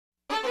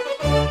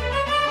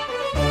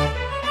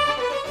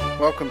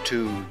Welcome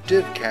to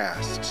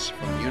DivCasts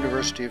from the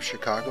University of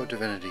Chicago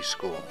Divinity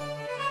School.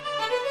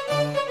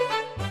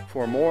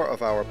 For more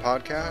of our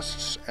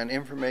podcasts and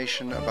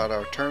information about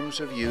our terms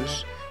of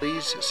use,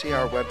 please see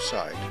our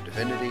website,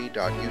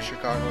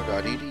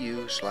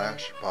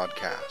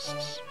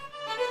 divinity.uchicago.edu/podcasts.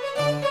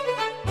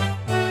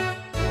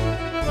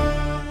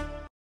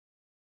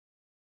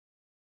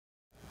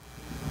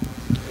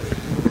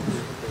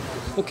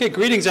 Okay,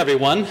 greetings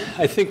everyone.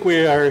 I think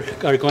we are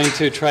going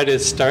to try to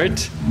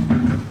start.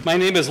 My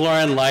name is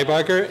Lauren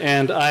Leibarger,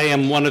 and I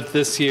am one of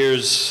this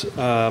year's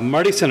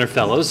Marty Center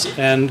Fellows,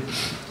 and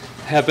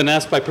have been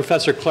asked by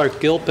Professor Clark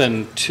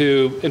Gilpin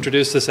to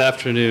introduce this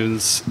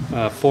afternoon's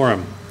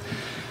forum.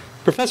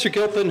 Professor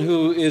Gilpin,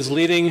 who is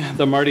leading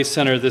the Marty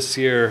Center this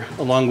year,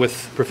 along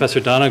with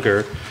Professor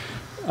Doniger,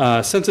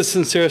 sends his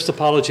sincerest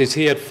apologies.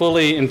 He had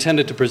fully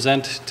intended to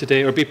present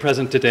today, or be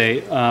present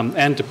today,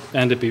 and to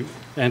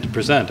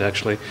present,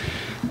 actually.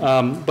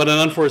 But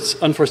an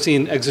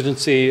unforeseen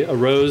exigency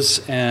arose,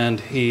 and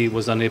he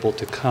was unable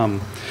to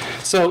come.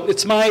 So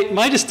it's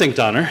my distinct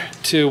honor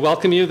to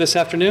welcome you this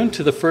afternoon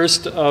to the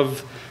first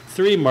of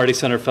 3 Marty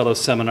Center Fellow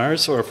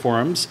seminars or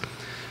forums.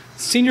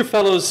 Senior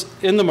fellows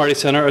in the Marty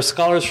Center are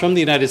scholars from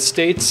the United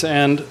States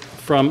and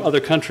from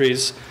other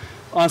countries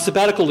on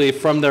sabbatical leave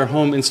from their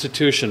home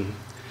institution.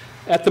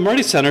 At the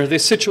Marty Center, they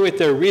situate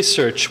their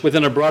research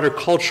within a broader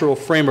cultural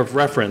frame of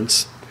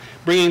reference,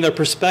 bringing their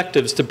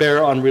perspectives to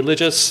bear on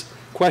religious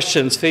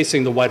questions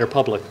facing the wider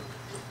public.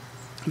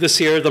 This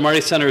year, the Marty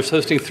Center is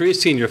hosting 3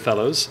 senior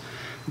fellows: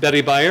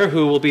 Betty Beyer,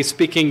 who will be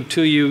speaking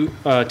to you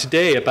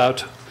today,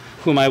 about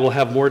whom I will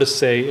have more to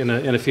say in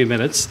a few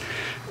minutes;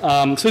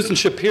 Susan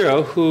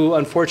Shapiro, who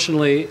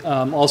unfortunately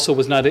also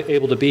was not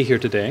able to be here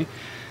today;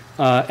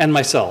 and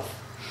myself.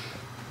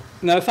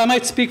 Now, if I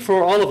might speak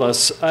for all of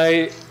us,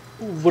 I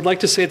would like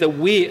to say that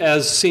we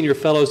as senior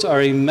fellows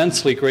are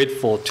immensely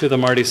grateful to the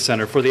Marty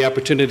Center for the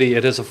opportunity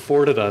it has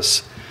afforded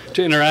us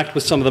to interact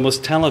with some of the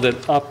most talented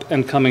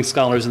up-and-coming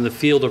scholars in the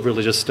field of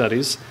religious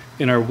studies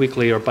in our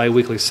weekly or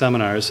bi-weekly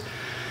seminars.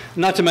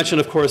 Not to mention,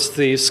 of course,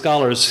 the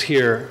scholars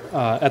here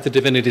at the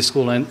Divinity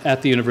School and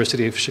at the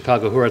University of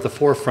Chicago who are at the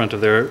forefront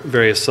of their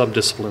various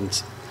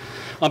subdisciplines.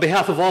 On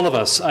behalf of all of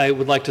us, I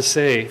would like to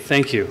say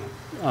thank you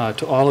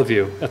to all of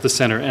you at the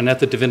Center and at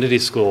the Divinity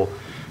School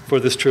for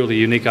this truly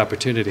unique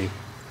opportunity.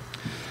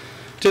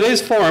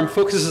 Today's forum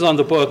focuses on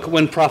the book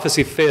When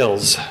Prophecy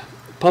Fails.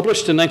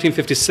 Published in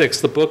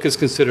 1956, the book is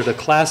considered a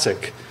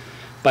classic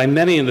by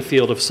many in the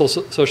field of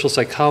social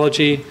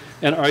psychology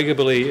and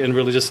arguably in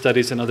religious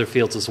studies and other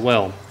fields as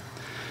well.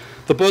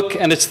 The book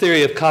and its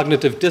theory of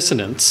cognitive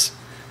dissonance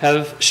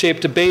have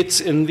shaped debates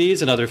in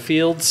these and other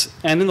fields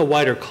and in the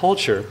wider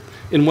culture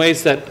in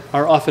ways that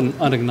are often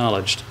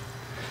unacknowledged.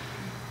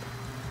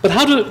 But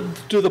how do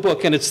the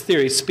book and its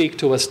theory speak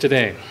to us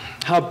today?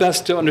 How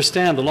best to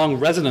understand the long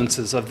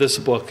resonances of this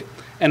book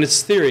and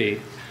its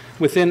theory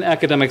within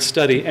academic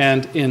study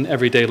and in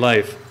everyday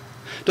life?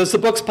 Does the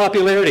book's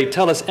popularity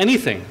tell us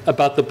anything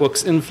about the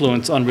book's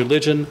influence on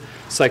religion,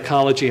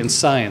 psychology, and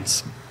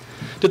science?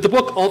 Did the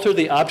book alter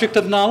the object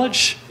of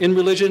knowledge in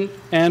religion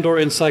and or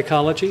in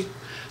psychology?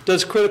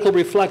 Does critical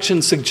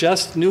reflection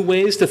suggest new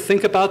ways to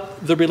think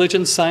about the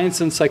religion, science,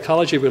 and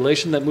psychology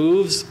relation that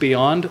moves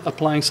beyond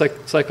applying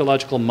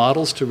psychological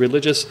models to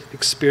religious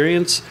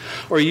experience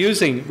or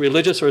using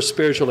religious or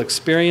spiritual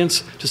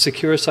experience to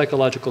secure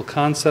psychological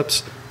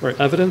concepts or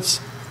evidence?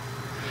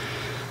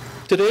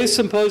 Today's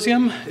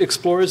symposium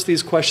explores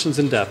these questions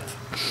in depth.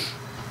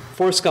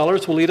 4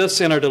 scholars will lead us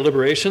in our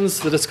deliberations.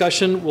 The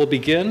discussion will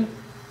begin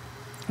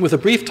with a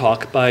brief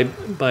talk by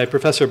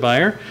Professor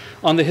Beyer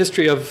on the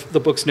history of the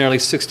book's nearly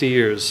 60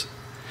 years.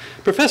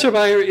 Professor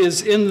Beyer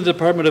is in the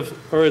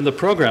in the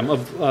program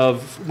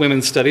of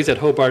Women's Studies at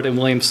Hobart and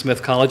William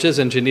Smith Colleges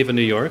in Geneva,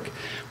 New York,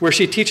 where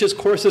she teaches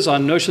courses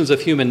on notions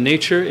of human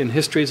nature in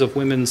histories of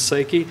women's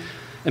psyche,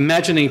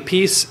 imagining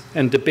peace,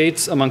 and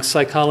debates among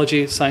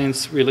psychology,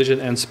 science, religion,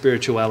 and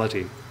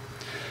spirituality.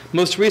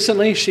 Most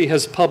recently, she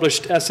has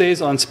published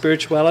essays on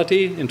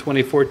spirituality in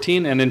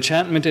 2014 and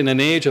Enchantment in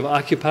an Age of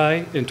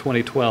Occupy in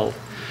 2012.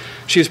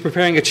 She is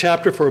preparing a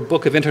chapter for a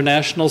book of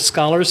international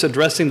scholars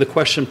addressing the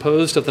question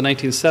posed of the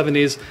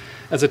 1970s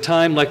as a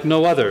time like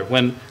no other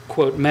when,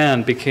 quote,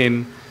 man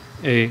became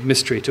a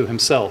mystery to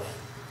himself.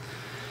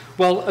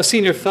 Well, a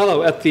senior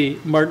fellow at the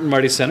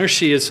Marty Center,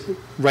 she is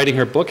writing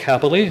her book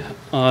happily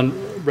on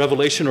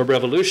revelation or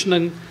revolution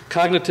and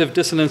cognitive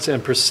dissonance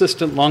and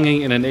persistent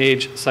longing in an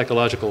age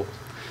psychological.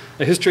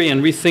 A history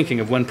and rethinking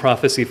of When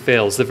Prophecy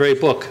Fails, the very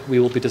book we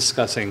will be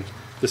discussing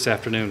this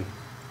afternoon.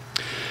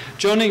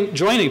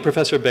 Joining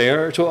Professor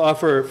Beyer to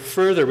offer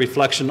further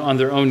reflection on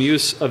their own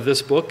use of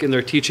this book in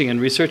their teaching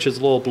and research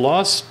is Lowell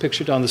Bloss,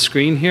 pictured on the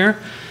screen here,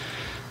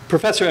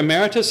 Professor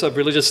Emeritus of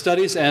Religious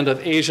Studies and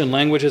of Asian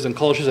Languages and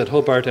Cultures at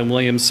Hobart and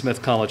William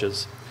Smith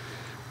Colleges.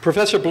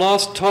 Professor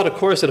Bloss taught a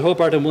course at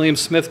Hobart and William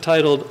Smith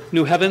titled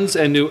New Heavens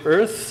and New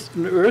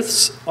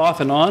Earths, off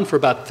and on for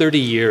about 30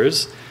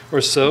 years or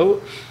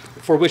so,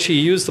 for which he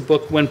used the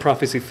book When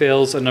Prophecy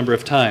Fails a number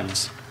of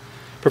times.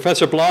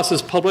 Professor Bloss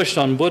is published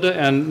on Buddha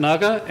and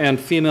Naga and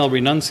female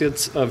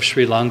renunciates of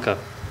Sri Lanka.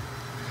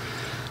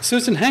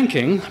 Susan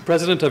Henking,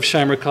 president of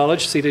Shimer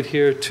College, seated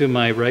here to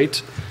my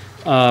right,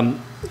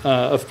 of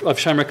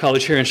Shimer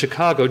College here in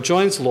Chicago,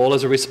 joins Lowell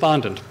as a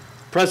respondent.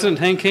 President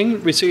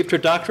Henking received her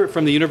doctorate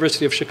from the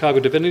University of Chicago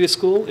Divinity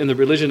School in the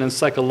Religion and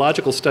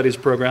Psychological Studies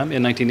program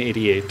in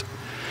 1988.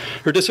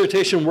 Her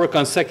dissertation work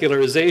on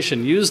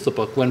secularization used the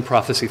book When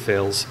Prophecy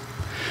Fails.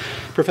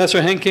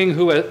 Professor Henking,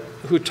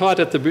 who taught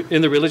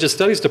in the Religious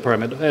Studies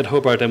Department at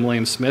Hobart and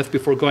William Smith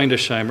before going to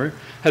Shimer,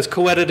 has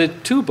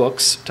co-edited 2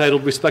 books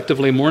titled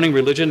respectively Mourning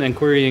Religion and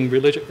Querying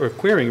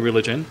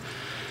Religion.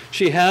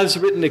 She has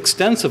written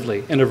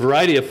extensively in a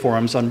variety of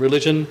forums on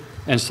religion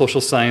and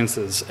social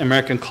sciences,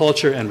 American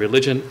culture and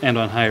religion, and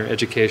on higher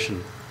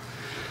education.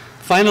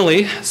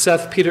 Finally,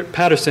 Seth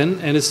Patterson,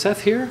 and is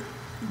Seth here?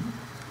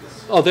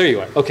 Oh, there you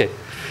are, okay.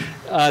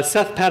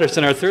 Seth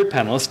Patterson, our third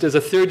panelist, is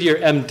a third-year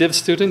MDiv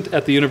student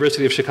at the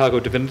University of Chicago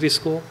Divinity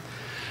School.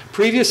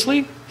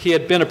 Previously, he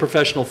had been a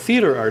professional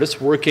theater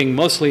artist working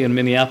mostly in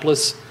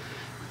Minneapolis.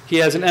 He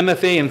has an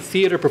MFA in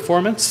theater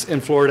performance in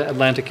Florida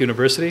Atlantic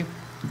University,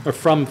 or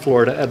from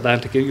Florida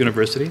Atlantic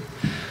University.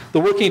 The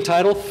working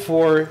title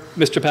for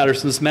Mr.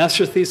 Patterson's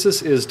master's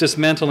thesis is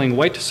Dismantling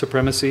White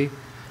Supremacy.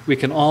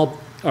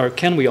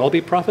 Can we all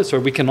be prophets, or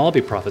we can all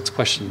be prophets,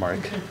 question mark.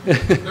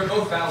 They're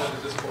both valid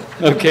at this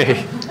point.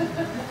 Okay.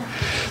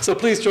 So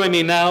please join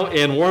me now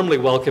in warmly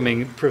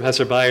welcoming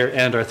Professor Beyer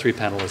and our 3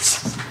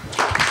 panelists.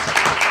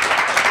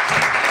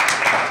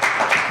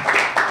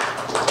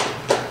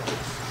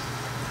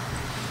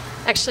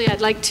 Actually,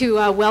 I'd like to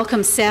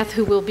welcome Seth,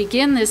 who will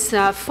begin this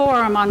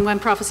forum on When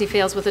Prophecy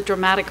Fails with a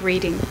dramatic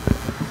reading.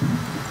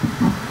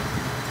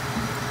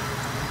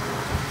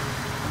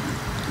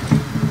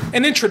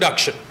 An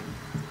introduction.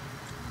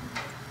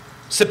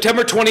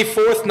 September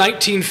 24th,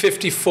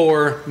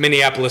 1954,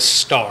 Minneapolis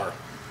Star.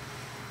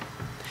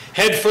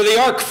 Head for the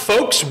Ark,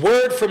 folks.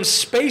 Word from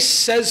space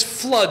says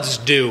floods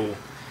due.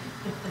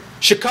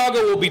 Chicago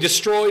will be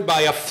destroyed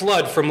by a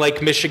flood from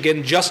Lake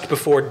Michigan just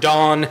before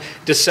dawn,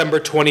 December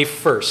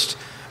 21st,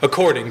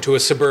 according to a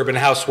suburban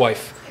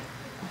housewife.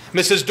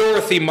 Mrs.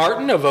 Dorothy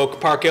Martin of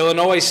Oak Park,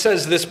 Illinois,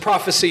 says this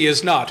prophecy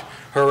is not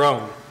her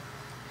own.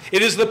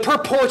 It is the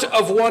purport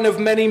of one of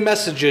many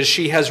messages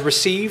she has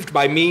received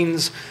by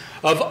means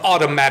of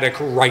automatic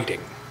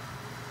writing.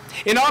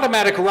 In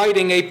automatic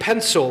writing, a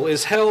pencil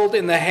is held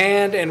in the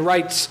hand and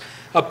writes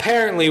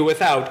apparently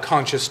without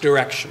conscious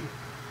direction.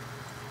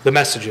 The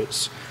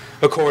messages,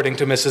 according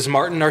to Mrs.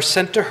 Martin, are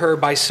sent to her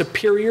by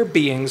superior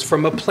beings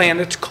from a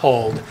planet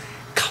called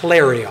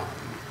Clarion.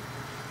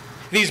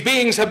 These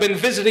beings have been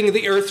visiting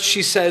the Earth,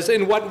 she says,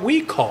 in what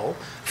we call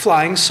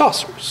flying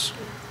saucers.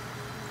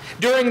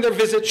 During their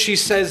visit, she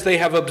says they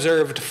have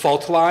observed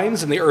fault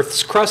lines in the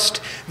Earth's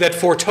crust that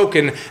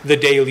foretoken the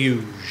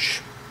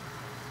deluge.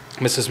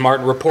 Mrs.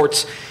 Martin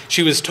reports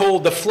she was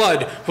told the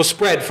flood will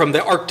spread from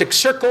the Arctic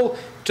Circle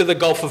to the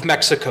Gulf of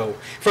Mexico,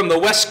 from the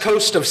west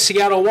coast of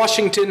Seattle,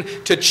 Washington,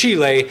 to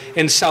Chile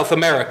in South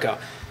America.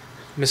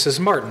 Mrs.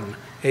 Martin,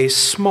 a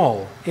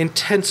small,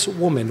 intense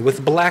woman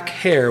with black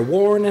hair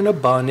worn in a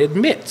bun,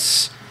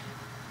 admits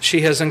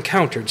she has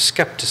encountered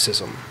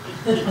skepticism.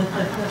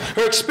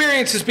 Her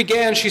experiences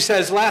began, she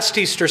says, last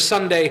Easter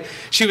Sunday.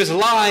 She was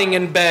lying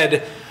in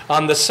bed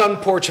on the sun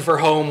porch of her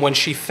home when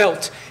she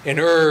felt an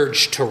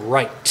urge to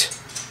write.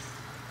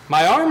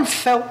 My arm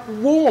felt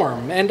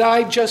warm, and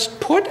I just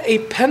put a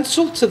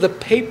pencil to the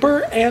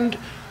paper and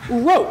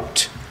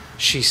wrote,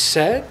 she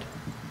said.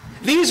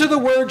 These are the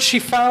words she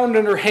found,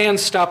 and her hand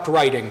stopped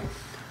writing.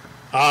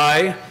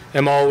 I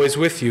am always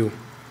with you.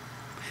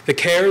 The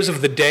cares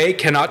of the day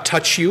cannot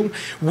touch you.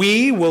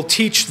 We will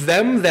teach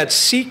them that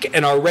seek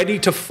and are ready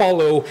to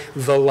follow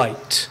the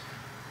light.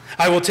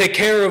 I will take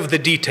care of the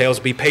details.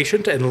 Be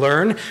patient and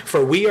learn,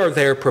 for we are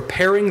there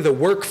preparing the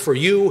work for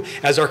you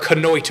as our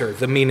connoiter.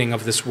 The meaning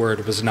of this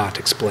word was not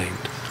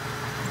explained.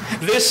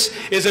 This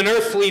is an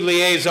earthly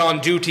liaison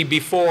duty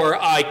before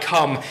I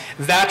come.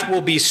 That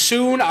will be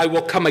soon. I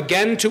will come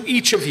again to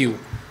each of you.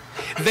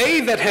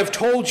 They that have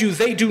told you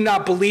they do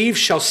not believe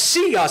shall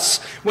see us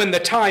when the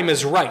time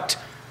is right.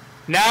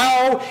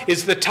 Now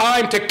is the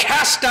time to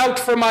cast out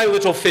for my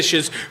little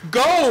fishes.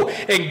 Go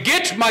and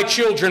get my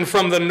children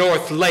from the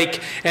North Lake,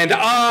 and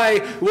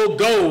I will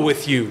go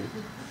with you.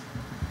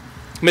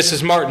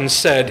 Mrs. Martin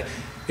said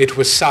it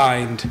was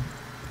signed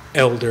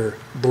Elder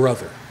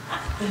Brother.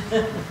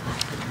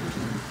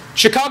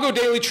 Chicago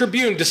Daily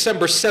Tribune,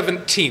 December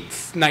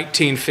 17th,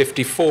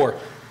 1954.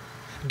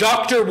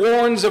 Doctor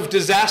warns of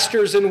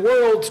disasters in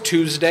world.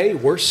 Tuesday,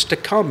 worst to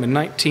come in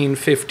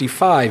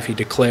 1955, he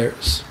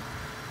declares.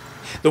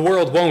 The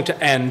world won't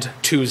end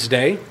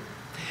Tuesday,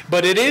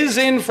 but it is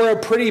in for a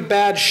pretty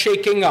bad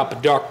shaking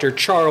up. Dr.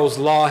 Charles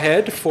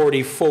Lawhead,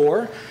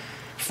 44,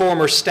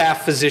 former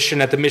staff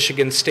physician at the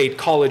Michigan State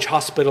College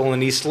Hospital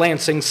in East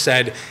Lansing,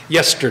 said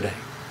yesterday.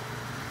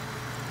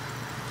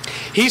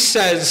 He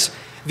says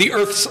the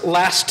Earth's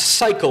last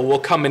cycle will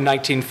come in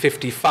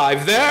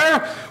 1955.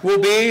 There will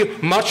be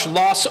much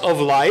loss of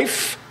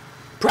life,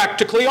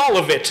 Practically all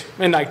of it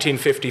in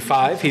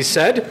 1955, he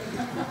said.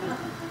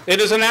 It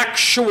is an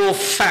actual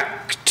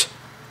fact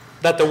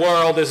that the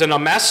world is in a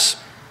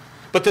mess,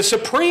 but the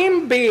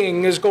Supreme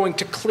Being is going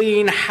to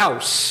clean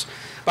house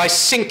by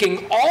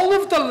sinking all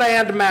of the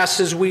land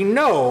masses we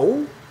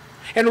know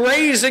and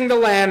raising the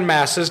land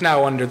masses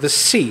now under the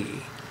sea.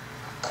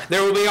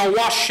 There will be a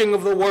washing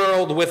of the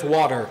world with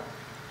water.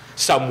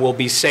 Some will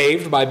be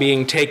saved by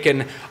being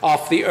taken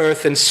off the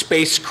earth in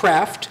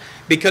spacecraft,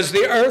 because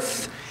the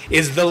earth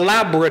is the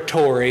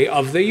laboratory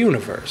of the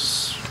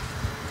universe.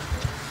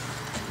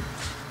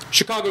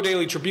 Chicago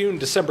Daily Tribune,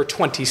 December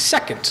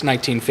 22nd,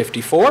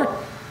 1954.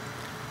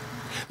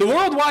 The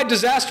worldwide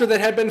disaster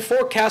that had been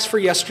forecast for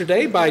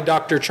yesterday by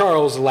Dr.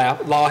 Charles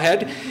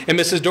Lawhead and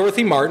Mrs.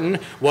 Dorothy Martin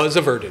was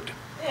averted,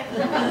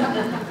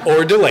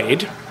 or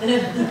delayed,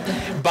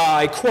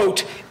 by,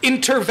 quote,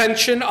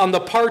 intervention on the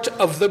part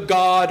of the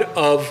God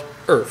of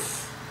Earth.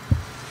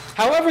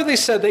 However, they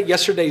said that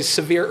yesterday's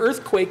severe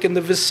earthquake in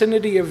the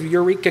vicinity of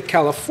Eureka,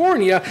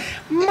 California,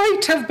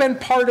 might have been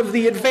part of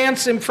the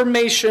advance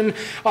information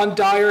on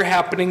dire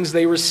happenings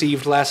they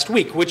received last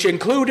week, which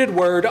included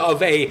word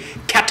of a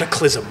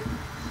cataclysm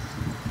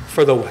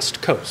for the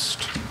West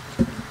Coast.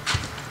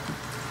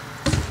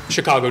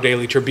 Chicago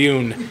Daily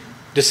Tribune,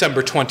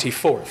 December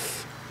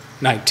 24th,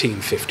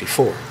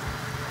 1954.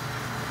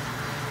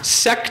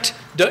 Sect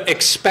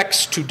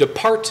expects to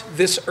depart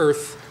this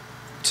earth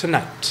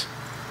tonight.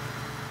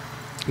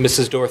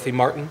 Mrs. Dorothy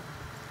Martin,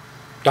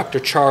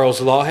 Dr.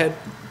 Charles Lawhead,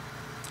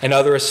 and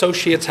other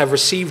associates have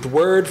received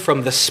word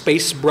from the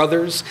Space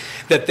Brothers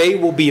that they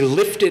will be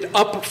lifted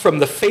up from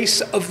the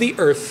face of the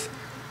earth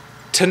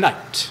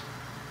tonight.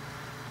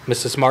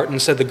 Mrs. Martin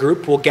said the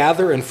group will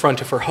gather in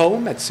front of her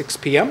home at 6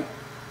 p.m.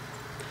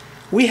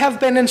 We have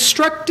been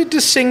instructed to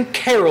sing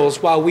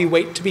carols while we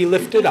wait to be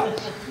lifted up,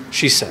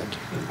 she said.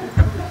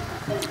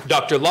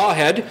 Dr.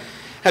 Lawhead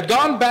had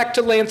gone back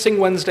to Lansing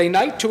Wednesday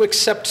night to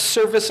accept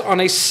service on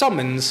a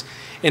summons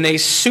in a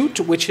suit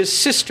which his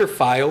sister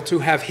filed to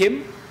have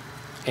him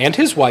and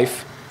his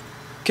wife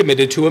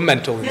committed to a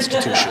mental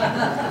institution.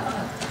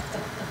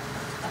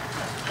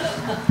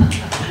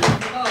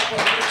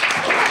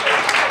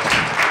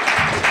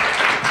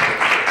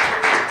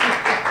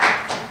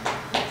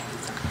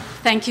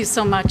 Thank you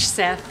so much,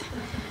 Seth.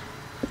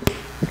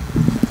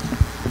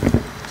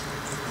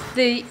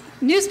 The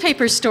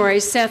newspaper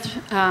stories Seth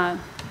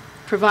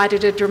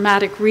provided a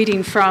dramatic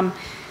reading from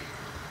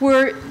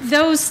were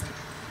those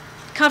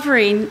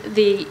covering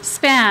the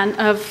span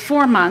of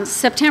 4 months,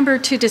 September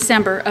to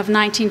December of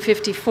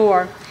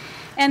 1954,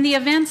 and the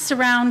events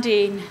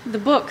surrounding the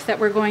book that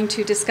we're going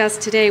to discuss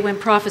today, When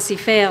Prophecy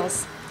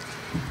Fails.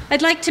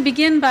 I'd like to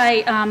begin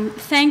by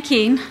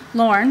thanking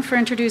Lauren for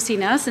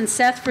introducing us and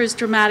Seth for his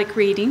dramatic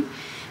reading,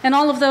 and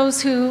all of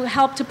those who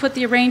helped to put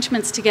the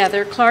arrangements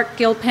together, Clark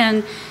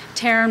Gilpin,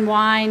 Taryn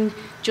Wine,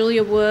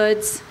 Julia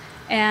Woods,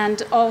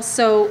 and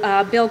also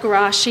Bill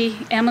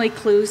Garashi, Emily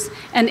Cluse,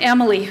 and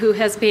Emily, who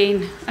has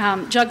been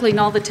juggling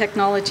all the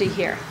technology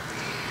here.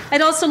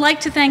 I'd also like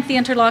to thank the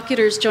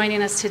interlocutors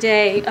joining us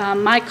today,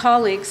 my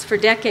colleagues for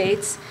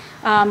decades,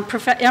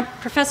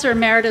 Professor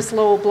Emeritus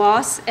Lowell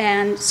Bloss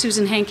and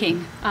Susan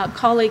Henking,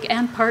 colleague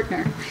and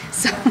partner.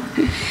 So,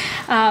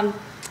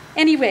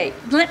 anyway,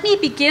 let me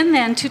begin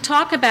then to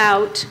talk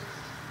about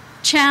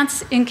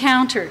chance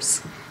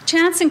encounters.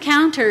 Chance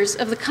encounters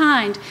of the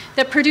kind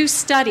that produce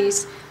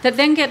studies that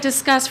then get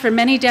discussed for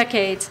many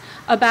decades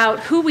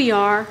about who we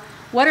are,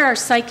 what are our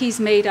psyches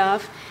made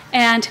of,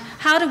 and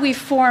how do we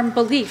form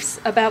beliefs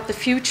about the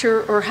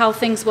future or how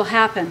things will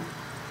happen.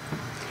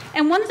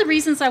 And one of the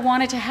reasons I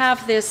wanted to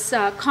have this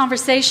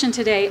conversation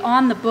today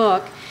on the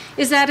book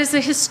is that as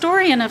a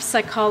historian of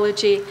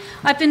psychology,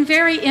 I've been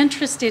very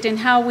interested in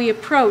how we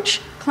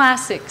approach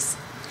classics.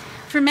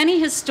 For many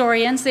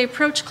historians, they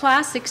approach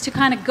classics to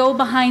kind of go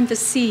behind the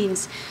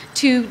scenes,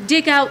 to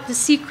dig out the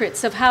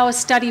secrets of how a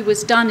study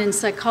was done in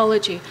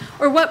psychology,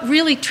 or what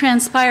really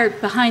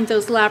transpired behind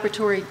those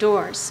laboratory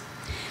doors.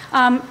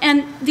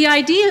 And the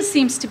idea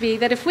seems to be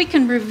that if we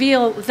can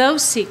reveal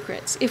those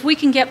secrets, if we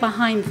can get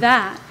behind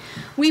that,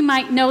 we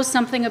might know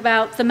something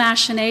about the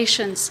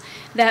machinations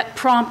that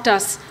prompt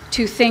us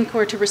to think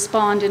or to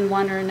respond in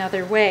one or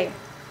another way.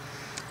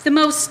 The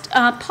most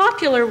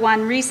popular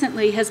one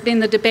recently has been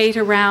the debate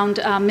around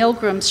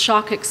Milgram's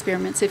shock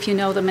experiments, if you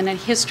know them, and a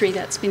history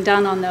that's been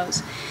done on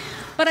those.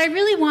 But I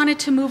really wanted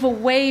to move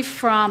away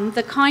from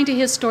the kind of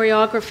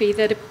historiography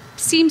that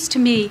seems to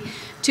me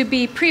to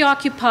be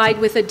preoccupied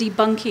with a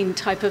debunking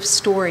type of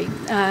story,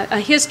 a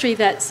history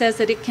that says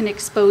that it can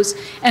expose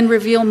and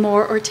reveal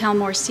more or tell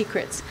more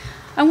secrets.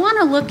 I want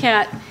to look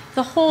at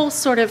the whole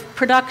sort of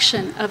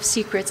production of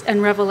secrets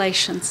and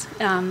revelations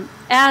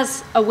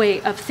as a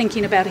way of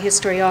thinking about a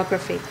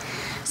historiography.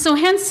 So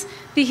hence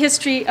the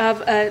history of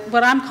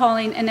what I'm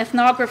calling an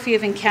ethnography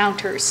of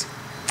encounters.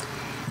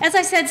 As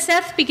I said,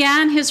 Seth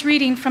began his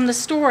reading from the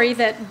story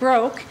that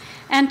broke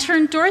and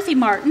turned Dorothy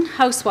Martin,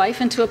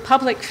 housewife, into a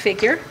public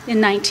figure in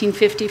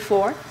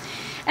 1954,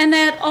 and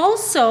that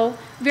also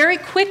very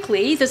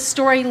quickly, the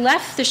story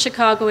left the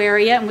Chicago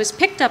area and was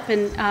picked up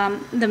in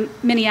the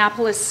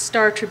Minneapolis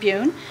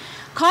Star-Tribune,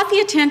 caught the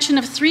attention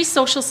of 3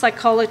 social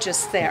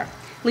psychologists there,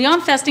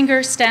 Leon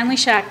Festinger, Stanley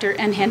Schachter,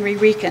 and Henry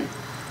Rieken.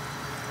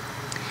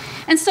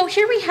 And so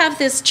here we have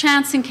this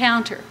chance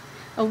encounter,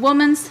 a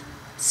woman's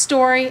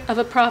story of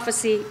a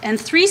prophecy, and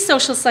 3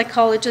 social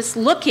psychologists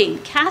looking,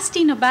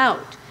 casting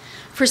about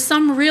for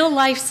some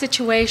real-life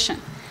situation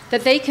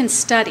that they can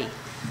study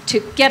to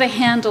get a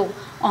handle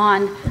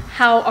on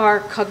how our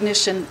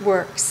cognition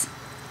works.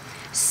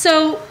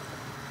 So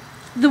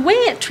the way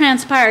it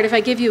transpired, if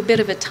I give you a bit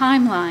of a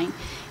timeline,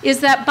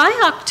 is that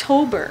by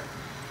October,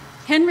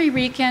 Henry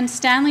Rieken,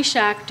 Stanley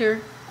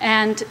Schachter,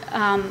 and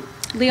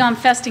Leon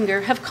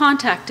Festinger have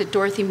contacted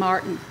Dorothy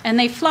Martin, and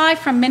they fly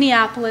from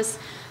Minneapolis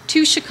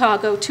to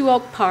Chicago, to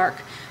Oak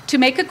Park, to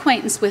make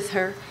acquaintance with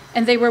her,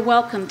 and they were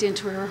welcomed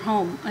into her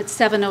home at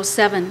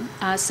 707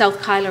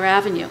 South Cuyler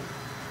Avenue.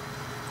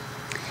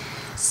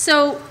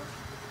 So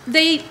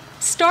they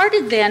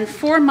started then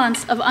 4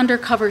 months of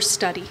undercover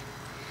study.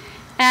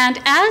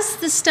 And as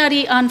the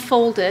study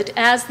unfolded,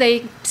 as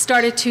they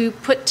started to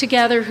put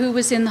together who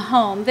was in the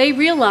home, they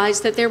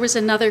realized that there was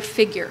another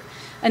figure,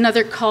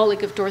 another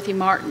colleague of Dorothy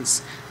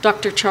Martin's,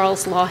 Dr.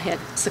 Charles Lawhead,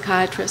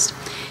 psychiatrist,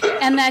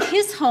 and that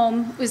his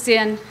home was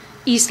in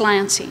East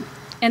Lansing,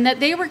 and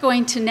that they were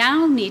going to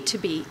now need to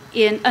be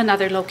in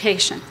another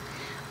location,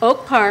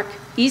 Oak Park,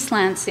 East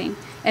Lansing,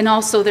 and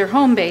also their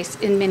home base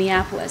in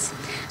Minneapolis.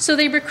 So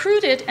they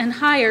recruited and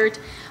hired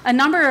a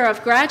number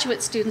of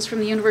graduate students from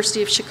the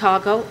University of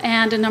Chicago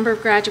and a number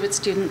of graduate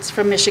students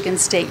from Michigan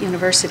State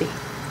University.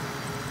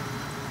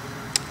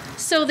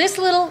 So this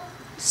little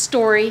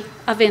story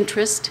of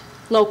interest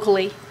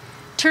locally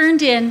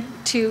turned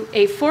into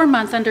a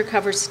 4-month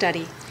undercover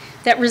study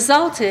that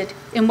resulted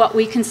in what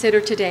we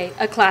consider today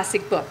a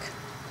classic book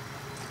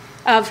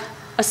of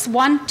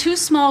 2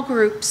 small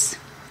groups,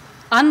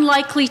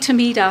 unlikely to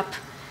meet up,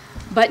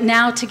 but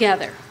now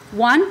together.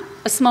 One,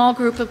 a small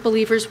group of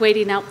believers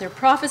waiting out their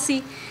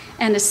prophecy,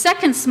 and a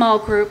second small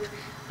group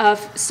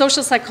of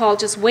social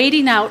psychologists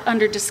waiting out,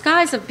 under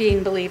disguise of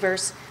being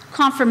believers,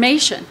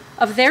 confirmation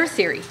of their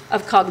theory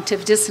of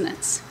cognitive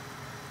dissonance.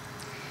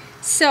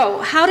 So,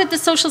 how did the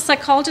social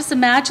psychologists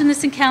imagine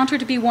this encounter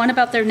to be one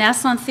about their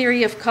Nassau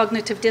theory of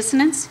cognitive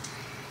dissonance?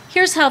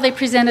 Here's how they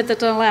presented the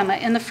dilemma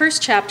in the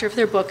first chapter of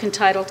their book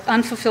entitled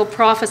Unfulfilled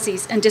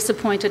Prophecies and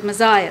Disappointed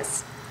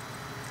Messiahs.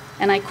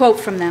 And I quote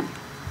from them.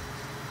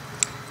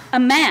 A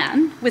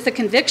man with a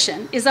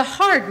conviction is a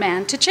hard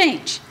man to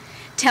change.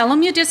 Tell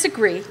him you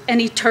disagree,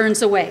 and he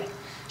turns away.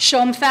 Show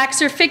him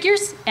facts or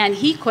figures, and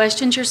he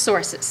questions your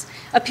sources.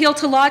 Appeal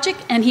to logic,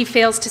 and he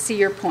fails to see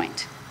your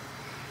point.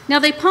 Now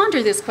they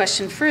ponder this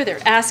question further,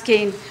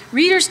 asking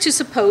readers to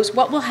suppose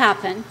what will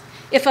happen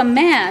if a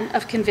man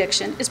of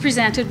conviction is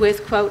presented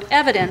with, quote,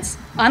 evidence,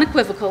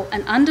 unequivocal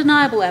and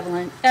undeniable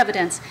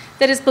evidence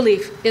that his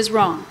belief is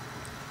wrong.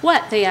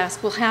 What, they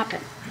ask, will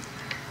happen?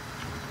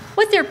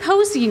 What they're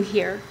posing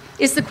here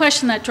is the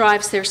question that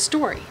drives their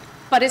story.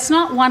 But it's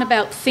not one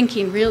about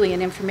thinking really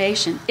and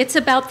information. It's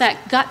about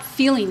that gut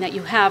feeling that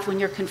you have when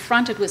you're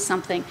confronted with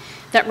something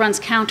that runs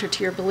counter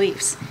to your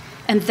beliefs.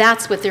 And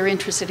that's what they're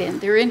interested in.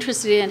 They're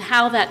interested in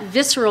how that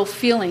visceral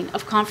feeling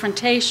of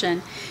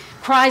confrontation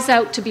cries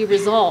out to be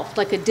resolved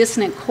like a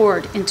dissonant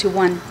chord into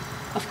one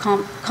of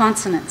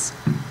consonants.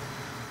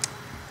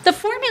 The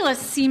formula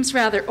seems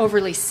rather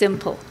overly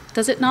simple,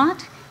 does it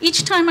not?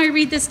 Each time I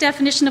read this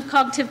definition of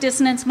cognitive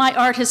dissonance, my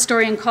art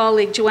historian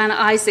colleague Joanna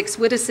Isaac's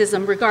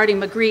witticism regarding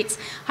Magritte's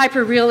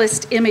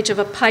hyper-realist image of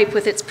a pipe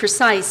with its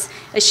precise,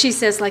 as she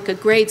says, like a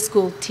grade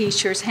school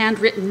teacher's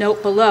handwritten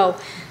note below,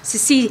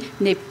 ceci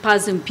n'est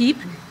pas une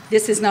pipe,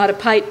 this is not a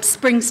pipe,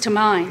 springs to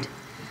mind.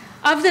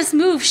 Of this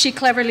move, she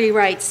cleverly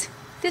writes,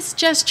 this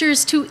gesture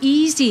is too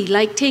easy,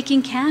 like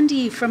taking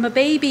candy from a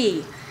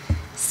baby.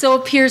 So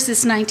appears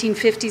this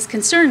 1950s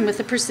concern with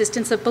the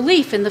persistence of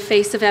belief in the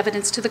face of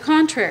evidence to the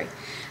contrary.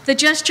 The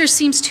gesture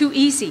seems too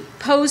easy,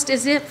 posed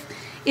as if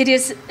it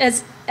is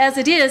as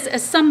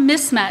some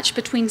mismatch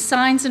between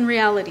signs and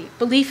reality,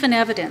 belief and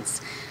evidence,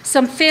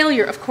 some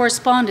failure of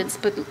correspondence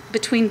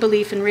between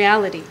belief and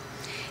reality.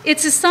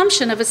 Its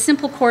assumption of a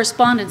simple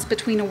correspondence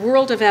between a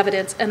world of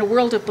evidence and a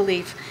world of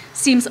belief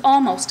seems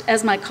almost,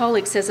 as my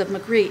colleague says of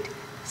Magritte,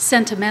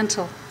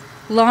 sentimental,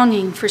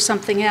 longing for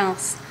something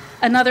else,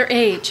 another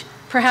age,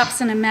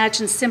 perhaps an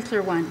imagined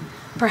simpler one,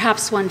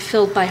 perhaps one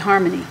filled by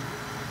harmony.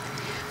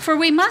 For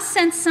we must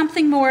sense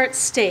something more at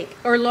stake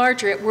or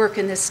larger at work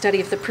in this study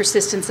of the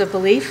persistence of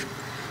belief.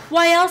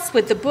 Why else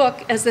would the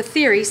book, as the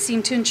theory,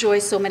 seem to enjoy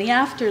so many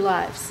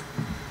afterlives?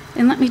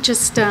 And let me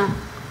just, let's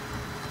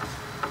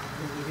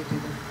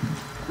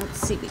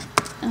see.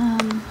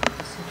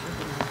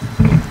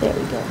 There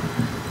we go.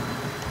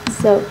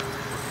 So,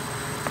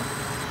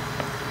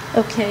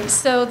 okay,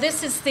 so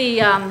this is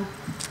the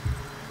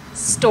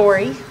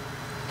story.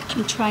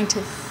 I'm trying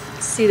to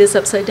see this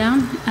upside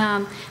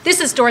down.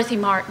 This is Dorothy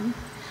Martin.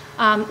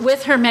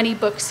 With her many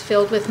books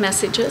filled with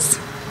messages.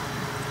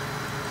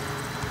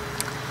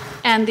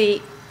 And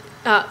the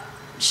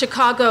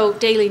Chicago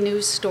Daily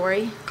News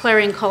story,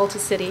 Clarion Call to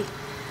City.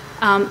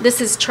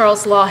 This is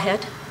Charles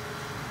Lawhead.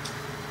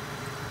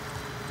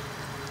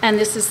 And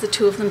this is the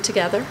two of them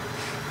together.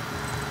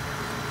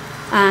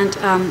 And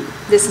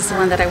this is the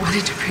one that I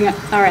wanted to bring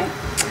up. All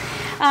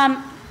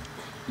right.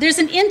 There's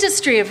an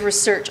industry of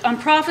research on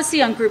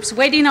prophecy, on groups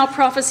waiting out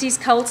prophecies,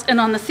 cults,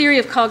 and on the theory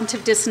of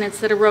cognitive dissonance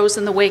that arose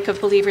in the wake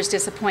of believers'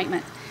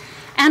 disappointment,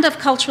 and of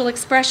cultural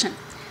expression.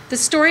 The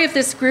story of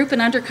this group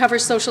in undercover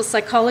social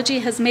psychology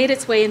has made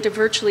its way into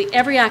virtually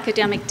every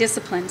academic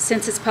discipline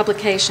since its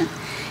publication,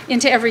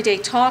 into everyday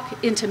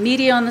talk, into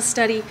media on the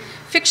study,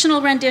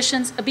 fictional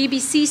renditions, a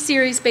BBC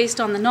series based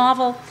on the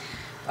novel,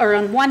 or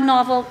on one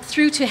novel,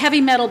 through to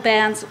heavy metal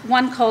bands,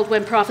 one called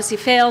When Prophecy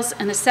Fails,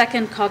 and a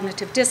second,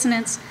 Cognitive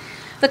Dissonance.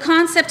 The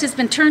concept has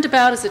been turned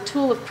about as a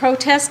tool of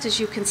protest, as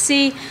you can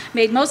see,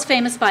 made most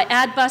famous by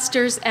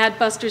Adbusters.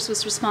 Adbusters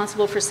was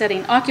responsible for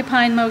setting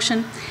Occupy in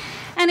motion.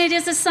 And it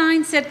is a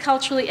sign said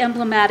culturally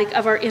emblematic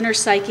of our inner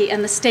psyche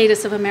and the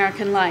status of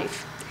American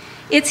life.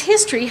 Its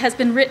history has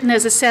been written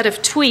as a set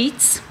of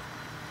tweets,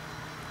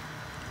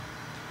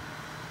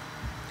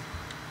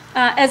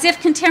 as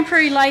if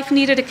contemporary life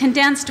needed a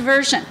condensed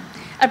version.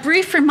 A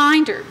brief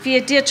reminder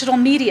via digital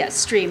media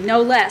stream,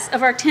 no less,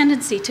 of our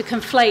tendency to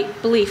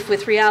conflate belief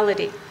with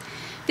reality.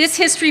 This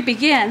history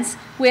begins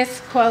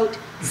with, quote,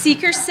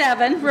 Seeker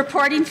 7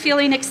 reporting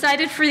feeling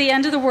excited for the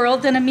end of the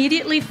world, then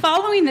immediately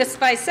following this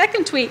by a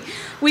second tweet,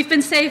 we've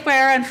been saved by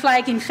our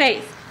unflagging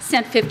faith,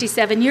 sent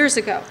 57 years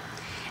ago.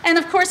 And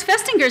of course,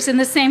 Festinger's in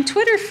the same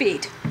Twitter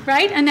feed,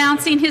 right,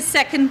 announcing his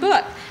second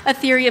book, A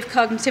Theory of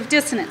Cognitive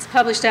Dissonance,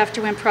 published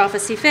after When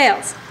Prophecy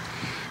Fails.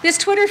 This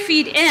Twitter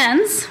feed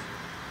ends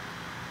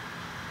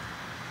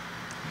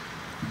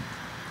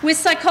with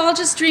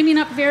psychologists dreaming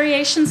up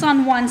variations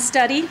on one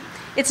study,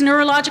 its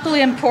neurological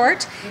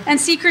import, and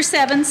Seeker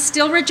 7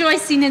 still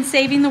rejoicing in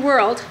saving the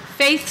world,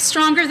 faith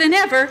stronger than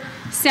ever,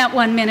 sent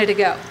 1 minute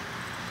ago.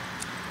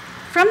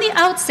 From the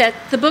outset,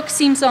 the book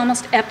seems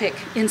almost epic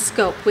in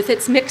scope, with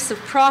its mix of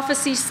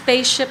prophecy,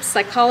 spaceships,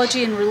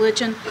 psychology, and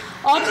religion,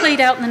 all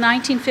played out in the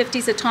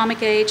 1950s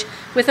atomic age,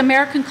 with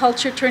American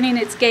culture turning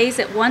its gaze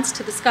at once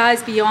to the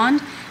skies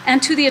beyond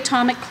and to the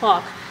atomic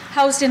clock,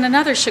 housed in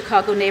another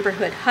Chicago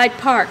neighborhood, Hyde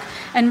Park,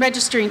 and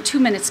registering 2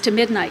 minutes to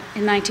midnight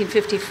in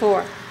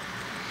 1954.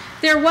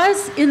 There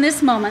was, in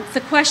this moment,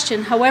 the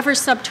question, however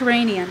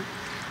subterranean,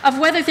 of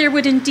whether there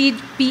would indeed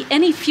be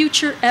any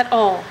future at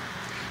all.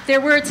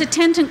 There were its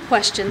attendant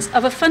questions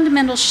of a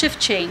fundamental shift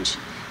change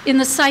in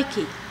the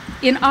psyche,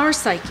 in our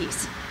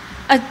psyches,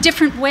 a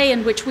different way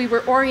in which we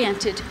were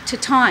oriented to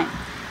time,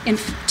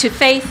 to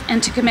faith,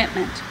 and to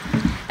commitment.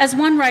 As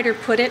one writer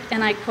put it,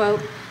 and I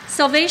quote,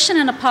 salvation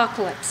and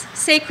apocalypse,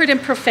 sacred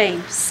and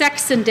profane,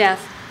 sex and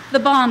death, the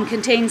bomb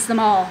contains them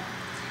all.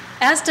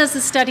 As does the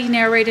study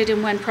narrated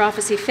in When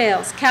Prophecy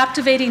Fails,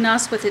 captivating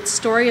us with its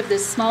story of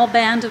this small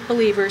band of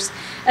believers,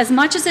 as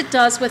much as it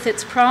does with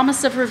its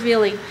promise of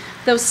revealing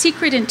those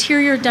secret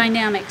interior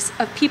dynamics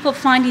of people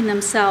finding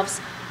themselves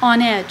on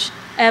edge,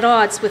 at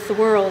odds with the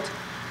world.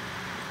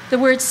 The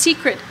words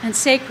secret and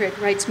sacred,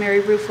 writes Mary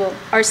Ruffel,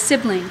 are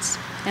siblings,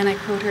 and I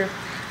quote her,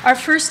 our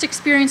first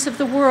experience of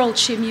the world,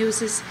 she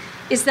muses,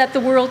 is that the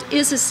world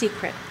is a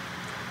secret,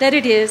 that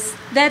is,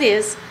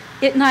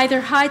 it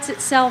neither hides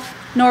itself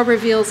nor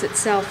reveals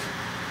itself.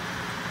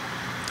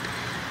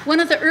 One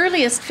of the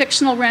earliest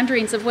fictional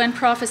renderings of When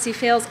Prophecy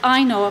Fails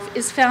I know of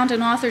is found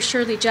in author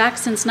Shirley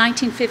Jackson's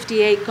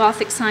 1958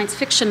 Gothic science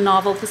fiction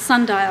novel, The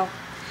Sundial.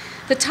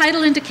 The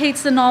title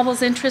indicates the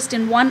novel's interest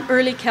in one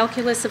early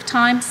calculus of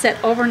time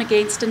set over and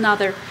against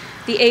another,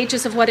 the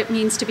ages of what it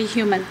means to be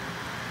human.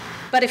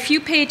 But a few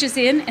pages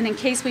in, and in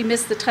case we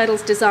miss the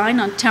title's design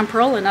on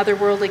temporal and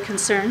otherworldly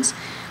concerns,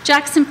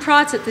 Jackson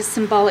prods at this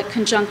symbolic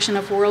conjunction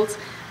of worlds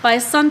by a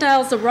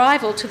sundial's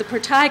arrival to the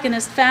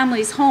protagonist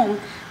family's home,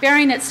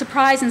 bearing its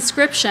surprise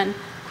inscription,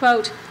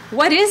 quote,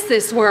 what is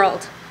this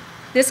world?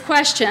 This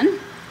question,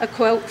 a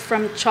quote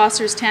from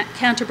Chaucer's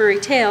Canterbury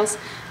Tales,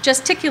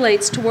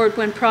 gesticulates toward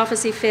When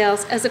Prophecy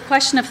Fails as a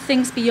question of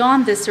things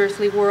beyond this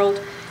earthly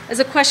world, as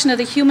a question of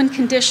the human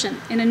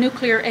condition in a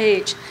nuclear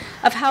age,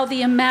 of how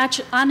the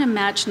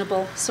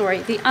unimaginable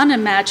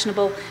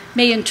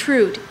may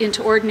intrude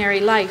into ordinary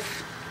life.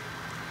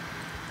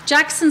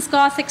 Jackson's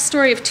Gothic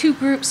story of two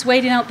groups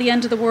waiting out the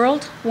end of the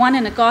world, one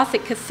in a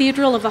Gothic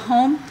cathedral of a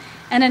home,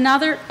 and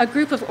another, a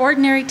group of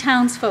ordinary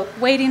townsfolk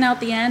waiting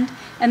out the end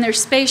and their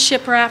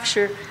spaceship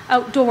rapture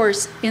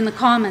outdoors in the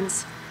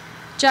commons.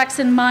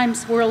 Jackson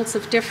mimes worlds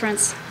of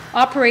difference,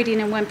 operating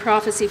in When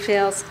Prophecy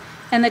Fails,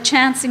 and the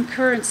chance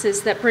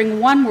occurrences that bring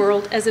one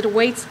world as it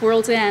awaits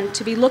world's end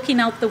to be looking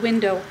out the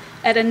window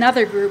at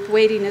another group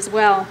waiting as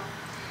well.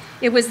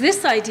 It was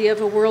this idea of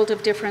a world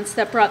of difference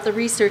that brought the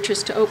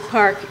researchers to Oak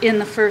Park in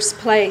the first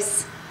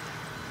place.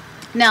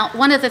 Now,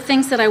 one of the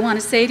things that I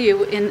want to say to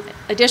you, in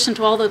addition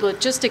to all the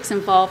logistics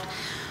involved,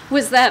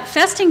 was that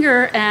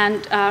Festinger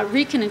and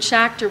Rieken and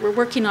Schachter were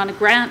working on a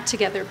grant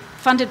together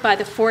funded by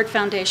the Ford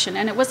Foundation,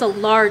 and it was a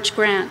large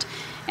grant.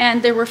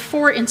 And there were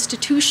 4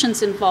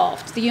 institutions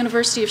involved: the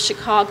University of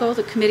Chicago,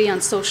 the Committee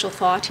on Social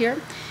Thought here,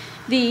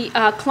 the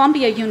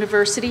Columbia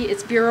University,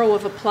 its Bureau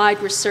of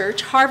Applied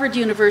Research, Harvard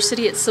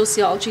University, its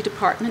Sociology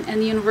Department,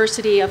 and the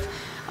University of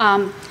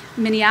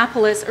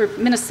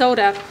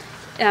Minnesota,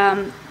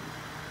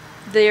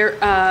 their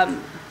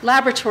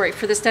laboratory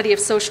for the study of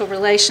social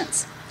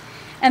relations.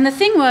 And the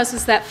thing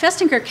was that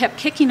Festinger kept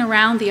kicking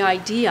around the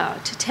idea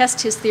to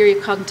test his theory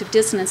of cognitive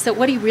dissonance, that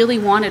what he really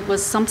wanted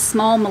was some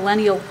small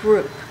millennial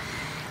group.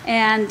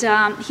 And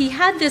he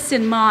had this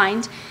in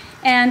mind,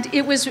 and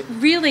it was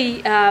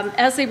really,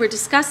 as they were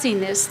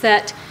discussing this,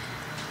 that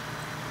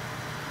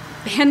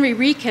Henry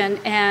Rieken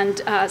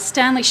and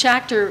Stanley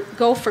Schachter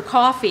go for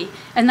coffee,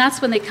 and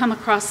that's when they come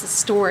across the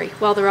story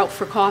while they're out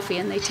for coffee,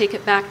 and they take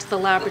it back to the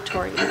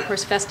laboratory. And of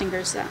course,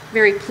 Festinger's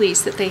very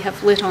pleased that they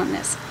have lit on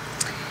this.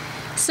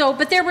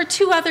 But there were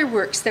two other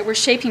works that were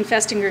shaping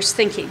Festinger's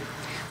thinking.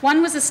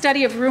 One was a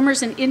study of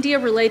rumors in India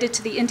related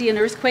to the Indian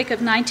earthquake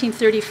of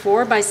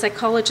 1934 by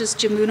psychologist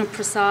Jamuna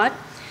Prasad.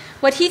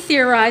 What he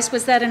theorized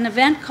was that an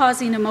event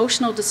causing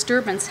emotional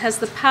disturbance has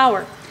the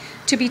power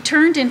to be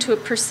turned into a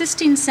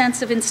persisting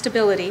sense of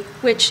instability,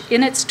 which,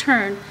 in its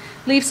turn,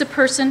 leaves a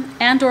person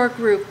and/or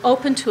group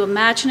open to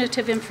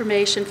imaginative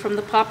information from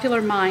the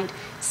popular mind,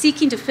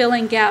 seeking to fill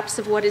in gaps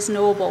of what is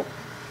knowable.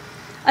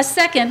 A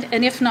second,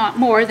 and if not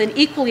more than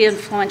equally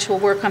influential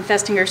work on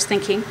Festinger's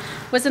thinking,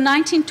 was a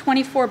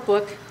 1924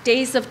 book,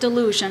 Days of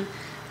Delusion,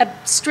 a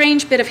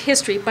strange bit of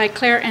history by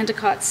Claire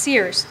Endicott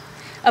Sears,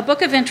 a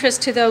book of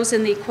interest to those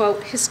in the,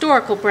 quote,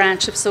 historical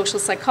branch of social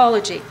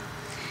psychology.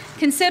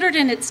 Considered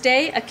in its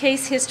day a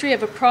case history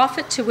of a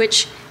prophet to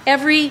which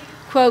every,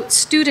 quote,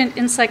 student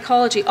in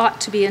psychology ought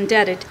to be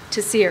indebted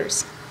to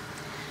Sears.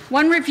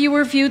 One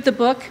reviewer viewed the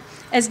book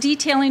as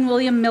detailing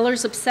William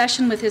Miller's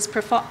obsession with his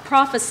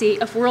prophecy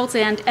of world's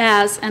end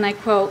as, and I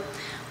quote,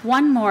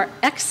 one more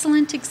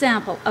excellent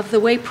example of the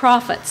way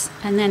prophets,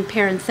 and then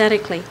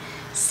parenthetically,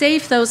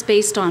 save those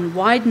based on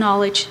wide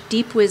knowledge,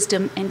 deep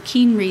wisdom, and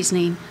keen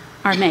reasoning,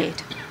 are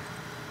made.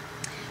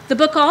 The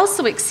book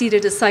also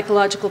exceeded a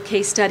psychological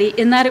case study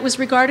in that it was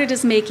regarded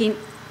as making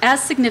a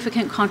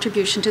significant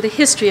contribution to the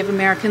history of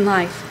American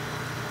life.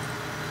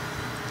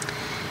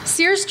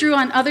 Sears drew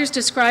on others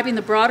describing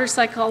the broader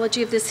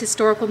psychology of this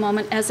historical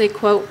moment as a,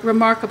 quote,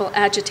 remarkable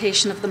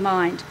agitation of the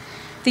mind.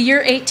 The year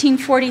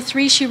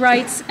 1843, she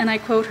writes, and I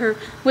quote her,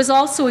 was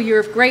also a year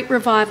of great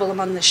revival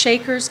among the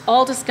Shakers,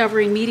 all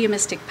discovering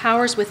mediumistic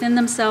powers within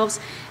themselves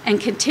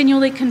and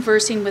continually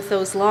conversing with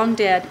those long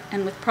dead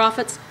and with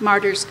prophets,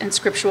 martyrs, and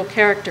scriptural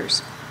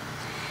characters.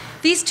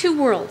 These two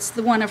worlds,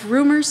 the one of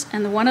rumors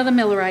and the one of the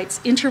Millerites,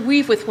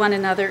 interweave with one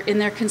another in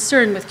their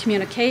concern with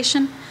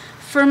communication,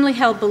 firmly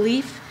held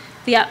belief,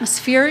 the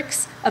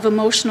atmospherics of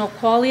emotional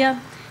qualia,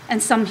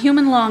 and some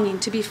human longing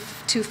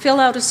to fill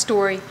out a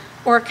story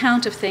or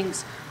account of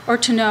things, or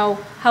to know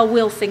how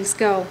will things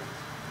go.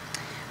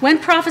 When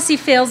Prophecy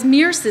Fails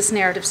mirrors this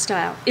narrative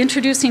style,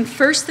 introducing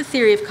first the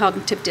theory of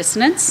cognitive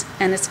dissonance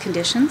and its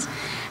conditions,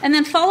 and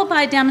then followed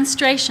by a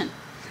demonstration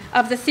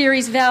of the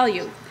theory's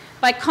value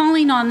by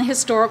calling on the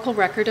historical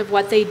record of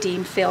what they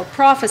deem failed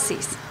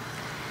prophecies.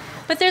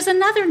 But there's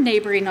another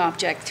neighboring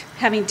object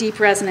having deep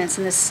resonance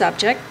in this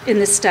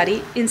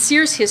study, in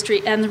Sears'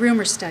 history and the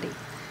rumor study,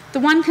 the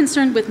one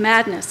concerned with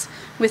madness,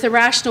 with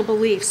irrational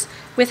beliefs,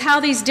 with how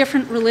these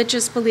different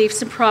religious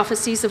beliefs and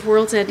prophecies of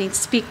world's ending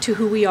speak to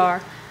who we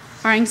are,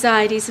 our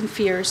anxieties and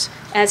fears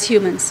as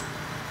humans.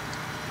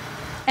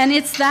 And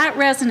it's that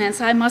resonance,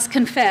 I must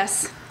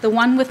confess, the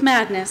one with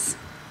madness,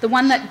 the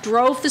one that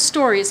drove the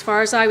story as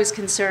far as I was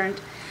concerned,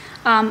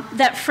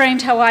 that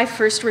framed how I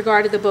first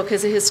regarded the book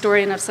as a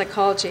historian of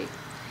psychology.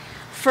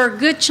 For a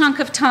good chunk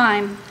of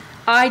time,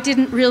 I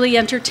didn't really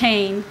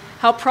entertain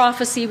how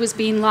prophecy was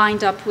being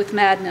lined up with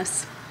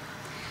madness.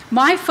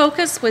 My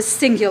focus was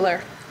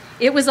singular.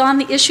 It was on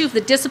the issue of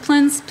the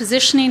discipline's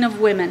positioning of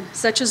women,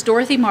 such as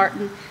Dorothy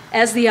Martin,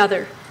 as the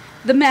other,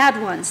 the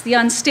mad ones, the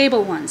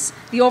unstable ones,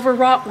 the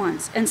overwrought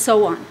ones, and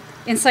so on,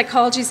 in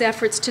psychology's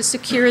efforts to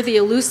secure the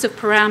elusive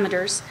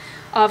parameters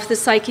of the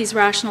psyche's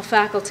rational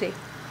faculty.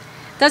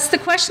 Thus, the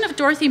question of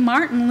Dorothy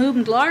Martin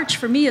loomed large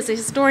for me as a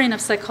historian of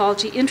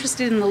psychology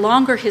interested in the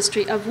longer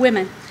history of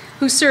women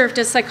who served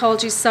as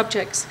psychology's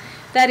subjects,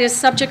 that is,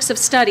 subjects of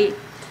study,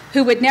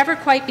 who would never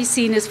quite be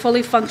seen as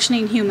fully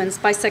functioning humans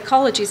by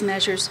psychology's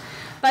measures,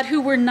 but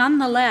who were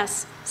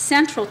nonetheless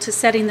central to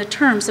setting the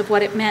terms of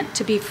what it meant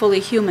to be fully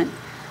human,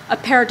 a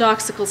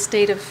paradoxical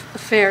state of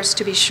affairs,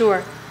 to be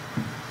sure.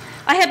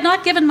 I had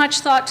not given much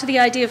thought to the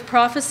idea of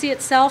prophecy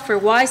itself or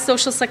why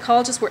social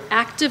psychologists were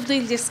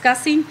actively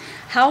discussing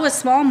how a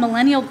small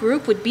millennial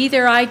group would be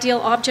their ideal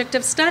object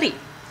of study.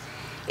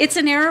 It's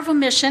an error of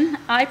omission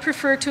I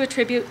prefer to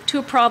attribute to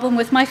a problem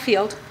with my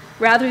field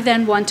rather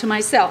than one to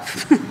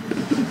myself.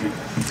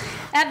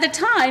 At the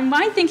time,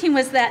 my thinking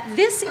was that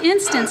this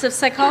instance of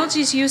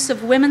psychology's use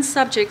of women's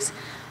subjects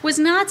was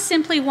not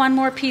simply one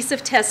more piece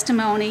of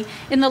testimony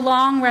in the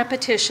long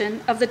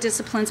repetition of the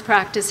discipline's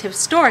practice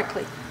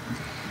historically.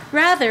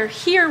 Rather,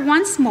 here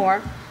once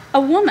more,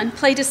 a woman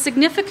played a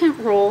significant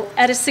role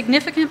at a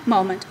significant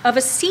moment of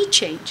a sea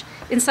change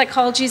in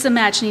psychology's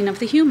imagining of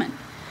the human.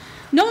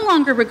 no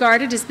longer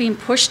regarded as being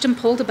pushed and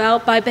pulled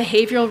about by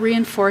behavioral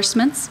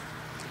reinforcements.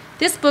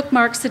 This book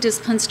marks the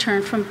discipline's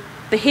turn from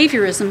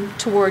behaviorism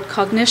toward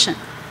cognition.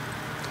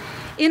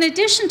 In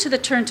addition to the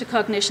turn to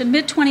cognition,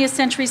 mid-20th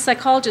century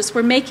psychologists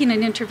were making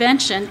an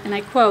intervention, and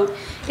I quote,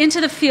 into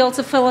the fields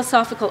of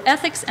philosophical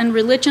ethics and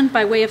religion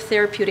by way of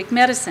therapeutic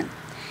medicine.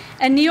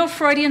 And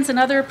neo-Freudians and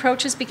other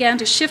approaches began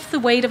to shift the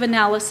weight of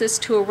analysis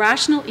to a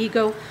rational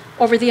ego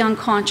over the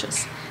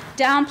unconscious,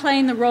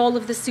 downplaying the role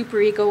of the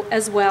superego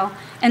as well,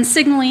 and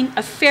signaling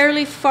a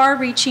fairly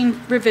far-reaching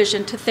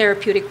revision to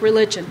therapeutic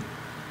religion.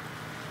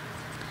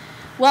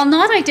 While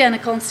not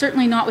identical and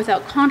certainly not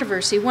without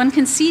controversy, one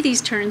can see these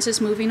turns as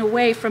moving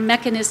away from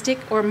mechanistic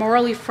or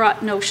morally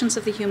fraught notions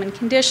of the human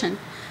condition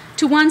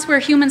to ones where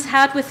humans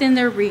had within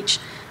their reach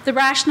the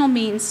rational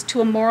means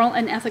to a moral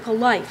and ethical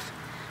life.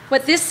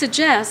 What this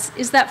suggests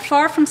is that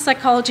far from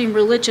psychology and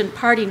religion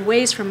parting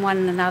ways from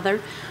one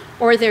another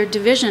or their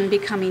division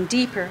becoming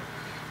deeper,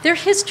 their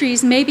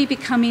histories may be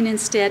becoming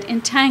instead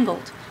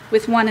entangled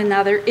with one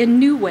another in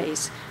new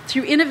ways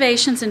through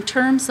innovations in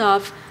terms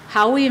of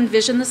how we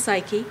envision the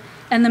psyche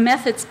and the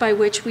methods by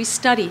which we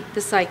study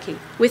the psyche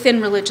within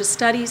religious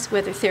studies,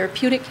 whether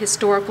therapeutic,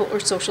 historical, or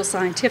social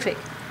scientific.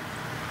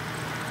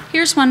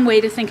 Here's one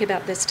way to think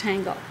about this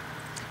tangle.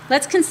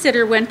 Let's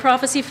consider When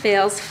Prophecy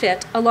Fails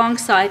fit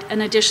alongside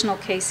an additional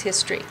case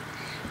history.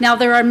 Now,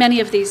 there are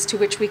many of these to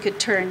which we could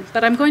turn,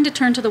 but I'm going to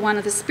turn to the one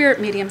of the spirit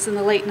mediums in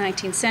the late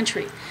 19th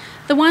century,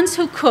 the ones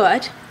who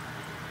could,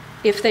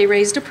 if they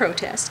raised a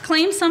protest,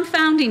 claim some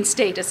founding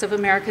status of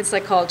American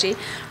psychology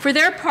for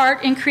their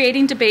part in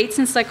creating debates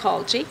in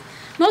psychology,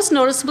 most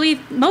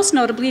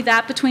notably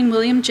that between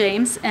William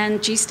James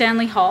and G.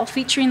 Stanley Hall,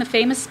 featuring the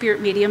famous spirit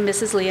medium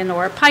Mrs.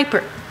 Leonora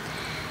Piper.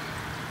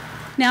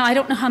 Now, I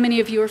don't know how many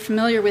of you are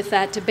familiar with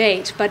that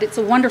debate, but it's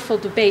a wonderful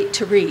debate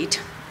to read.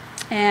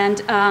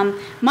 And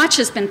much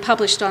has been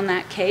published on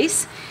that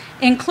case,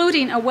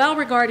 including a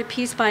well-regarded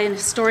piece by an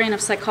historian of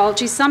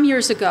psychology some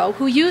years ago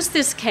who used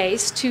this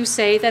case to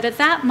say that at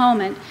that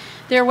moment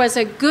there was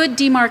a good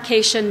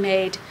demarcation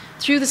made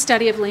through the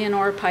study of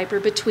Leonora Piper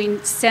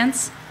between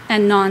sense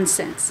and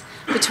nonsense,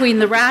 between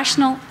the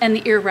rational and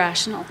the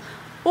irrational.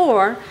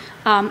 Or,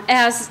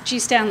 as G.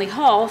 Stanley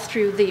Hall,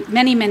 through the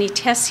many, many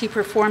tests he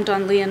performed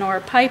on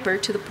Leonora Piper,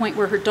 to the point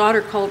where her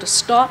daughter called a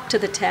stop to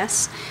the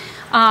tests,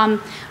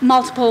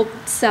 multiple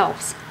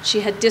selves.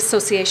 She had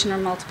dissociation or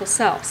multiple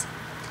selves.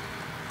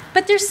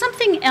 But there's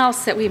something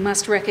else that we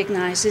must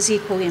recognize as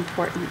equally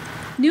important.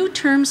 New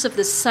terms of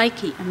the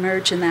psyche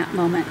emerge in that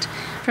moment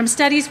from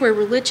studies where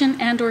religion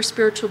and or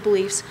spiritual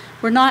beliefs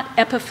were not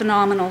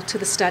epiphenomenal to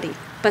the study,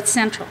 but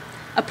central,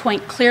 a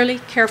point clearly,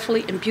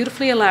 carefully, and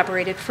beautifully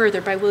elaborated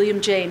further by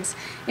William James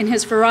in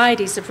his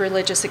Varieties of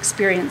Religious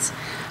Experience,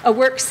 a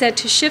work said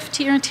to shift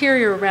to your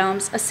interior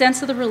realms a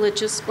sense of the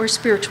religious or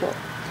spiritual.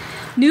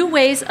 New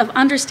ways of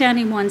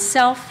understanding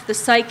oneself, the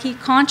psyche,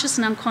 conscious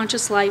and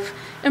unconscious life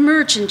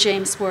emerge in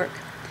James' work.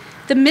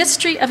 The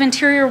mystery of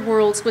interior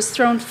worlds was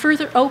thrown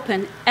further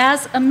open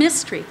as a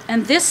mystery,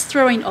 and this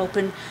throwing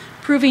open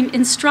proving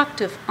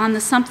instructive on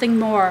the something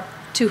more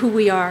to who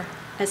we are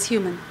as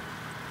human.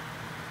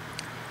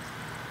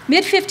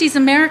 Mid-50s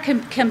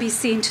America can be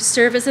seen to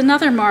serve as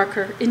another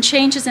marker in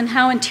changes in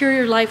how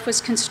interior life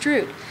was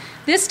construed,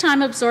 this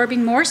time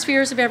absorbing more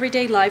spheres of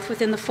everyday life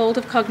within the fold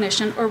of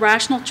cognition or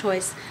rational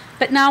choice,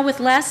 but now with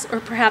less or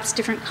perhaps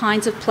different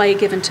kinds of play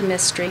given to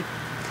mystery.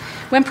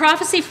 When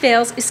Prophecy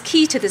Fails is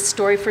key to this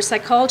story for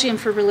psychology and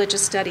for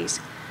religious studies.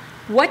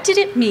 What did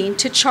it mean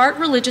to chart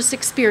religious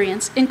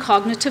experience in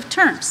cognitive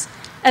terms,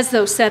 as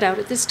those set out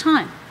at this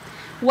time?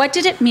 What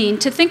did it mean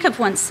to think of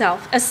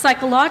oneself as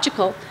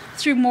psychological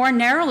through more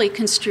narrowly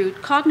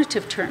construed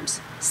cognitive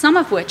terms, some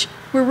of which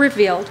were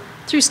revealed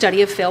through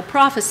study of failed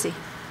prophecy?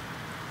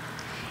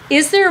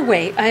 Is there a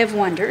way, I have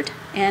wondered,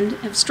 and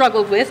have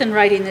struggled with in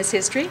writing this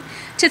history,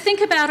 to think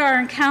about our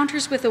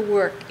encounters with a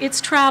work, its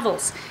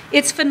travels,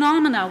 its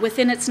phenomena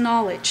within its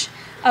knowledge,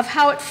 of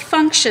how it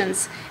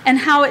functions and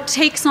how it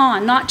takes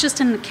on not just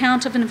an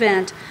account of an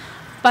event,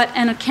 but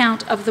an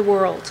account of the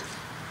world?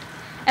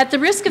 At the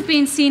risk of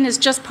being seen as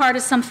just part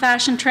of some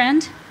fashion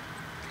trend,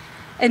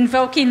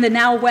 invoking the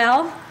now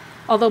well,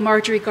 although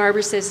Marjorie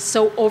Garber says it's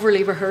so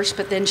overly rehearsed,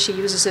 but then she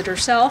uses it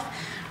herself,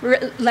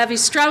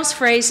 Levi-Strauss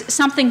phrase,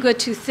 something good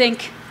to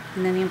think,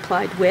 and then he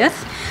implied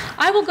with,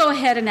 I will go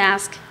ahead and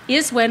ask,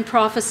 is When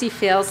Prophecy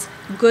Fails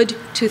good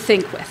to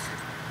think with?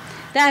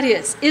 That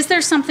is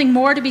there something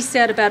more to be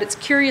said about its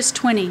curious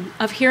twinning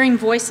of hearing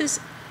voices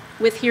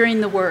with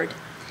hearing the word?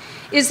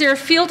 Is there a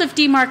field of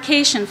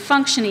demarcation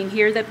functioning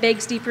here that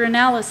begs deeper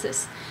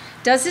analysis?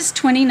 Does this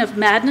twinning of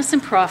madness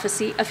and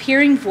prophecy, of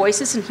hearing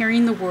voices and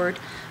hearing the word,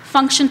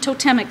 function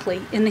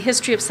totemically in the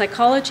history of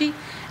psychology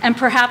and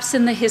perhaps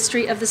in the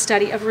history of the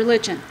study of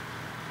religion?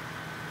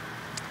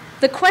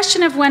 The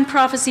question of when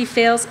prophecy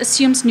fails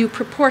assumes new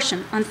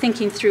proportion on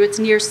thinking through its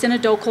near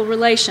synodical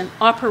relation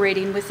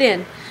operating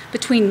within,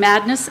 between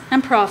madness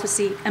and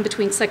prophecy and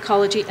between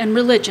psychology and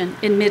religion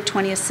in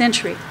mid-20th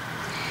century.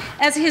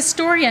 As a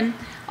historian,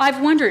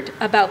 I've wondered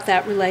about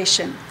that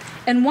relation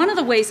And one of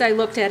the ways I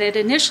looked at it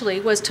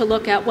initially was to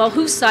look at, well,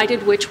 who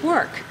cited which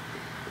work?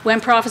 When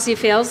Prophecy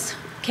Fails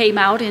came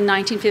out in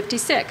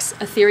 1956.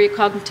 A Theory of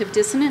Cognitive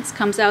Dissonance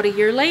comes out a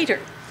year later.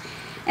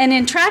 And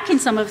in tracking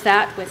some of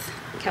that with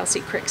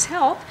Kelsey Crick's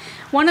help,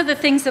 one of the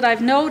things that I've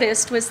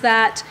noticed was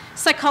that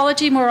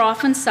psychology more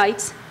often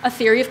cites a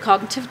theory of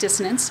cognitive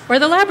dissonance or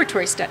the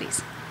laboratory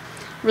studies.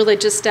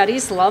 Religious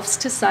studies loves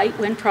to cite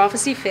When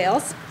Prophecy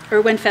Fails,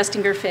 or When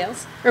Festinger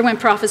Fails, or When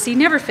Prophecy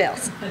Never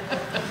Fails.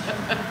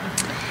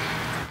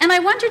 And I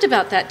wondered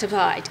about that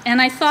divide,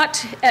 and I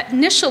thought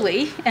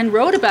initially, and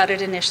wrote about it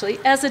initially,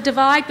 as a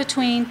divide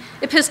between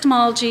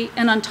epistemology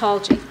and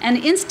ontology, and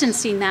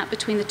instancing that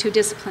between the two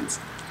disciplines.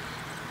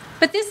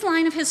 But this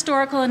line of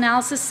historical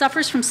analysis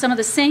suffers from some of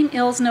the same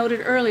ills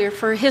noted earlier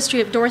for a history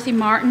of Dorothy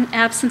Martin,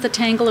 absent the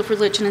tangle of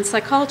religion and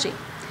psychology.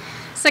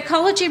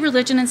 Psychology,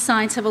 religion, and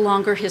science have a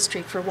longer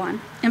history, for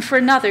one, and for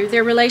another,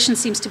 their relation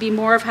seems to be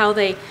more of how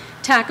they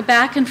tack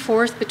back and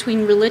forth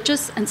between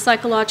religious and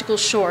psychological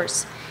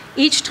shores,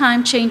 each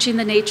time changing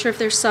the nature of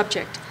their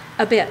subject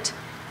a bit,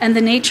 and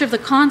the nature of the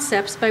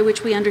concepts by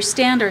which we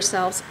understand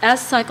ourselves as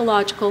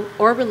psychological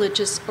or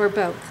religious or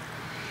both.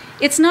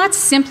 It's not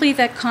simply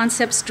that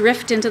concepts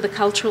drift into the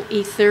cultural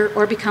ether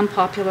or become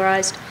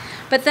popularized,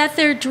 but that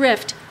their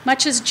drift,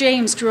 much as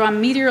James drew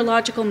on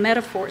meteorological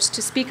metaphors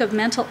to speak of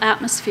mental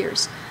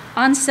atmospheres,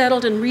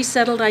 unsettled and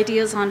resettled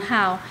ideas on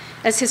how,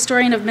 as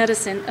historian of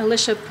medicine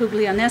Alicia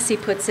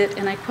Puglianesi puts it,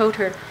 and I quote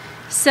her,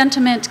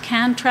 "Sentiment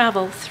can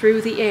travel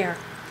through the air,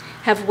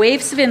 have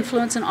waves of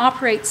influence, and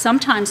operate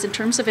sometimes in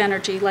terms of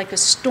energy like a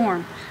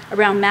storm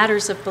around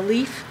matters of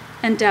belief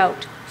and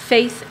doubt,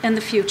 faith and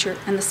the future,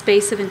 and the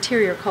space of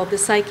interior called the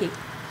psyche."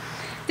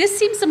 This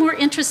seems a more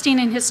interesting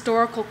and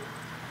historical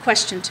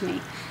question to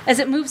me, as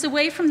it moves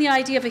away from the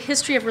idea of a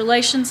history of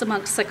relations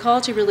amongst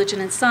psychology,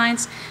 religion, and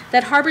science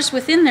that harbors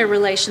within their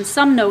relations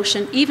some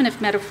notion, even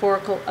if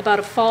metaphorical, about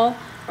a fall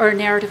or a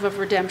narrative of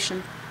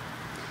redemption.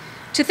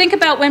 To think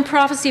about When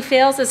Prophecy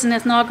Fails as an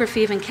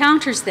ethnography of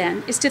encounters,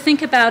 then, is to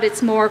think about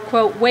its more,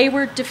 quote,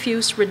 wayward,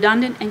 diffuse,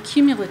 redundant, and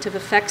cumulative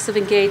effects of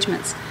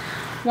engagements,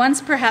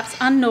 ones perhaps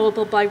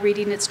unknowable by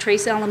reading its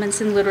trace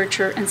elements in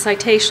literature and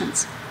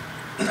citations.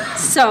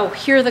 So,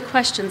 here are the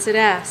questions it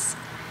asks.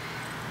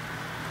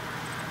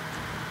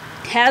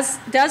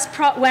 Does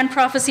When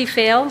Prophecy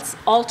Fails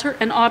alter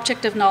an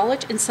object of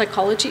knowledge in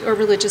psychology or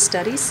religious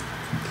studies?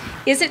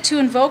 Is it to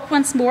invoke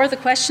once more the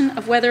question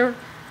of whether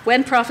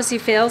When Prophecy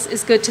Fails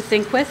is good to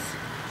think with?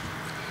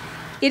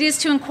 It is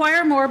to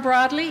inquire more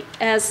broadly,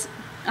 as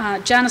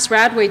Janice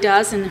Radway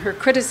does in her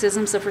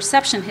criticisms of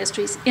reception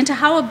histories, into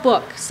how a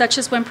book, such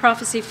as When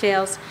Prophecy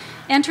Fails,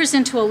 enters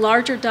into a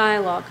larger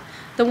dialogue,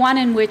 the one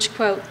in which,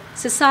 quote,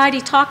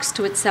 society talks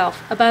to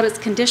itself about its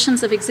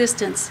conditions of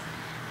existence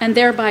and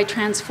thereby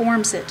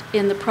transforms it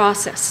in the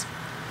process.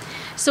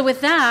 So with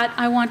that,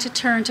 I want to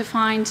turn to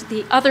find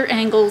the other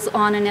angles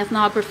on an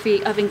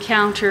ethnography of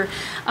encounter.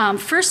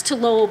 First to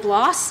Lowell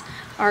Bloss,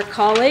 our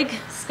colleague,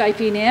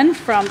 Skyping in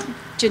from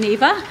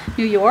Geneva,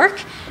 New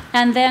York,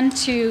 and then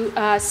to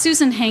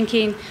Susan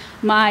Henking,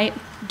 my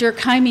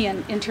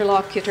Durkheimian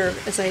interlocutor,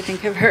 as I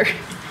think of her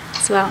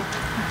as well.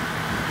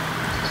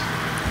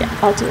 Yeah,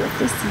 I'll do it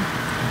this time.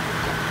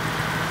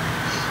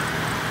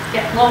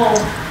 Yeah, Lowell.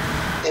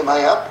 Am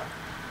I up?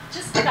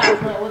 Just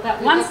about, Lowell, with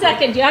that 1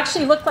 second. You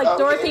actually look like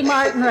Dorothy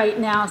Martin right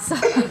now. So.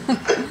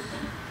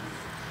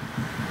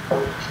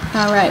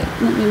 All right,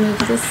 let me move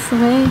this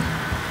away.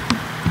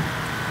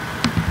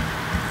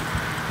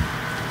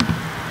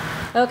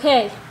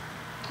 Okay,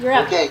 you're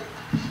up. Okay.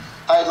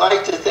 I'd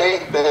like to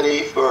thank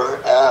Betty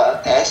for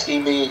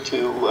asking me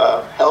to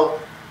help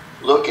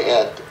look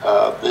at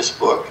this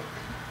book.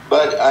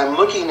 But I'm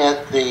looking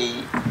at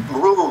the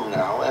room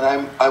now,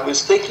 and I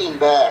was thinking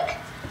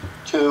back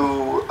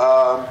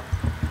to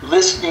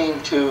listening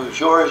to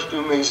Georges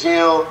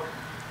Dumézil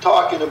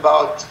talking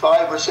about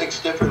 5 or 6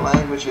 different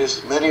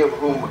languages, many of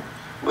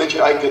which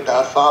I could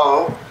not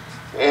follow,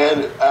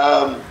 and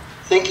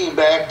thinking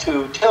back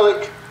to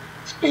Tillich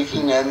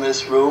speaking in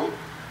this room.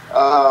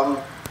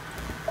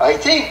 I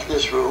think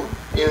this room,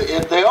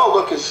 they all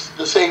look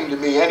the same to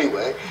me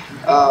anyway,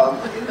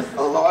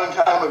 a long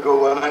time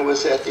ago when I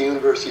was at the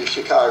University of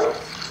Chicago.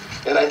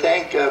 And I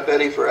thank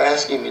Betty for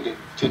asking me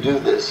to do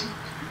this.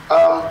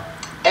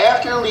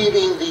 After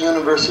leaving the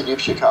University of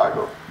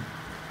Chicago,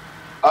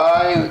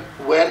 I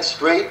went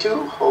straight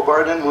to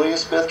Hobart and William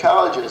Smith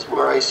colleges,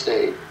 where I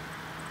stayed.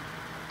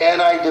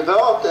 And I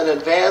developed an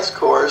advanced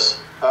course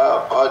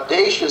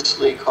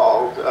audaciously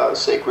called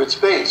Sacred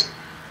Space.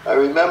 I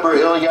remember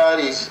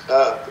Iliadi's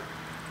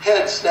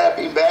head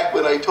snapping back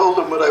when I told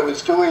him what I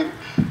was doing,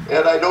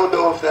 and I don't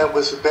know if that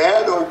was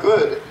bad or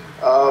good,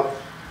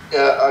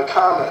 a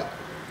comment.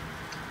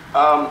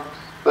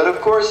 But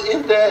of course,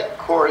 in that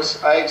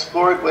course, I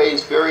explored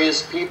ways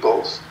various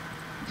peoples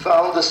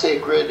found the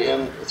sacred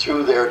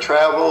through their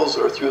travels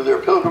or through their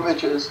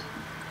pilgrimages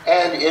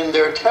and in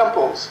their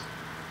temples.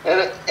 And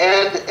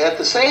at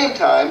the same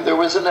time, there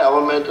was an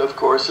element, of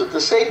course, of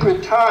the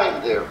sacred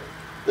time there.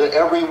 The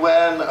every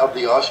when of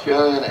the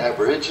Australian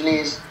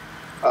Aborigines,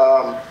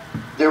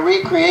 the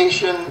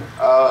recreation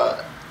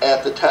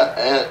at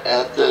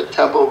the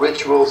temple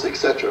rituals,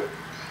 etc.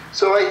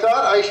 So I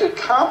thought I should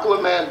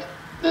complement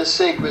this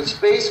sacred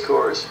space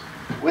course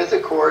with a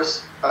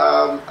course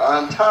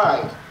on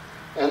time.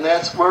 And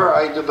that's where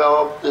I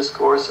developed this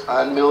course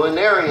on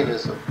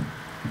millenarianism.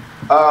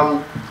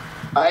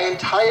 I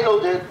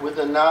entitled it, with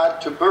a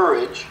nod to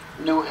Burridge,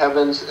 New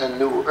Heavens and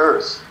New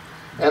Earths.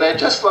 And I'd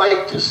just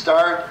like to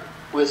start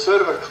with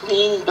sort of a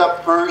cleaned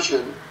up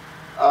version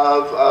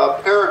of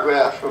a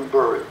paragraph from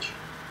Burridge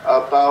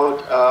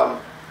about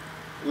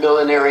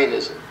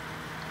millenarianism.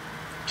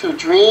 To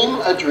dream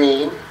a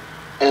dream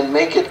and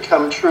make it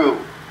come true.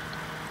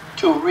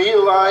 To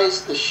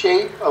realize the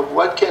shape of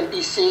what can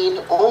be seen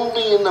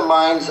only in the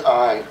mind's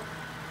eye.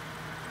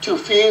 To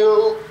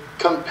feel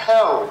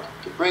compelled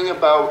to bring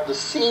about the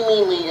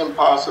seemingly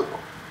impossible.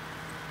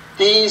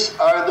 These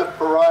are the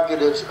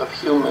prerogatives of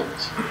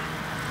humans.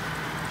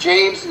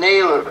 James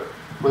Naylor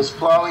was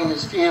plowing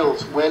his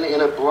fields when,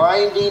 in a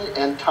blinding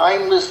and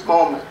timeless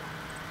moment,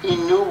 he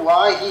knew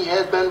why he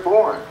had been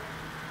born.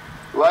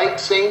 Like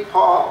St.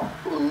 Paul,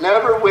 who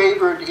never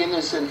wavered in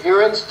his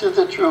adherence to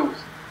the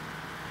truth,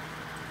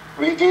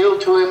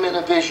 revealed to him in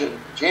a vision,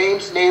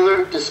 James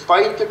Naylor,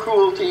 despite the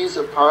cruelties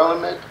of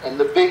Parliament and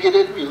the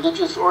bigoted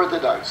religious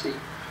orthodoxy,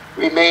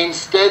 remained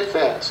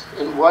steadfast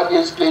in what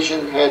his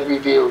vision had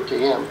revealed to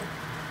him.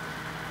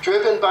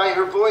 Driven by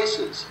her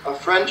voices, a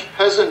French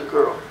peasant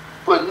girl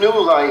put new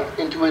life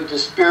into a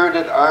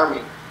dispirited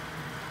army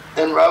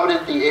and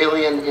routed the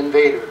alien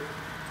invader.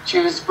 She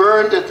was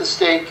burned at the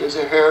stake as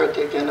a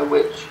heretic and a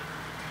witch.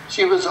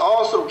 She was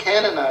also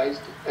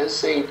canonized as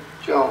Saint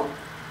Joan.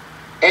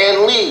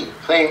 Anne Lee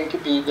claimed to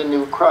be the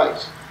new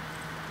Christ.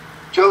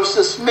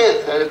 Joseph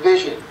Smith had a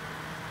vision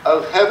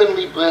of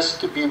heavenly bliss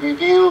to be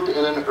revealed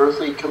in an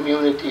earthly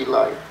community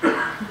life.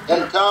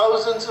 And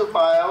thousands of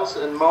miles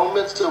and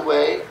moments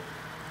away,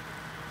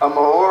 a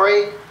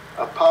Maori,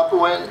 a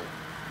Papuan,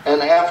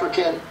 an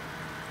African,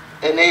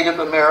 a Native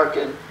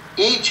American,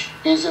 each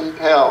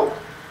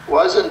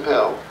was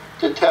impelled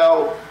to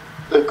tell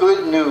the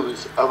good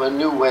news of a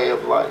new way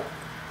of life.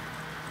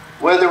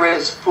 Whether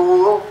it's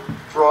fool,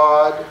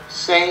 fraud,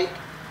 saint,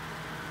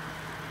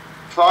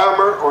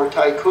 farmer, or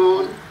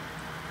tycoon,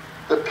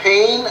 the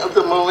pain of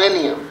the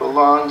millennium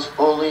belongs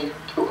only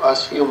to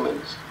us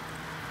humans.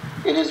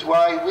 It is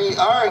why we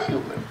are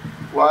human,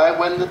 why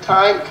when the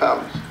time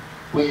comes,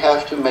 we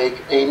have to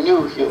make a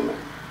new human.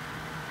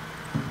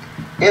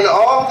 In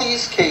all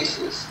these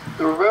cases,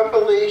 the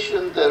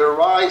revelation that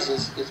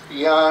arises is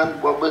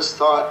beyond what was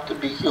thought to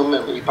be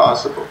humanly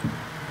possible.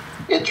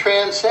 It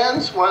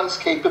transcends one's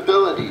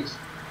capabilities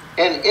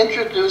and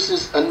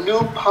introduces a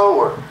new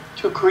power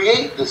to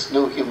create this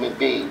new human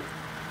being.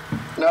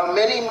 Now,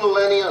 many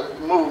millennial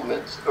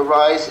movements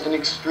arise in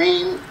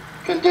extreme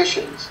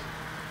conditions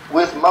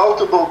with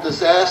multiple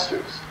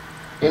disasters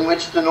in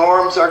which the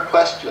norms are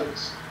questioned,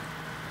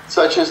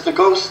 such as the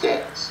ghost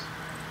dance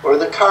or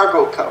the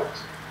cargo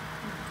cult.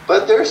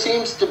 But there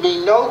seems to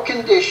be no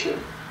condition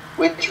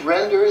which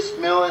renders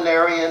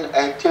millenarian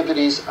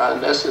activities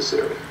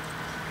unnecessary.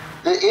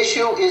 The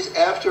issue is,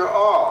 after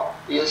all,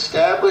 the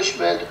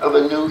establishment of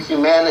a new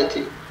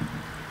humanity,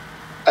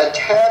 a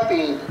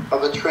tapping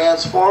of a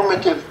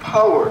transformative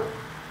power,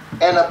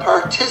 and a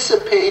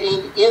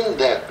participating in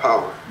that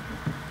power.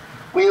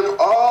 We have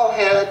all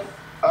had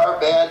our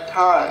bad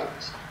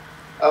times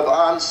of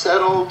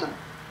unsettled,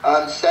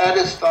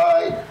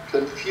 unsatisfied,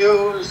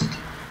 confused,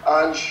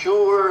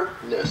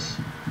 unsureness.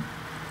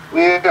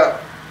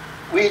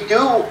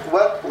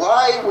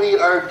 Why we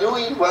are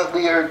doing what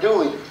we are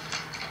doing.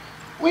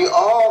 We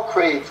all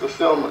crave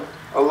fulfillment,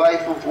 a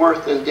life of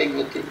worth and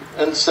dignity,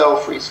 and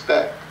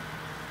self-respect.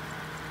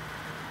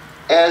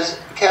 As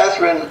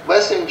Catherine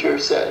Wessinger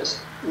says,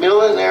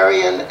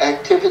 millenarian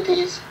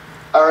activities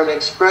are an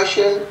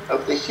expression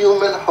of the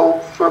human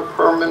hope for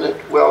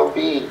permanent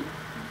well-being.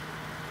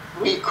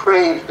 We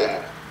crave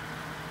that.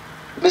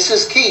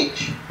 Mrs.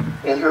 Keach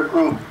and her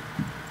group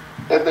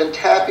have been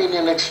tapping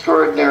an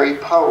extraordinary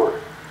power,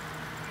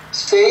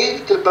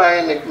 saved by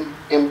an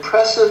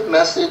impressive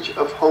message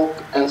of hope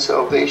and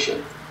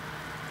salvation.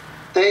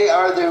 They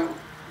are the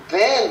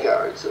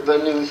vanguards of a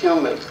new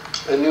human,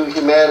 a new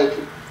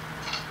humanity.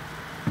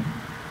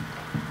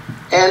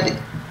 And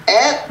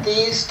at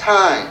these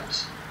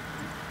times,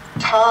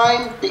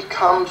 time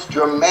becomes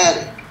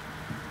dramatic.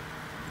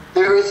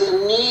 There is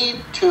a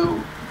need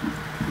to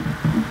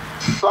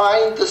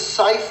find the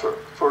cipher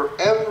for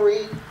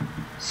every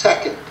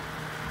second,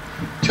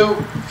 to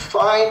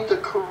find the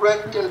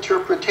correct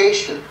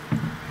interpretation.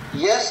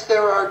 Yes,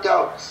 there are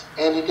doubts,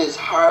 and it is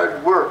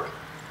hard work.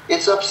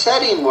 It's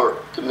upsetting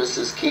work to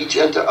Mrs. Keach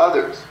and to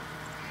others.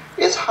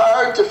 It's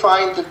hard to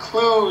find the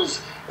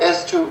clues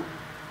as to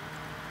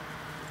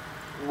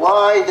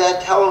why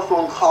that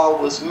telephone call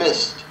was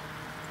missed,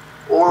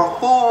 or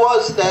who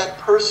was that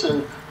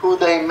person who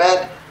they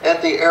met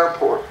at the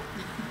airport.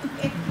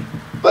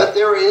 But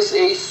there is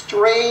a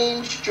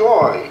strange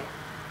joy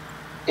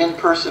in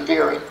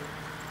persevering.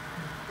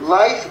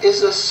 Life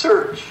is a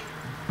search,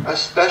 a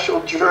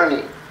special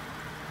journey.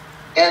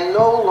 and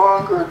no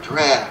longer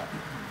drab.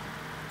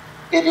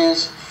 It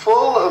is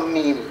full of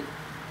meaning,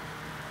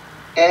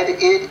 and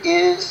it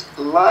is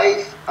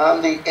life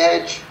on the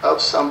edge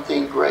of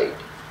something great.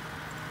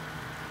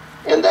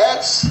 And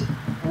that's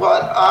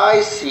what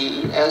I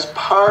see as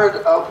part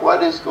of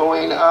what is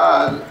going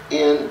on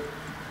in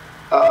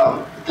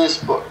this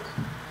book.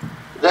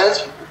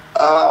 That's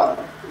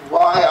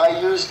why I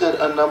used it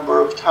a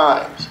number of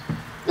times.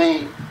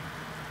 The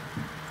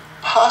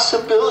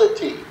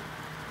possibility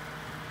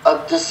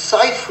of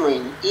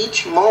deciphering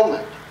each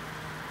moment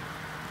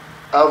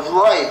of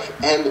life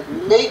and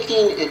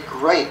making it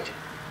great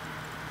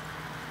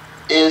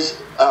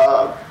is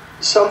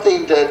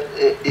something that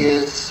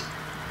is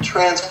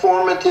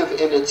transformative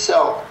in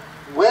itself.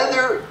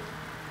 Whether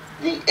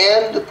the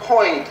end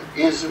point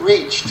is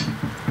reached,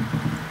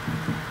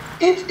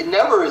 it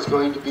never is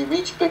going to be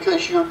reached,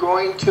 because you're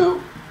going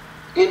to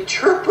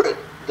interpret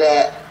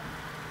that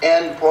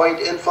end point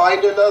and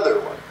find another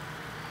one.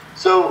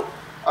 So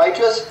I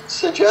just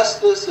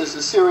suggest this as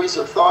a series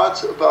of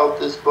thoughts about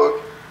this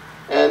book,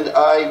 and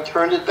I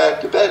turn it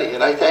back to Betty,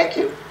 and I thank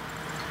you.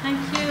 Thank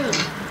you.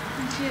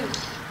 Thank you.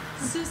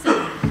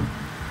 Susan.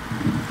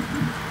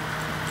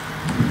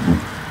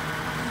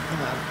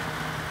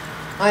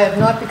 I have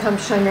not become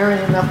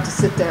Chimerian enough to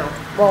sit down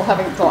while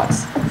having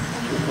thoughts.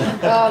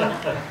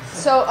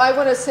 So I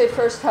want to say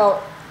first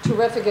how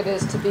terrific it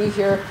is to be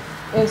here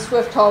in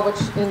Swift Hall, which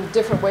in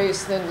different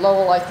ways than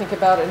Lowell I think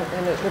about it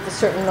with a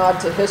certain nod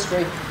to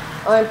history.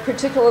 I'm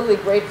particularly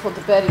grateful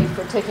to Betty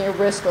for taking a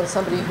risk on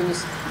somebody who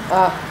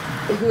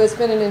has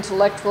been an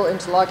intellectual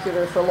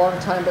interlocutor for a long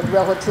time, but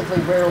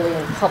relatively rarely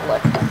in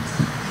public.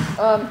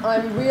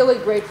 I'm really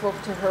grateful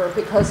to her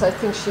because I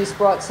think she's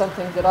brought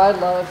something that I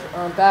love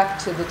back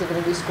to the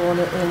Divinity School in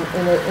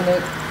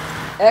an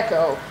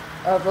echo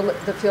of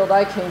the field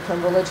I came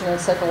from, religion and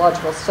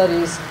psychological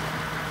studies,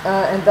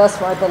 and thus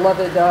my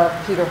beloved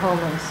Peter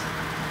Holman's.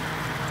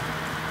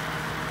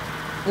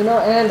 You know,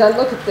 and I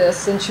look at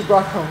this, and she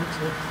brought home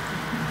too.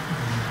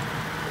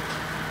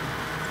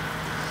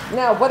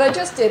 Now, what I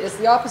just did is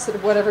the opposite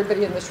of what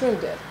everybody in this room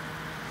did.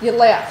 You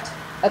laughed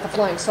at the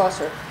flying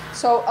saucer.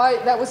 So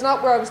that was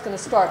not where I was going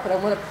to start, but I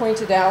want to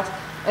point it out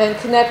and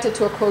connect it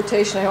to a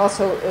quotation I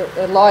also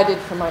elided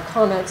from my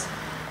comments.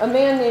 A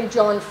man named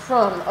John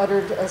Frum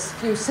uttered a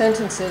few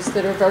sentences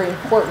that are very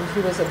important.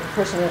 He was a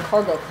person in a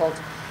cargo cult.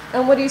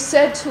 And what he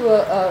said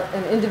to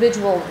an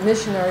individual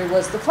missionary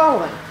was the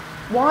following: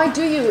 why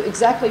do you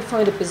exactly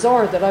find it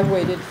bizarre that I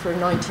waited for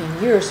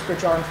 19 years for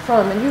John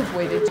Frum and you've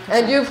waited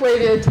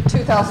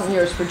 2,000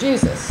 years for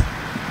Jesus?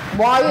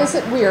 Why is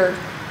it weird,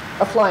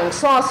 a flying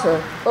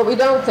saucer, but we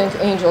don't think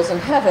angels in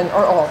heaven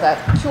are all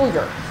that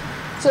peculiar?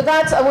 So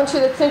I want you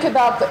to think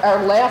about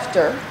our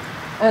laughter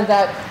and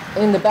that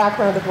in the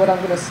background of what I'm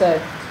going to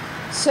say.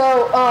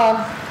 So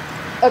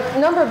a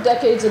number of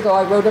decades ago,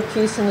 I wrote a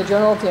piece in the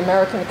Journal of the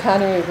American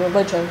Academy of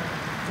Religion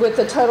with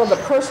the title, "The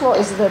Personal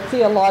is the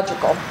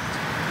Theological."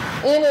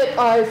 In it,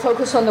 I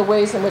focus on the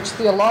ways in which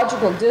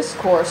theological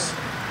discourse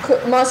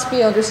must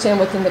be understood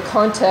within the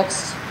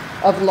context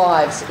of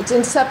lives. It's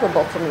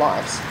inseparable from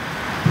lives.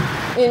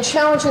 In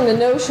challenging the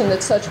notion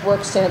that such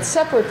work stands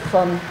separate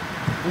from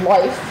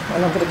life,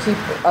 and I'm going to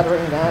keep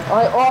uttering that,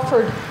 I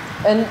offered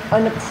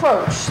an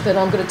approach that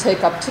I'm going to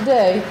take up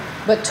today,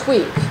 but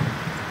tweak.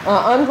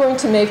 I'm going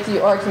to make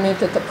the argument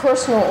that the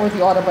personal or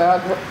the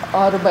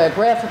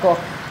autobiographical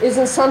is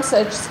in some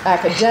sense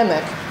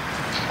academic,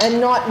 and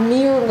not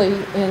merely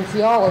in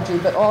theology,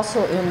 but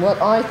also in what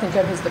I think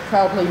of as the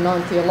proudly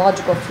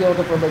non-theological field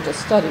of religious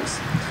studies,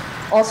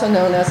 also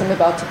known as, I'm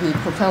about to be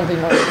profoundly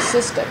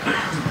narcissistic.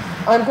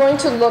 I'm going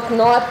to look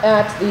not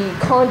at the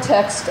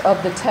context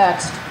of the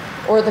text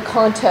or the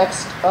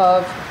context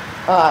of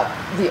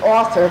the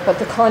author, but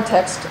the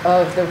context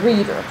of the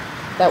reader.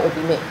 That would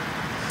be me.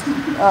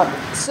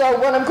 So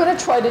what I'm going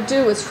to try to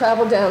do is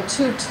travel down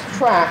two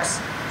tracks,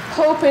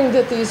 hoping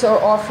that these are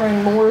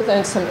offering more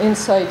than some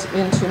insight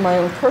into my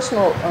own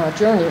personal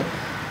journey,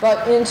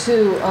 but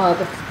into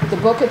the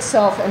book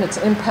itself and its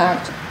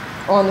impact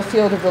on the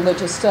field of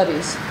religious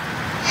studies.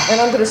 And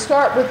I'm going to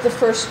start with the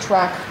first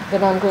track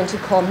that I'm going to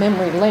call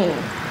Memory Lane.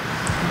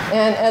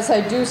 And as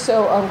I do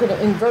so, I'm going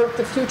to invert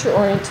the future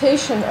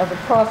orientation of a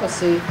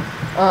prophecy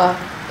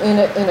in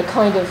a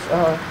kind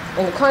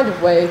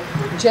of way,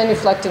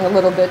 genuflecting a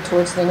little bit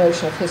towards the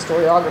notion of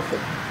historiography.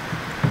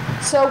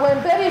 So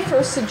when Betty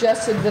first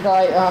suggested that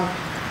I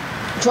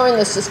join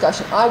this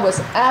discussion, I was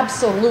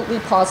absolutely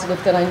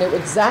positive that I knew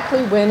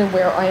exactly when and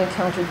where I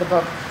encountered the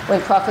book,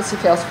 When Prophecy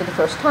Fails, for the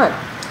first time.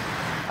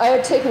 I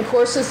had taken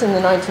courses in the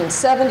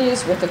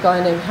 1970s with a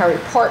guy named Harry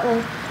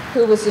Parton,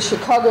 who was a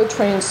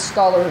Chicago-trained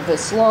scholar of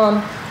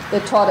Islam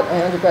that taught at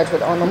my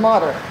undergraduate alma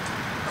mater.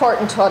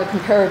 Parton taught a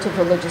comparative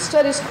religious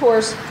studies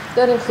course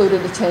that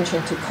included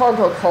attention to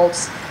cargo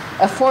cults,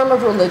 a form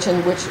of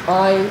religion which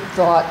I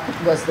thought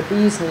was the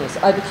bee's knees.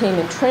 I became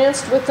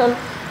entranced with them,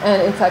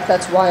 and in fact,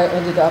 that's why I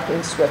ended up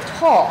in Swift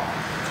Hall.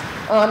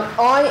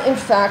 I, in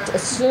fact,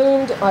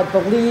 assumed, I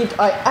believed,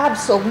 I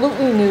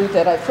absolutely knew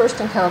that I first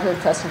encountered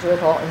Fessinger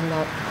et al. In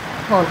that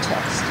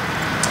context.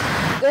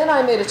 Then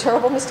I made a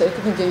terrible mistake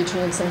of engaging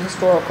in some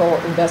historical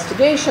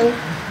investigation,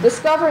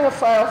 discovering a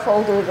file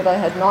folder that I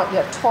had not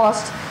yet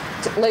tossed,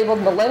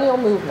 labeled Millennial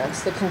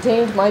Movements, that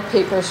contained my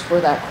papers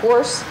for that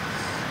course,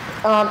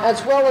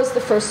 as well as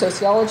the first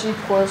sociology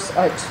course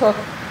I took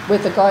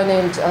with a guy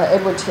named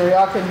Edward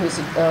Tiriakin, who's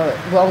a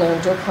well-known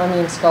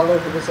Durkheimian scholar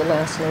who was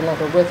alas no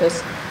longer with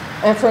us,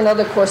 and for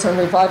another course on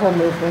revival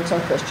movements on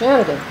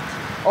Christianity.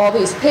 All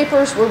these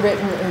papers were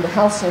written in the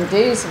halcyon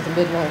days of the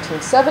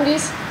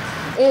mid-1970s.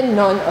 In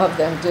none of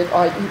them did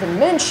I even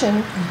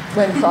mention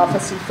When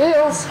Prophecy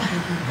Fails.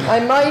 I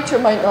might or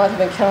might not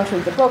have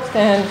encountered the book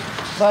then,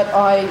 but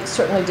I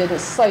certainly didn't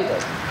cite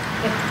it.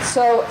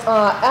 So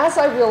as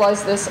I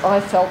realized this, I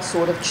felt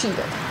sort of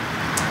cheated.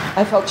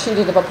 I felt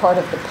cheated of a part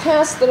of the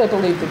past that I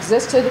believed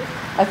existed.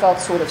 I felt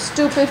sort of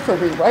stupid for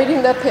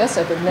rewriting that past.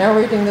 I've been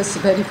narrating this to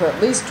Betty for at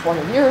least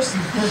 20 years.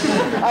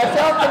 I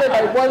felt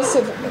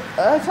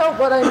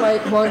what I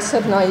might once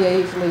have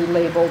naively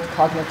labeled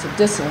cognitive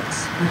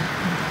dissonance.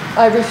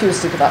 I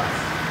refused to give up.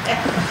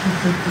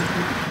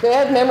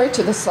 Bad memory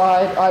to the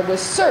side, I was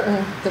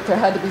certain that there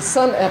had to be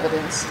some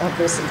evidence of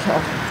this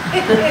encounter.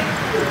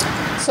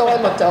 So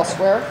I looked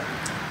elsewhere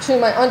to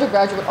my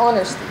undergraduate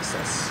honors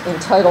thesis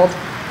entitled,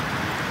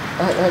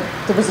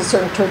 there was a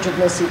certain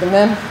turgidness even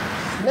then,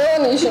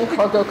 Melanesian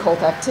Cargo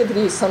Cult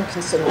Activities, Some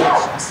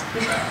Considerations.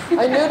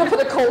 I knew to put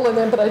a colon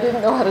in, but I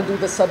didn't know how to do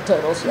the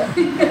subtitles yet.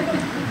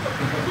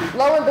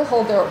 Lo and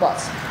behold, there it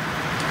was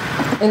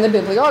in the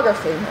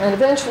bibliography, and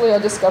eventually I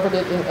discovered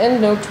it in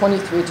EndNote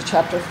 23 to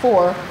Chapter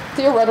 4,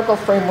 Theoretical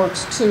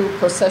Frameworks to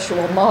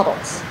Processual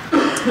Models.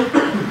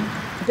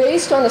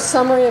 Based on a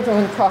summary of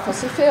When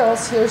Prophecy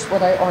Fails, here's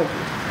what I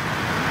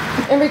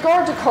argued. In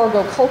regard to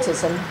cargo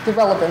cultism, the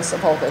relevance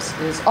of all this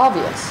is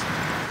obvious.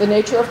 The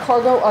nature of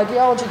cargo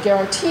ideology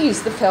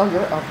guarantees the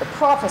failure of the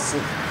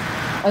prophecy.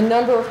 A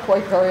number of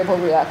quite variable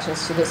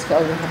reactions to this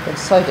failure have been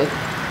cited.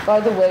 By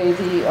the way,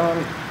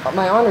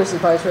 my honors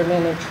advisor, a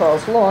man named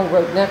Charles Long,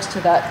 wrote next to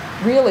that,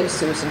 "Really,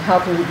 Susan, how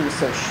can you be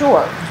so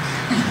sure?"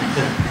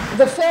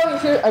 The failure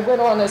here, I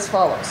went on as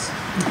follows.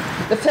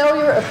 The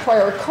failure of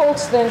prior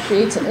cults then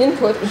creates an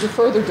input into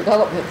further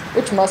development,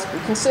 which must be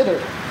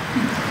considered.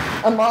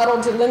 A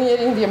model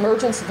delineating the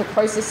emergence of a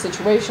crisis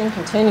situation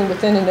containing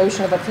within a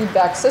notion of a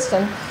feedback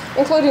system,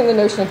 including the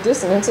notion of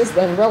dissonance, is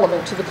then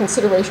relevant to the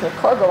consideration of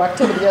cargo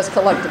activity as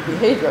collective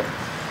behavior.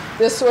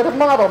 This sort of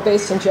model,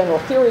 based in general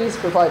theories,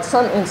 provides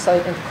some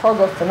insight into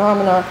cargo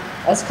phenomena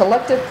as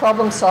collective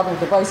problem-solving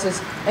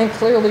devices and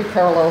clearly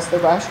parallels the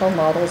rational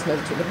models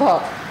noted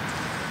above.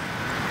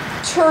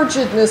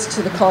 Turgidness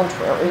to the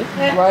contrary,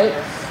 right?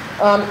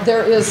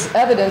 There is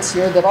evidence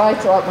here that I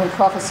thought When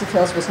Prophecy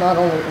Fails was not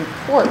only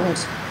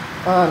important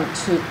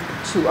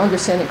to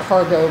understanding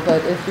cargo,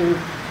 but if you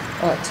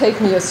take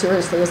me as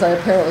seriously as I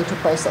apparently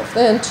took myself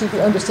then, to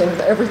the understanding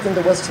of everything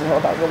there was to know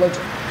about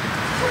religion.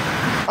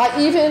 I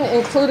even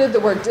included the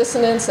word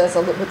dissonance with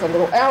a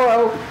little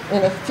arrow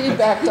in a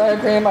feedback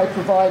diagram I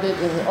provided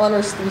in the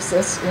honors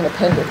thesis in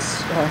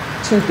Appendix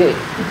 2B.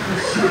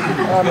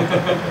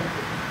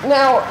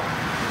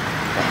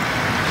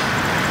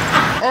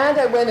 And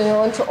I went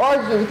on to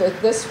argue that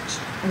this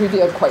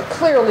revealed quite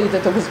clearly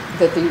that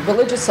the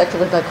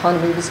religious-secular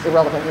dichotomy was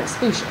irrelevant in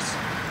species.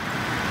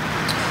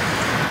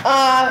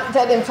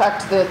 That in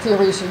fact the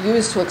theories you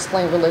used to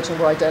explain religion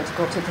were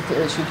identical to the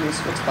theories you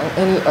used to explain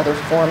any other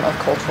form of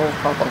cultural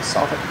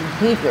problem-solving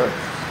behavior,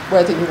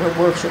 whether you were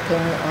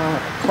worshipping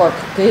Clark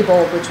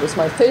Gable, which was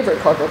my favorite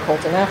cargo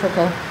cult in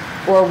Africa,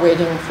 or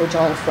waiting for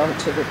John Frum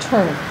to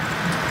return.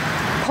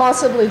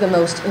 Possibly the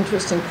most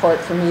interesting part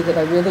for me that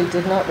I really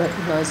did not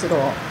recognize at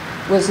all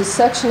was a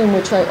section in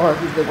which I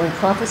argued that when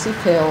prophecy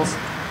fails,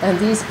 and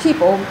these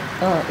people,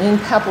 in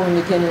Papua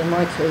New Guinea in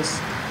my case,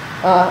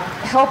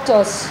 helped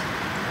us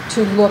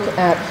to look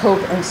at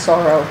hope and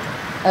sorrow,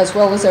 as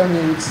well as our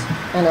needs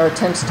and our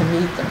attempts to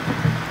meet them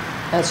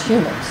as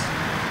humans.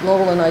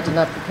 Lowell and I did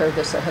not prepare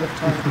this ahead of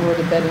time, nor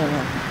did Betty and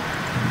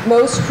I.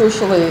 Most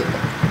crucially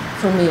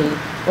for me,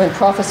 When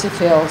Prophecy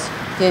Fails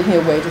gave me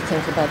a way to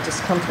think about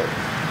discomfort.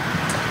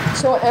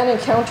 So an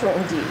encounter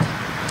indeed.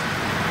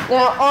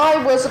 Now, I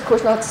was, of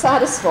course, not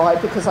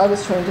satisfied because I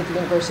was trained at the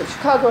University of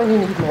Chicago and you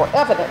need more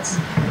evidence.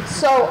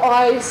 So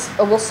I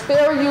will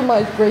spare you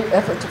my great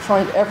effort to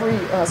find every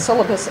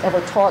syllabus ever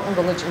taught in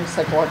religion and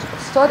psychological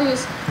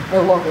studies,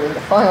 no longer in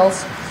the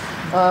files,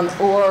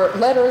 or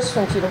letters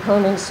from Peter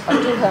Hermans. I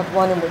do have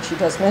one in which he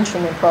does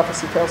mention When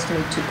Prophecy Fails to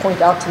me to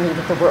point out to me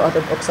that there were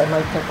other books I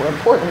might think were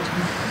important.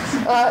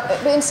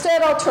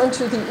 Instead, I'll turn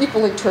to the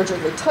equally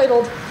turgidly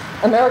titled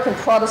American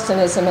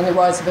Protestantism and the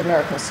Rise of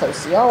American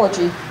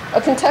Sociology,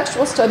 a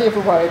contextual study of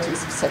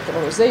varieties of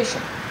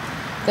secularization.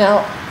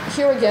 Now,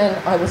 here again,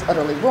 I was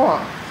utterly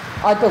wrong.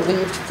 I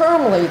believed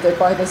firmly that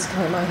by this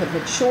time I had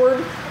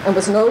matured and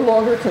was no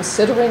longer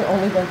considering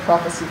only When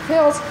Prophecy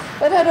Fails,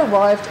 but had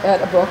arrived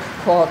at a book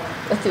called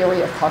A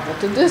Theory of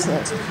Cognitive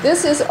Dissonance.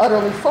 This is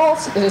utterly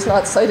false. It is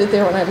not cited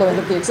there, and I learned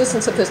of the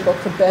existence of this book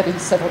from Betty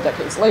several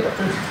decades later.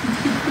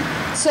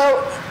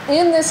 So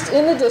in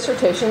the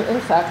dissertation,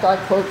 in fact, I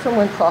quote from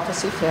When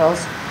Prophecy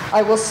Fails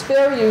I will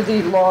spare you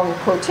the long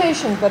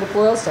quotation, but it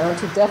boils down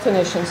to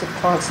definitions of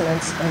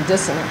consonance and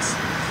dissonance.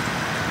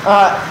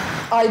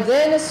 I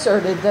then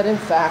asserted that, in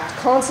fact,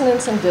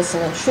 consonance and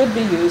dissonance should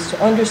be used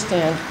to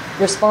understand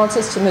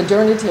responses to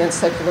modernity and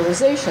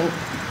secularization,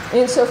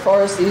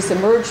 insofar as these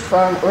emerged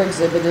from or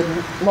exhibited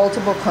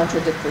multiple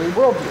contradictory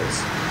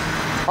worldviews.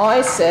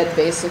 I said,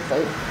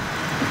 basically,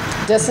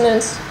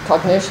 dissonance,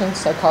 cognition,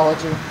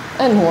 psychology,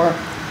 and more.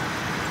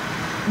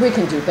 We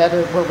can do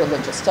better. We're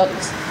religious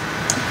studies.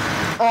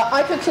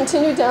 I could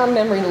continue down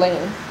memory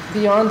lane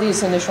beyond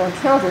these initial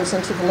encounters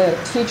into the land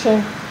of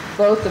teaching.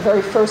 Both the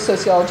very first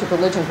Sociology of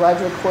Religion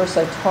graduate course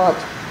I taught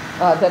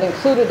that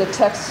included a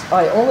text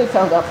I only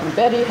found out from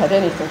Betty had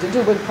anything to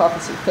do with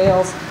Prophecy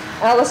Fails,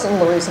 Alice and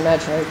Laurie's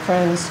Imaginary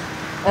Friends,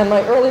 and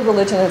my early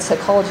religion and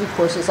psychology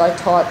courses I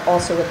taught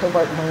also at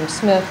Hobart and William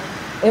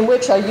Smith, in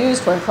which I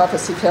used When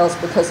Prophecy Fails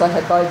because I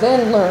had by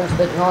then learned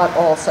that not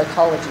all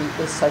psychology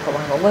is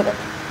psychoanalytic.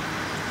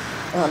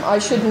 I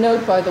should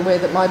note, by the way,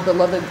 that my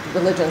beloved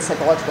religion and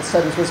psychological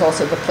studies was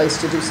also the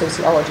place to do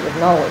sociology of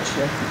knowledge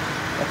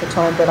at the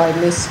time, but I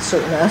missed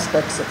certain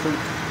aspects of the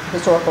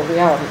historical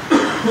reality.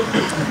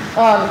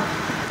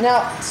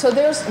 Now, so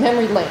there's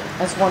memory lane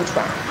as one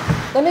track.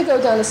 Let me go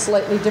down a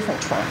slightly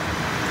different track,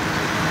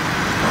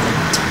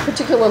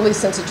 particularly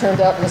since it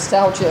turned out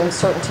nostalgia,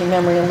 uncertainty,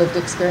 memory, and lived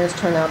experience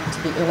turned out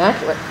to be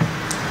inaccurate.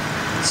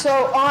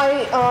 So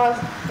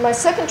my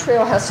second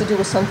trail has to do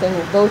with something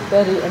both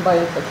Betty and by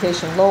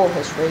implication Lowell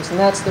has raised, and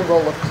that's the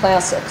role of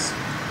classics,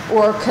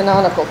 or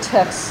canonical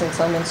texts, since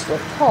I'm in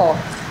Swift Hall,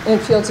 in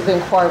fields of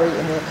inquiry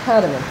in the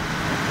academy.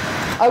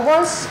 I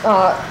once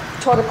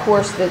taught a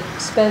course that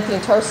spent the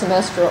entire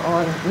semester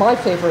on my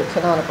favorite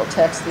canonical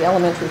text, the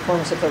elementary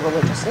forms of the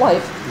religious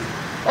life,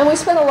 and we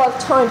spent a lot of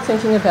time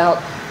thinking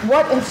about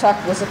what in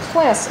fact was a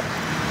classic,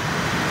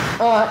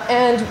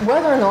 and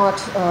whether or not,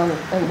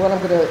 and what I'm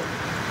going to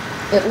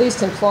at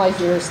least imply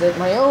here is that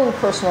my own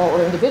personal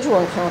or individual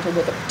encounter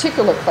with a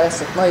particular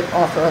classic might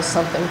offer us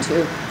something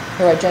to,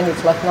 here I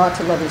genuflect not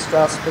to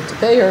Levi-Strauss but to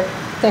Bayer,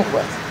 think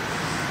with.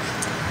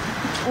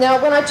 Now,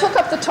 when I took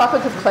up the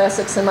topic of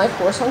classics in my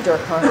course on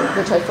Durkheim,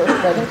 which I first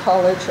read in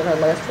college and I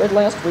read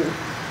last week,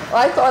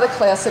 I thought a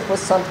classic was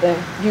something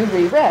you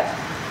reread,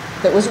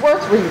 that was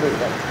worth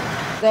rereading,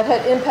 that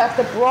had impact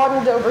that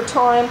broadened over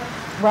time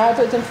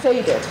rather than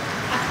faded,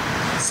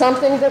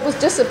 something that was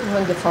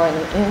discipline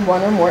defining in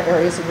one or more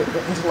areas of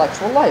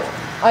intellectual life.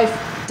 I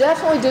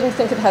definitely didn't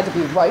think it had to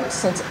be right,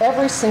 since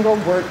every single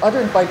word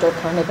uttered by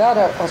Durkheim about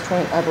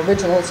Australian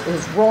Aboriginals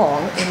is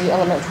wrong in the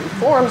elementary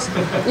forms,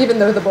 even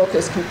though the book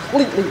is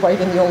completely right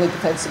and the only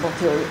defensible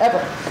theory ever,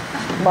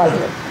 in my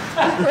view.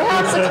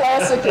 Perhaps a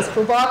classic is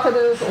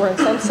provocative, or in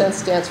some sense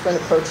stands for an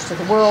approach to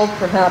the world.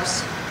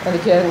 Perhaps, and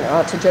again,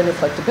 to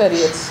genuflect to Betty,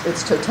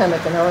 it's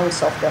totemic in our own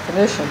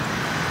self-definition.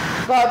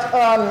 But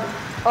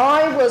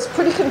I was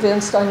pretty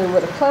convinced I knew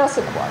what a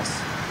classic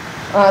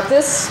was.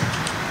 This,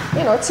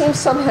 it seems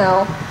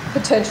somehow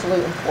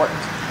potentially important.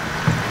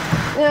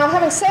 Now,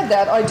 having said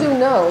that, I do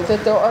know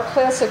that there are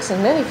classics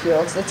in many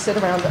fields that sit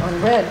around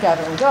unread,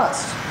 gathering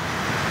dust,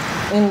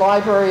 in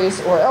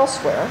libraries or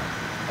elsewhere,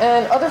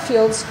 and other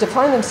fields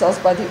define themselves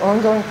by the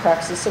ongoing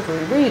practice of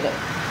rereading.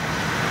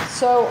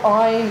 So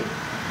I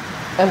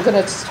am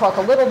going to talk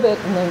a little bit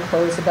and then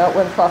close about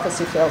When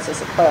Prophecy Fails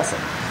as a classic.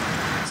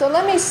 So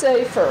let me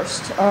say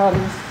first,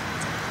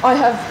 I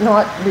have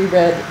not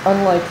reread,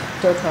 unlike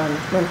Durkheim,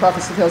 When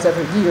Prophecy Fails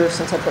every year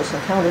since I first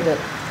encountered it.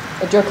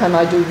 At Durkheim,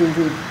 I do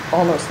reread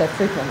almost that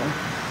frequently.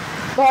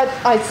 But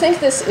I think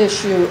this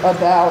issue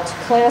about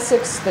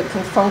classics that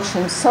can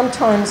function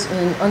sometimes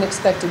in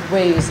unexpected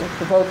ways in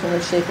provoking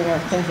or shaping our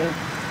thinking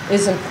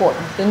is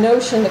important. The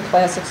notion that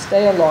classics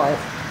stay alive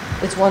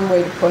is one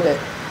way to put it,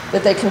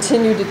 that they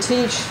continue to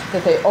teach,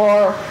 that they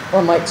are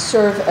or might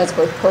serve as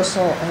both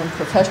personal and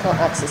professional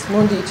axis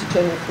mundi, to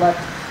genuflect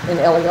in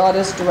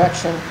Eliada's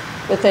direction,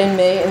 that they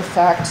may in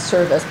fact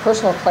serve as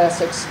personal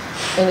classics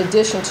in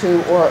addition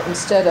to or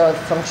instead of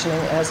functioning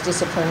as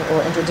discipline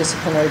or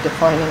interdisciplinary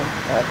defining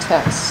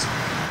texts.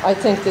 I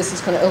think this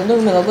is going to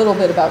illumine a little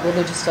bit about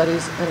religious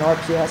studies and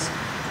RPS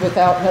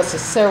without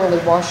necessarily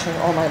washing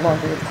all my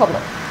laundry in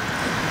public.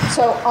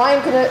 So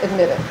I'm going to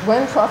admit it.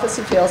 When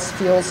Prophecy Fails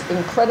feels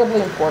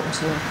incredibly important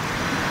to me,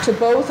 to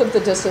both of the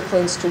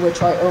disciplines to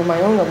which I owe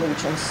my own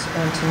allegiance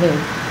and to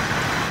me.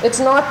 It's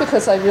not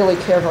because I really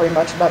care very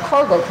much about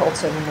cargo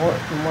cults anymore,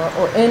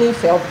 or any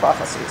failed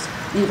prophecies,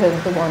 even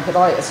the one that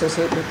I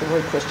associate with the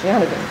word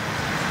Christianity.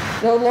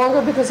 No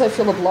longer because I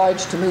feel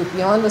obliged to move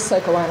beyond the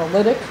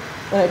psychoanalytic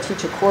when I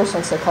teach a course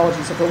on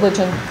psychologies of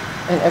religion,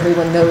 and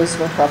everyone knows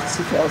When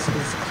Prophecy Fails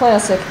is a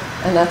classic,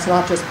 and that's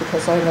not just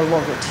because I no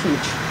longer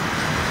teach.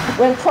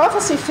 When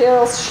Prophecy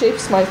Fails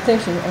shapes my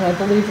thinking, and I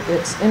believe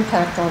its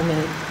impact on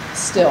me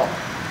still,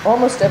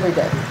 almost every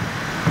day.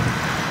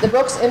 The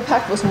book's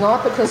impact was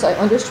not because I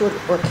understood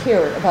or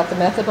cared about the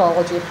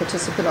methodology of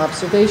participant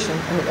observation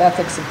and the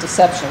ethics of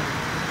deception.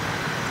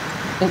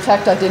 In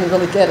fact, I didn't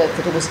really get it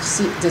that it was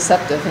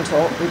deceptive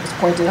until it was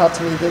pointed out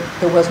to me that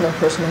there was no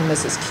person named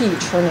Mrs.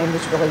 Keach. Her name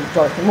was really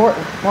Dorothy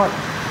Martin.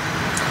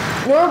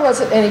 Nor was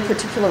it any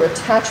particular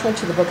attachment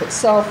to the book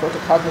itself or to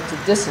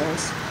cognitive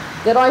dissonance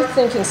that I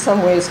think in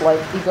some ways, like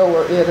ego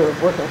or id or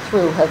working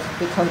through, have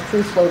become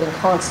free-floating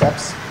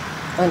concepts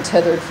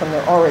untethered from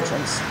their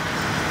origins.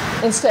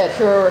 Instead,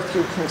 here are a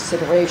few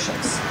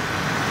considerations.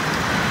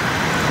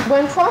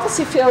 When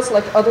Prophecy Fails,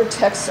 like other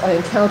texts I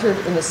encountered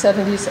in the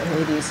 70s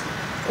and 80s,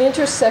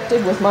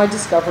 intersected with my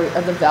discovery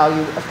of the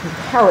value of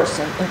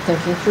comparison in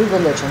thinking through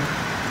religion,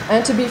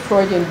 and to be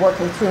Freudian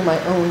working through my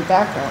own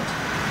background,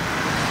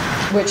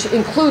 which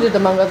included,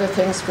 among other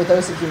things, for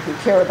those of you who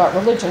care about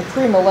religion,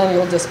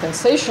 premillennial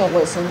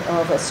dispensationalism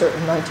of a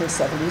certain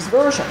 1970s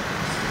version.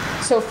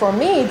 So for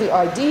me, the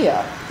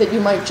idea that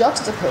you might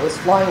juxtapose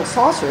flying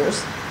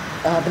saucers,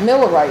 the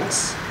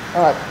Millerites,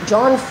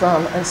 John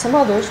Frum, and some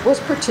others was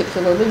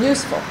particularly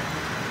useful,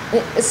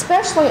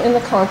 especially in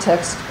the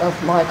context of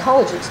my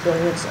college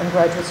experience and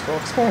graduate school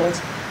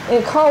experience.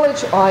 In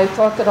college, I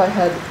thought that I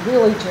had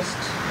really just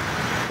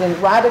been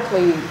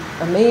radically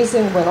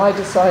amazing when I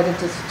decided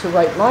to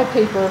write my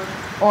paper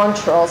on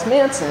Charles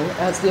Manson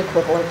as the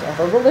equivalent of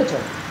a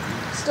religion.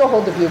 Still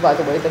hold the view, by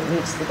the way, that it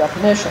meets the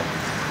definition.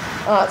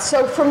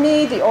 So for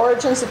me, the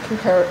origins of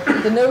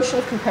the notion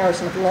of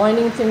comparison, of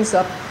lining things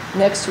up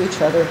next to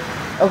each other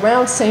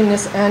around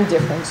sameness and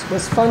difference,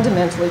 was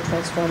fundamentally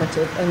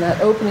transformative, and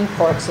that opening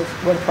parts of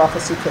When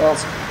Prophecy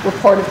Fails were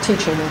part of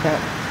teaching me that.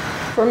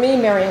 For me,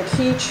 Marian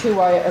Keech, who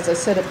I, as I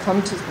said, have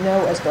come to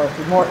know as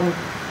Dorothy Morton,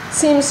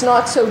 seems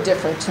not so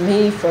different to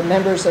me from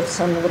members of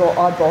some little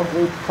oddball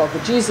group called the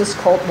Jesus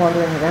Cult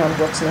wandering around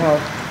what's now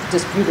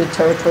disputed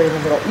territory in the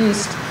Middle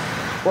East,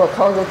 or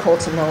cargo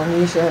cults in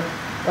Melanesia.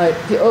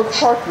 The Oak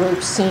Park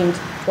group seemed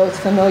both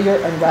familiar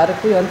and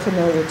radically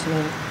unfamiliar to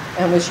me,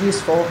 and was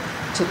useful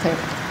to think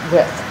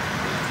with.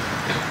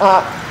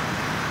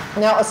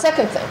 Now, a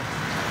second thing.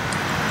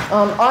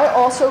 I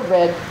also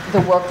read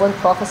the work When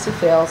Prophecy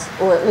Fails,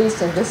 or at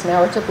least in this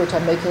narrative, which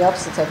I'm making up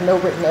since I have no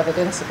written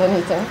evidence of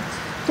anything,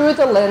 through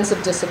the lens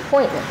of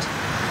disappointment,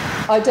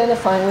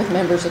 identifying with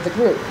members of the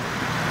group.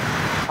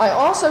 I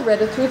also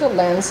read it through the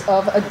lens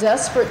of a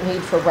desperate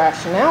need for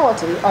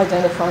rationality,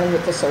 identifying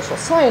with the social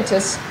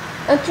scientists,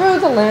 and through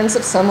the lens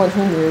of someone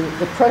who knew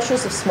the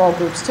pressures of small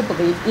groups to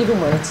believe even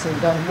when it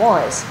seemed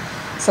unwise.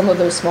 Some of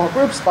those small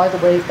groups, by the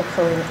way,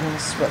 occurring in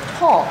Swift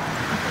Hall.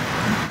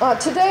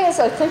 Today, as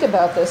I think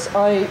about this,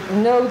 I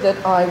know that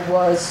I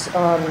was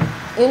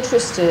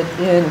interested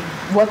in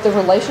what the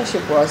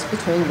relationship was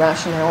between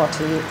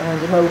rationality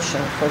and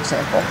emotion, for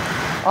example.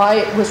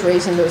 I was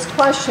raising those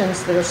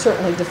questions that are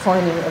certainly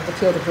defining of the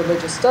field of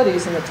religious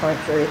studies in the time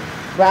period: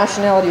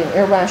 rationality and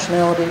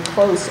irrationality,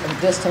 close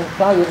and distant,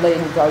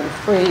 value-laden,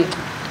 value-free,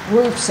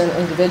 groups and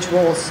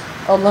individuals,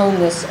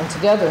 aloneness and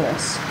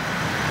togetherness.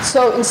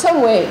 So in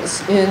some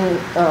ways,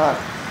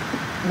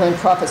 When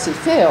Prophecy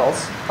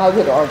Fails, I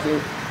would argue,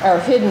 our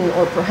hidden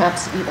or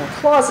perhaps even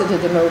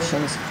closeted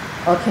emotions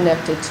are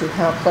connected to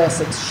how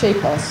classics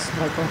shape us,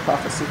 like When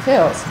Prophecy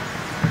Fails.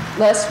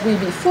 Lest we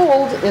be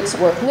fooled, it's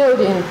worth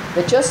noting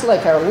that just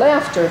like our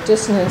laughter,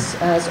 dissonance,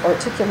 as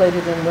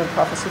articulated in When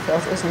Prophecy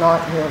Fails, is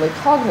not merely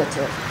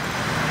cognitive,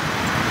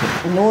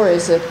 nor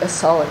is it a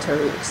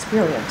solitary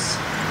experience.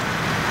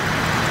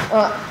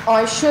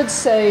 I should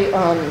say,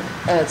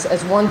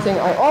 as one thing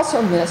I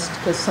also missed,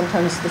 because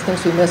sometimes the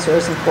things we miss are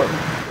as important,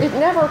 it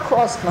never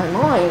crossed my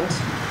mind,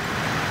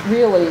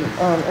 really,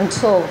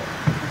 until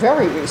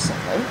very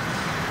recently,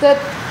 that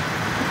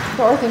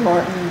Dorothy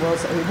Martin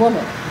was a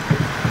woman.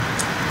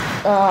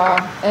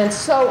 And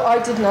so I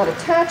did not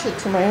attach it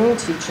to my own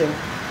teaching,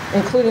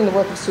 including the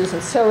work of Susan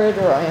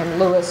Serrett, or I.M.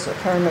 Lewis, or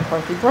Karen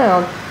McCarthy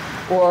Brown,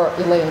 or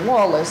Elaine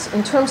Wallace,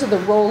 in terms of the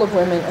role of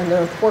women and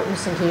their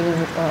importance in gaining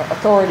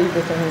authority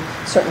within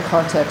certain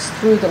contexts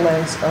through the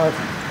lens of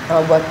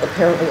what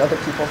apparently other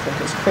people think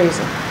is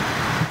crazy.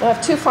 I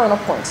have two final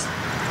points.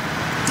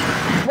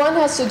 One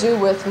has to do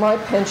with my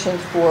penchant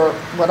for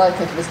what I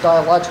think of as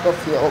dialogical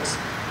fields,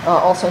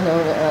 also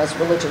known as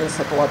religion and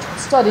psychological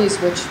studies,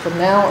 which from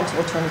now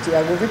until eternity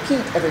I will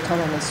repeat every time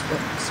I'm in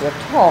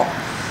Swift Hall.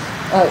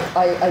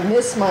 I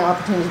miss my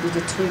opportunity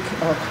to tweak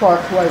Clark,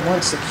 who I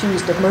once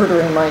accused of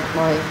murdering my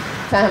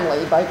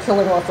family by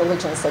killing off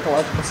religion and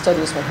psychological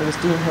studies when he was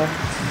dean here.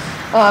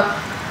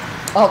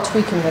 I'll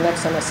tweak him the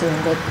next time I see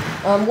him. But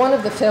one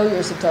of the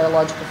failures of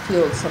dialogical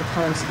fields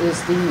sometimes is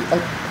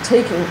the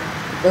taking,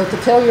 both the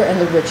failure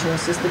and the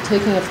richness, is the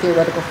taking of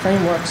theoretical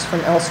frameworks from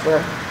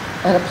elsewhere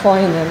and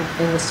applying them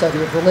in the study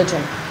of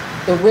religion.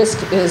 The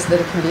risk is that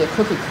it can be a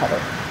cookie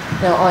cutter.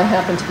 Now, I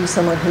happen to be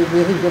someone who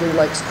really, really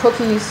likes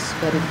cookies.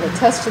 Betty can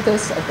attest to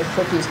this. I think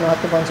cookies, not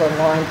the ones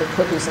online, but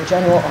cookies in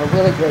general, are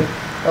really great.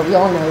 But we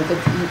all know that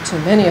if you eat too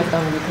many of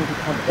them, you can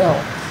become ill.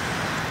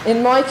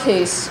 In my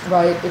case,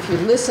 right, if you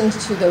listened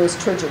to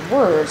those turgid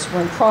words,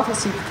 When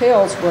Prophecy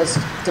Fails was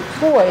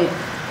deployed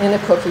in a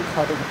cookie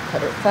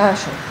cutter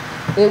fashion.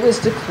 It was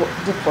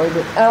deployed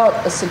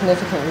without a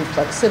significant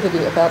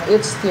reflexivity about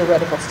its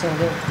theoretical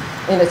standing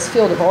in its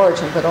field of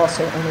origin, but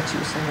also in its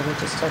use in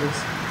religious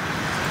studies.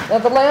 Now,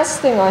 the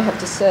last thing I have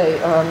to say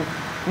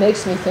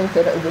makes me think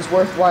that it was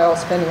worthwhile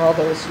spending all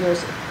those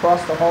years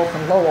across the hall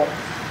from Lowell.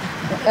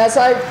 As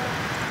I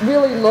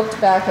really looked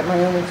back at my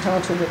own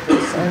encounter with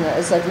this, and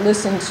as I've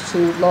listened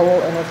to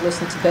Lowell and I've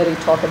listened to Betty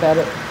talk about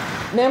it,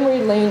 memory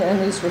lane and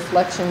these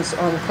reflections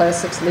on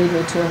classics lead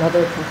me to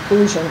another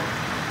conclusion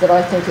that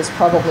I think is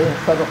probably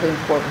incredibly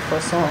important for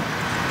us all.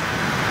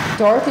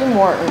 Dorothy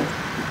Morton,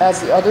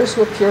 as the others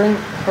who appear in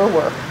her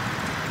work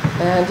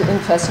and in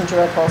Fessinger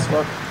et al.'s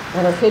work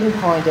and are hidden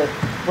behind it,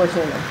 were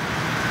human.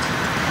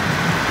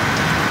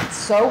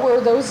 So were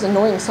those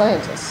annoying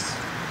scientists.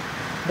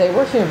 They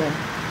were human.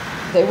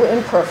 They were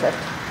imperfect.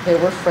 They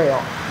were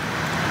frail.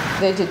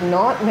 They did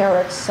not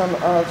merit some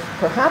of,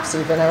 perhaps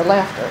even, our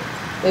laughter.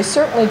 They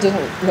certainly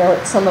didn't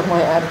merit some of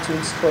my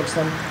attitudes towards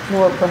them,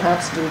 nor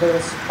perhaps do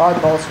those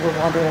oddballs who were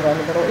wandering around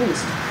the Middle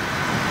East.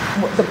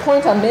 The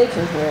point I'm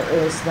making here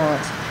is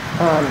that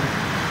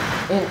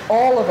in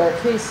all of our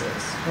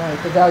cases, right,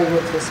 the value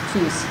of this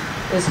piece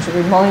is to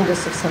remind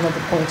us of some of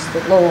the points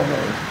that Lowell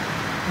made,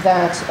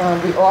 that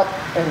we ought,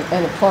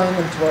 and applying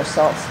them to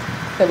ourselves,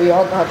 that we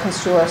ought not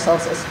construe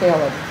ourselves as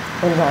failing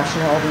when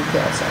rationality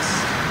fails us.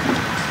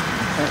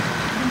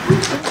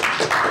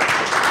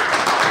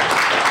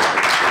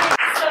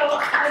 So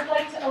I'd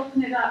like to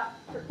open it up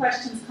for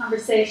questions,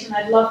 conversation.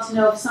 I'd love to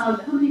know if how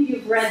many of you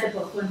have read the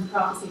book When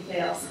Prophecy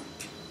Fails?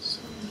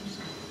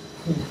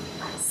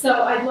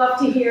 So I'd love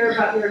to hear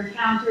about your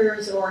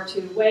encounters or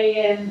to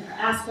weigh in or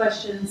ask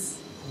questions.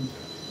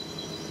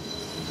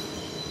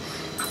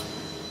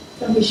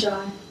 Don't be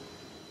shy.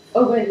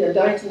 Oh, wait, I'd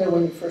like to know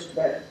when you first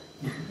read it.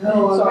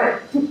 Oh, Sorry.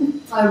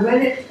 I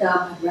read it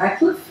at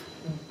Radcliffe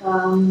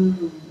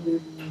when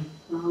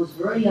I was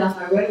very young.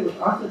 I read it with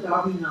Arthur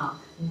Darby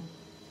Knock,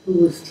 who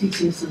was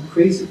teaching some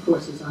crazy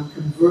courses on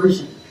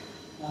conversion.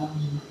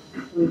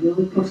 One of the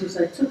only courses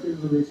I took in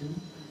religion,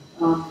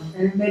 and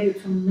it made a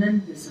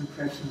tremendous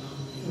impression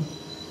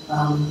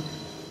on me.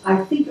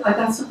 I think I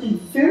got something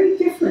very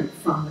different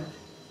from it,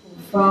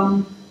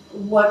 from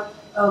what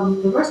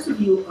the rest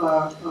of you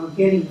are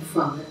getting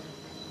from it.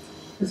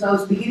 Because I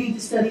was beginning to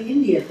study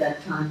India at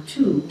that time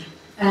too,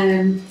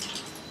 and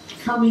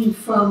coming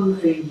from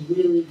a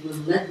really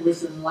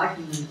relentless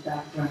Enlightenment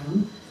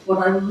background, what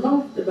I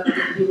loved about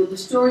it were the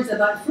stories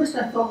that at first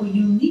I thought were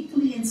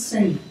uniquely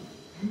insane.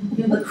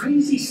 You know, the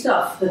crazy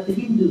stuff that the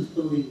Hindus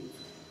believed.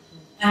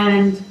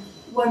 And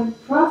when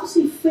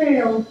Prophecy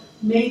Failed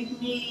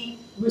made me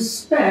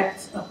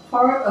respect a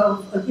part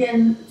of,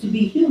 again, to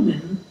be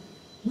human,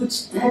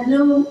 which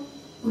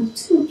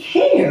didn't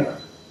care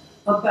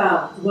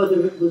about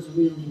whether it was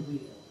really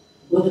real,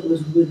 whether it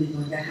was really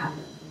going to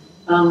happen.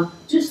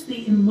 Just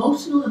the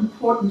emotional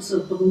importance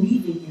of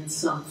believing in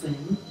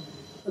something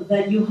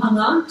that you hung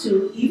on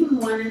to, even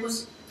when it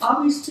was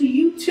obvious to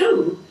you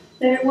too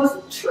that it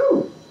wasn't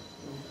true.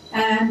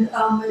 And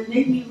it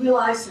made me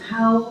realize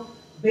how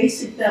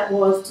basic that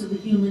was to the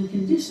human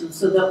condition,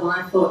 so that when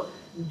I thought,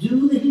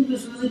 do the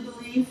Hindus really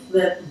believe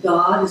that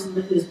God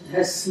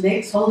has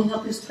snakes holding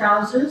up his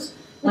trousers?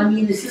 I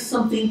mean, is this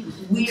something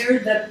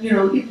weird that, you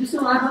know, Hindus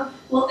don't have?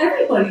 Well,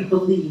 everybody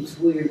believes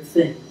weird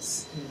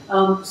things.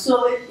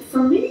 So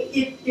for me,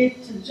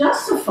 it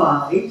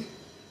justified,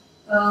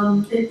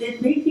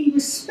 it made me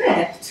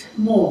respect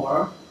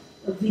more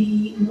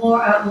the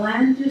more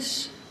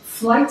outlandish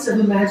flights of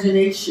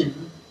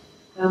imagination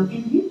in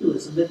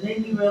Hinduism. It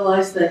made me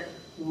realize that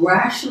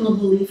rational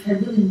belief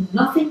had really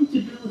nothing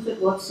to do with it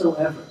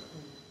whatsoever,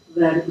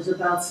 that it was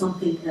about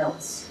something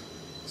else.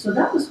 So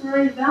that was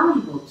very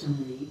valuable to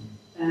me,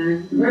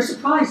 and very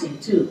surprising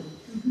too.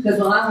 Because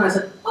when I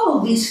said,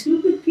 oh, these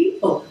stupid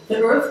people,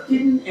 the earth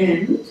didn't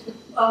end,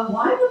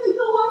 why would they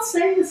go on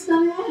saying it's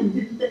going to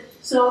end?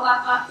 So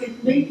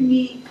it made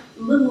me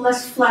a little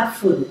less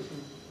flat-footed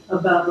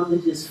about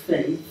religious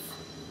faith,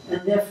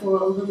 and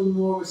therefore a little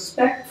more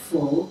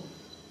respectful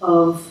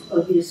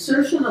of the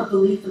assertion of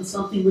belief in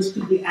something which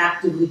could be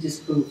actively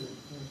disproven.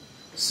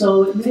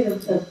 So it made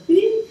a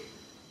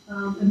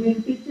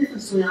big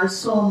difference to me. I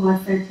saw my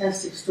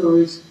fantastic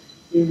stories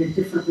in a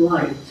different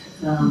light,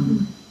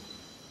 and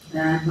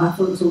I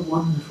thought it was a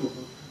wonderful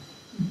book.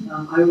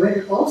 I read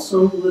it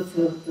also with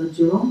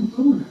Jerome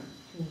Bruner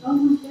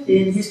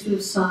in History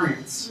of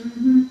Science,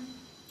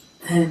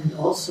 and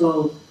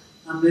also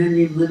a man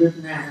named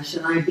Leonard Nash.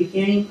 And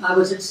I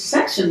was a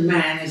section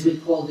man, as we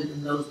called it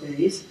in those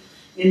days,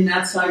 in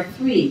Nat Sci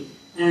 3.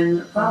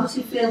 And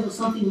Prophecy Failed was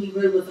something we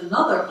read with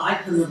another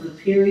icon of the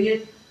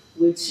period,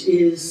 which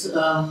is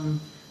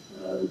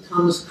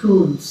Thomas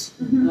Kuhn's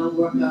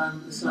work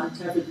on the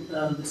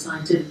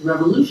scientific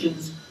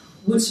revolutions,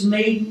 which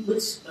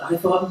I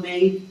thought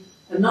made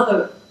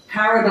another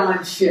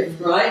paradigm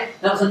shift, right?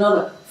 That was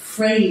another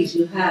phrase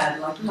you had,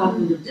 like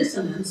cognitive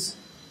dissonance,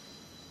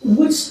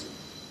 which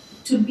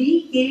to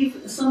me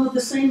gave some of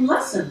the same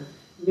lesson.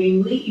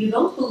 Namely, you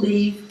don't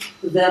believe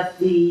that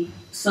the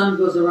sun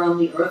goes around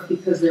the earth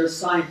because there's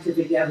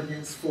scientific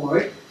evidence for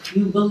it.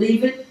 You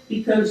believe it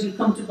because you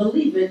come to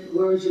believe it,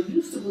 whereas you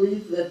used to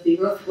believe that the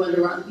earth went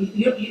around.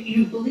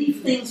 You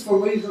believe things for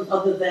reasons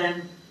other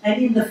than,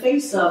 and in the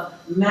face of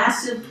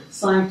massive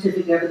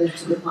scientific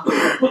evidence to the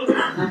contrary.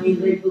 I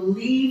mean, they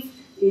believed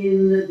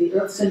in the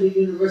Earth-centered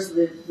universe,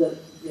 the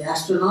The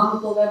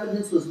astronomical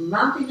evidence was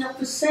mounting up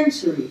for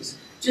centuries,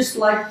 just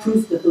like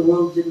proof that the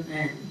world didn't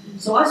end.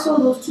 So I saw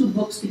those two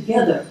books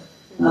together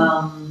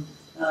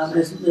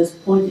as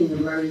pointing a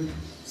very,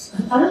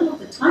 I don't know what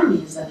the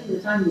timing is. I think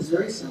the timing is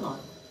very similar.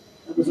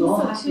 It was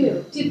all I think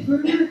so too. Did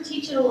Bruner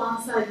teach it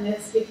alongside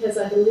myths? Because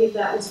I believe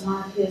that was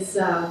one of his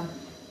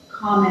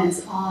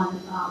comments on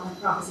when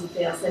prophecy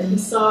fails, that he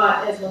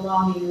saw it as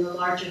belonging in the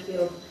larger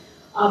field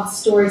of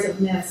stories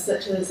of myths,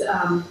 such as,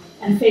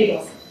 and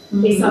fables.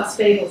 Aesop's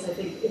fables, I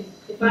think.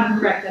 If I'm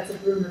correct, that's a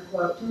Bruner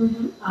quote.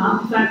 In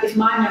fact, if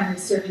my memory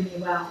is serving me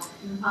well,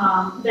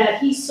 that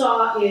he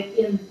saw it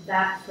in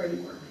that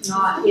framework,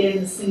 not in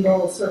a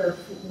single sort of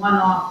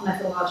one-off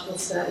methodological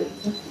study.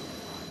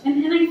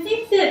 And I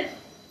think that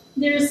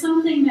there is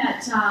something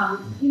that,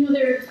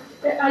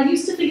 I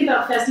used to think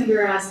about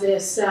Festinger as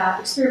this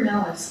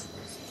experimentalist,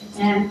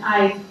 and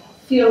I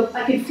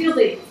can feel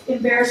the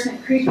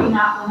embarrassment creeping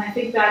up when I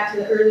think back to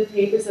the early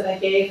papers that I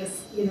gave as,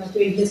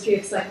 doing history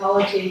of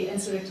psychology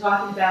and sort of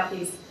talking about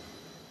these,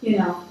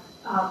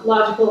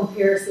 logical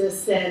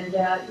empiricists and,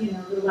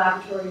 the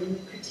laboratory and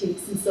the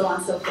critiques and so on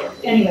and so forth.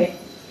 Anyway,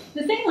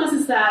 the thing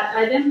is that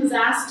I then was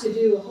asked to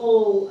do a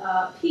whole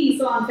piece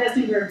on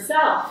Festinger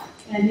himself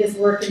and his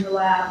work in the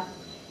lab.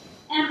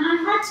 And I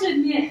had to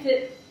admit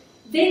that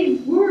they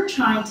were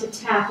trying to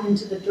tap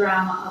into the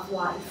drama of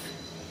life.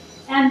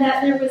 And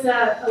that there was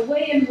a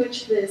way in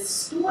which the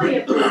story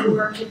of their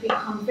work had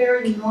become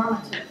very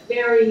normative,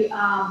 very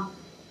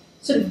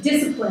sort of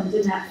disciplined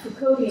in that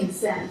Foucauldian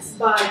sense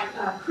by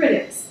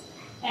critics.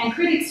 And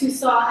critics who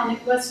saw, and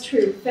it was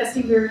true,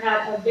 Festinger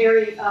had a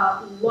very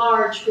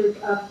large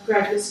group of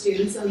graduate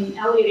students. I mean,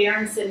 Elliot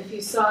Aronson, if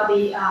you saw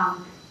the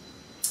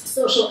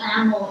social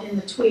animal in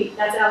the tweet,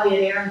 that's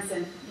Elliot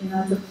Aronson.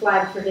 That's a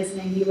flag for his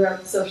name. He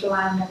wrote Social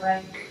Animal,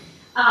 right?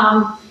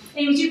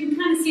 Anyways, you can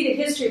kind of see the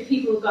history of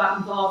people who got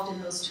involved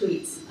in those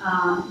tweets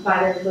by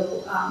their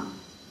little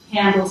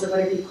handles or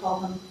whatever you call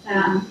them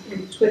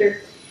in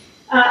Twitter.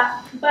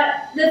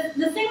 But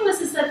the thing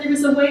is that there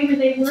was a way where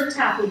they were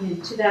tapping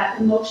into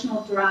that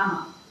emotional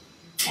drama.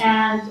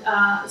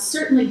 And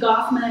certainly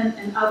Goffman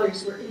and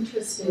others were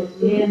interested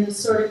in the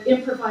sort of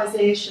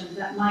improvisation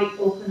that might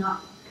open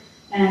up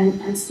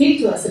and speak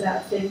to us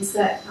about things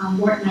that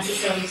weren't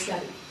necessarily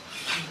studied.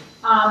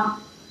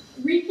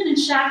 Riepken and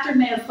Schachter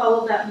may have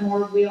followed that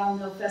more. We all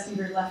know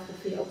Festinger left the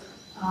field.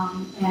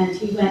 And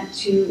he went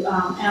to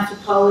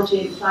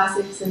anthropology and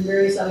classics and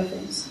various other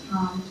things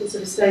to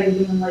sort of study the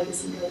human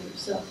legacy later.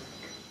 So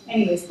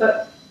anyways,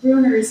 but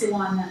Bruner is the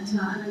one that, and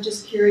I'm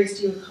just curious,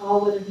 do you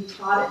recall whether he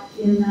taught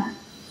it in that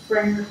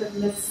framework of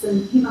myths?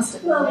 And he must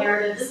have been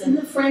narratives. In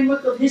the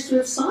framework of history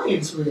of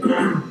science, really.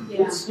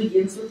 Which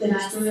begins with the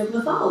history of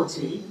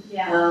mythology.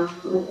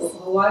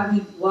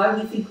 Why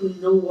we think we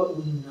know what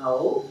we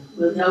know.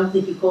 Well, I don't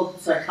think you call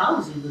it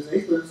psychology in those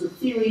days, but it's a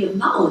theory of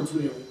knowledge,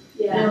 really.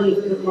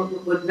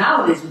 What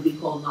nowadays would be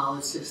called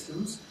knowledge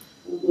systems.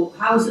 Well,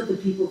 how is it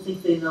that people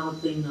think they know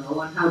what they know,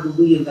 and how do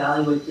we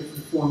evaluate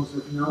different forms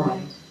of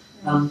knowing?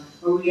 A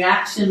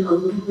reaction a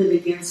little bit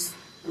against,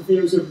 if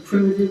there was a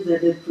primitive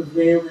that had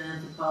prevailed in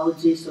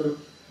anthropology, sort of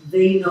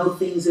they know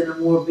things in a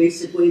more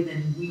basic way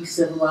than we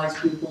civilized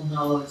people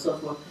know, and so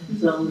forth.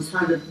 So it was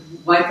trying to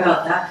wipe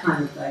out that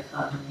kind of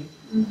dichotomy.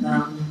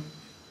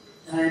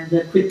 And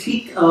a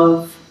critique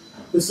of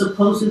the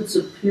supposed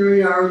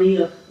superiority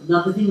of,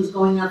 another thing was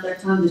going on at that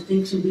time,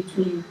 distinction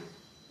between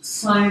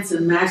science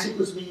and magic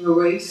was being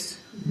erased.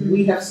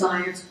 We have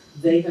science,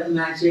 they have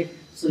magic,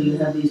 so you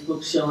have these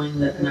books showing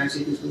that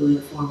magic is really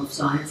a form of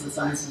science, and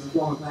science is a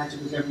form of magic,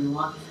 whichever you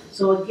want.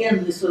 So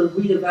again, this sort of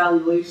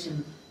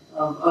reevaluation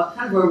of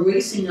kind of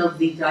erasing of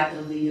the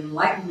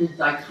Enlightenment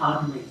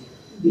dichotomy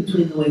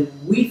between the way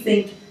we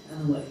think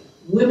and the way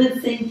women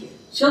think, and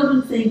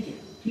children think, and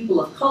people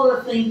of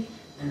color think,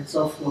 and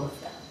so forth.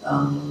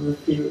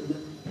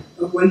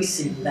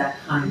 Erasing that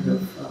kind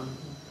of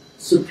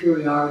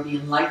superiority,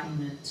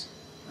 Enlightenment,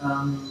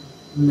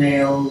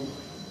 male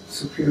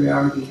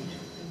superiority,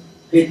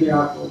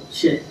 patriarchal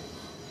shit.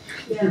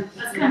 Yeah,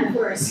 that's kind of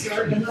where I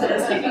started.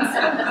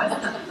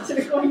 Sort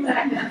of going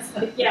back now, it's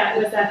like, yeah,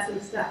 it was that sort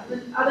of stuff. But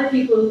other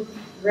people who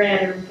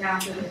read or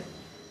encountered it.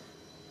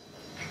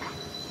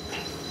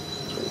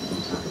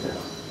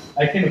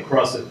 I came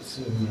across it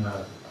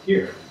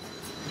here.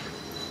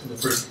 In the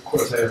first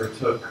course I ever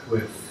took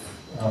with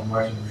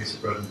Martin Reese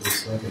wrote in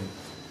Bruce Lincoln.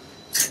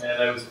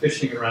 And I was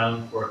fishing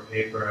around for a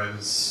paper. I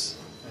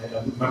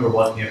remember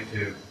walking up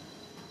to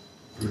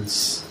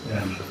Bruce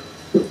and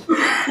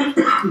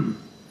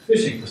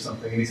fishing for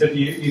something, and he said,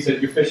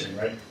 "You're fishing,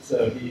 right?"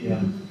 So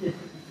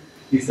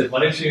he said,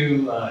 "Why don't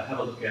you have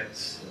a look at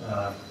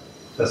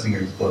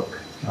Fessinger's book,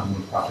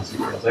 When Prophecy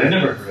Fails?" I had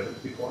never heard of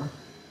it before.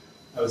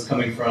 I was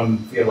coming from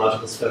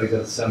theological studies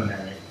at a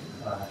seminary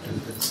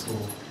at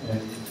school,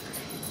 and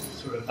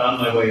sort of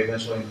found my way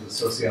eventually into the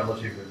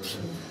sociology of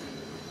religion.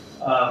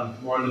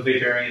 More in the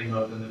Weberian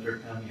mode than the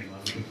Durkheimian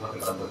mode. We can talk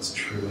about what's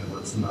true and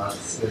what's not.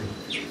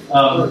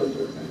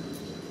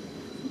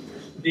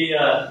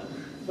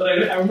 But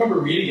I remember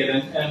reading it,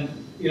 and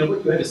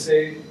what you had to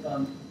say,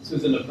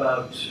 Susan,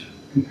 about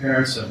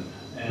comparison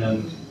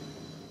and,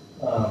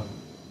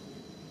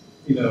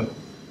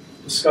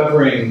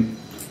 discovering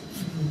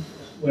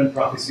When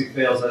Prophecy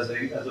Fails as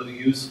a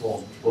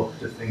useful book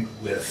to think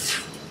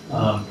with.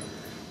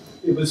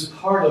 It was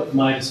part of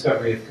my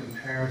discovery of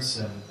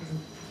comparison.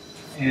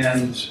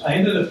 And I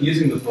ended up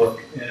using the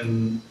book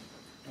in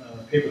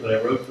a paper that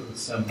I wrote for the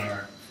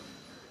seminar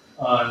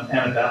on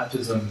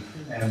Anabaptism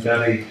and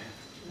Baha'i,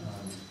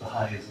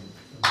 Baha'ism,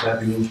 the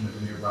Baha'i movement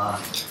in Iran.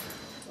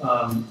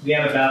 The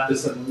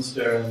Anabaptists in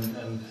Munster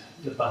and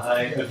the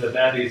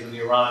Baha'is in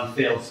Iran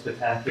failed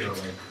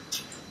spectacularly,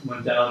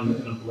 went down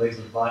in a blaze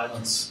of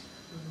violence.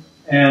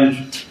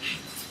 And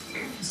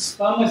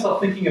found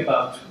myself thinking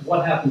about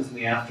what happens in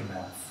the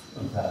aftermath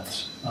of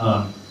that.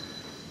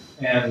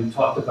 And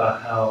talked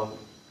about how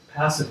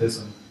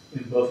pacifism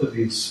in both of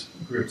these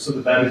groups, so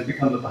the Baha'is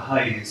become the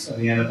Baha'is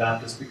and the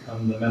Anabaptists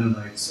become the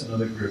Mennonites and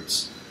other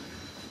groups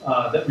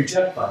that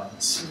reject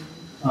violence.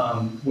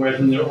 Whereas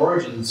in their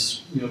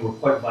origins, were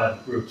quite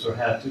violent groups or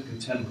had to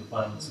contend with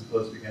violence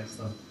imposed against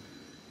them.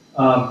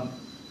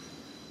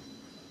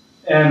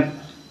 And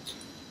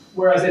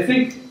whereas I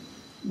think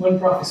When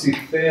Prophecy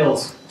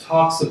Fails does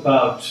talk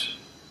about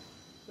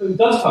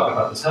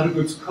this. How do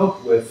groups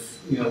cope with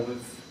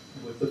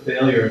the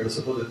failure, the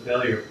supposed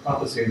failure of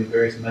prophecy and the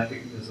various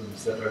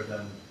mechanisms that are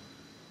then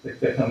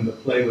that come into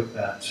play with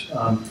that?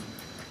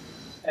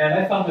 And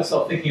I found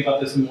myself thinking about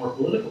this in more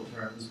political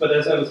terms. But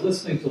as I was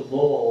listening to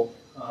Lowell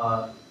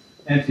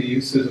and to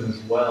you, Susan,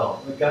 as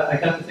well, I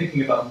got to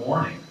thinking about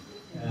mourning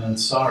and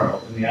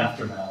sorrow in the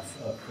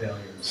aftermath of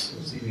failures,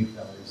 of seeming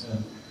failures,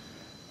 and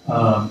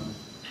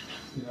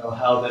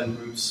how then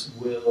groups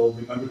will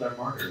remember their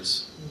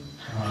martyrs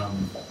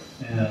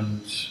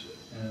and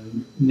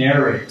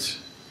narrate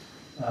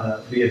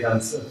the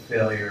events of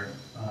failure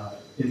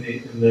in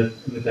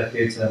the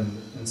decades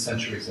and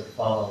centuries that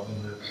follow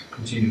in the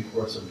continued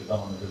course of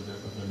development of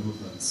their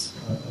movements.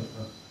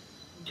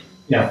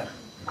 Yeah.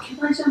 Can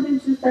I jump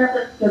into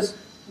that? Because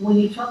when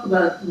you talk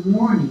about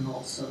mourning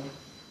also,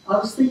 I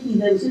was thinking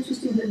that it was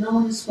interesting that no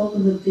one has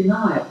spoken of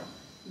denial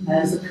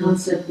as a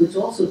concept which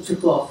also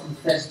took off from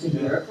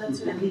Festinger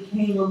and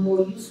became a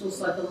more useful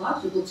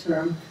psychological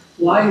term.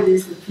 Why it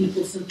is that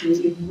people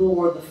simply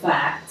ignore the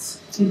facts,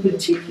 in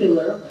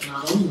particular, but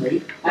not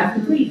only,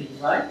 after grieving,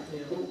 right?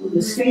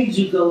 The stage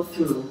you go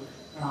through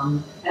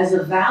as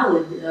a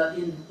valid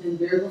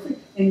invariable thing.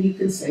 And you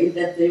can say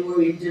that they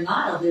were in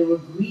denial, they were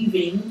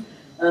grieving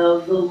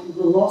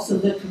the loss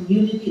of the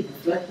community, the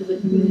threat to the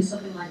community,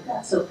 something like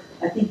that. So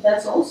I think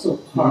that's also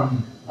part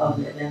of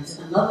it. And it's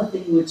another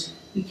thing which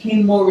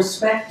became more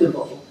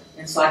respectable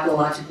in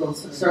psychological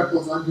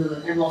circles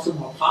and also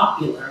more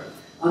popular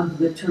under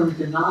the term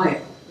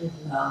denial,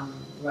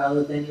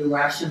 rather than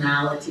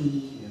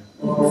irrationality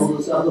or all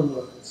those other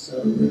words.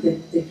 So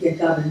they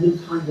got a new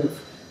kind of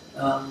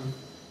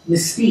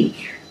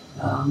mystique,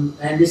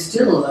 and is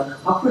still an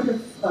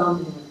operative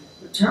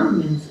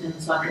term in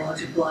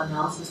psychological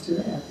analysis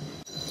today.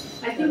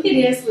 I think it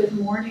is with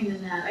mourning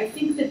and that. I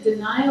think the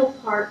denial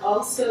part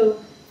also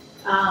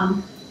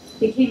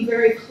became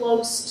very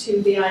close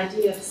to the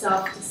idea of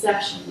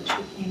self-deception, which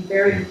became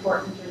very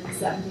important during the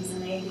 70s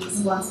and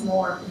 80s once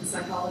more in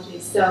psychology.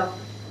 So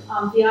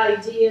the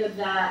idea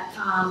that,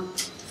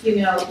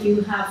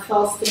 you have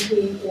false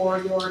thinking or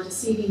you're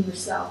deceiving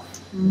yourself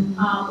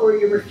or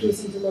you're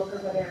refusing to look or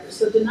whatever.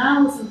 So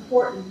denial is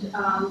important,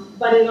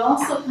 but it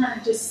also kind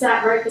of just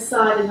sat right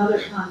beside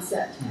another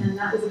concept, and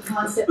that was a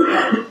concept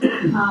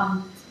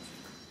that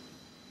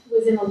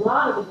was in a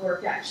lot of the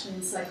work actually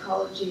in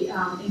psychology,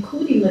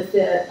 including with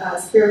the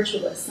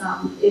spiritualists.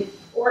 It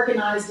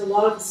organized a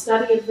lot of the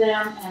study of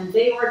them, and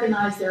they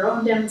organized their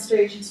own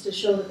demonstrations to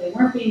show that they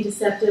weren't being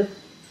deceptive.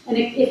 And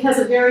it has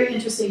a very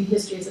interesting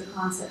history as a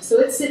concept. So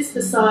it sits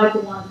beside the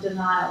one of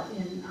denial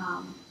in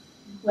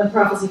When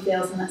Prophecy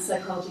Fails, and that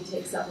psychology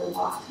takes up a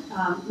lot.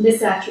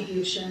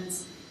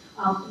 Misattributions,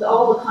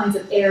 all the kinds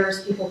of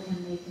errors people can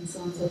make, and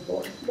so on and so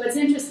forth. What's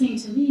interesting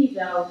to me,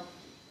 though,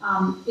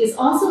 is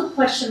also the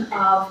question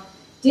of,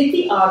 did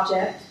the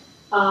object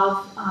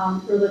of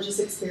religious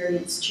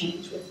experience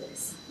change with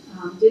this?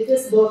 Did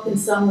this book, in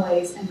some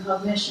ways, and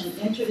cognition,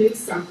 introduce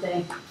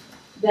something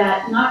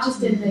that, not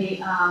just in the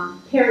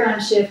paradigm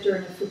shift or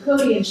in a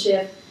Foucauldian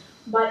shift,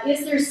 but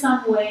is there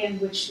some way in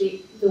which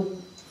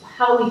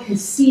how we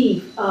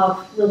conceive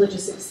of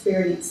religious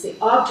experience, the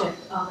object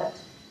of it,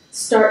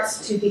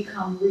 starts to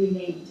become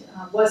renamed,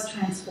 was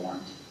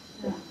transformed?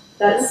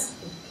 That's.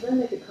 Can I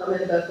make a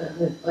comment about that?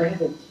 And I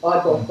have an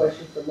oddball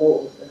question for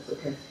Lowell, if that's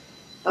okay.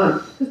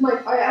 Because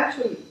I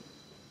actually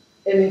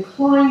am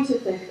inclined to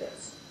think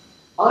this.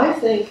 I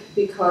think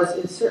because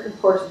in certain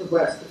parts of the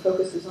West, the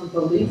focus is on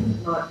belief,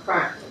 not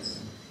practice,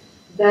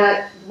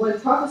 that When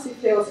Prophecy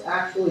Fails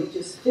actually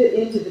just fit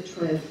into the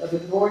trend of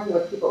ignoring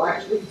what people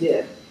actually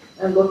did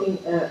and looking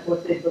at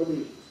what they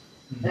believed.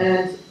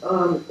 And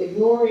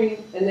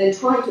ignoring, and then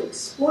trying to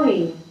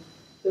explain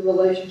the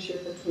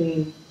relationship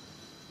between,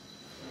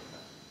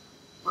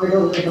 I don't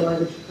know the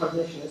language of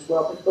cognition as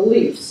well, but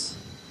beliefs.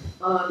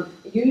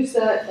 Use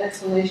that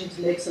explanation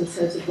to make some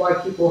sense of why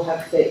people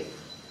have faith.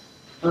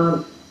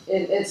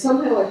 And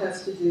somehow it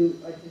has to do,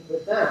 I think,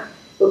 with that.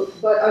 But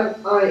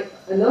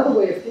another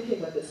way of thinking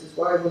about this is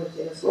why I wanted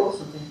to ask Lowell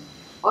something.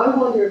 I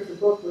wonder if the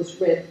book was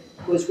read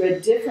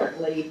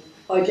differently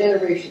by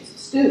generations of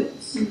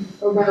students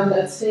around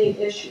that same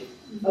issue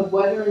of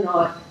whether or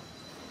not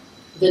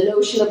the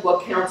notion of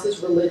what counts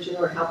as religion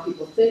or how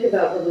people think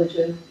about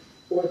religion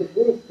or the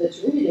group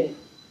that's reading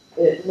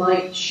it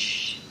might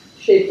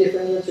shape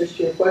different answers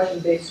to your question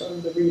based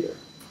on the reader.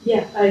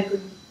 Yeah, I agree.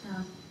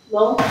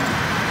 Lowell?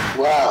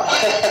 Wow.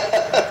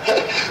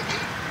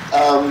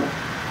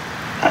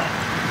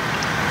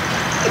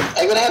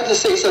 I'm going to have to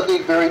say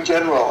something very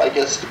general, I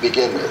guess, to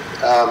begin with.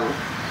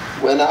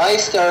 When I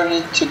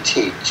started to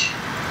teach,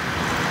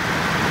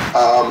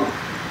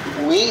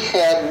 we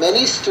had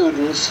many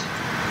students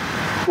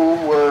who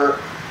were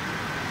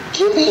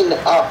giving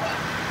up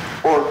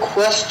or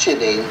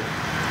questioning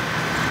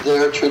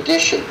their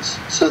traditions.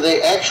 So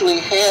they actually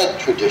had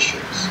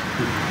traditions.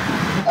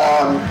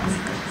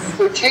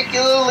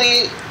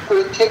 Particularly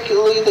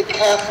the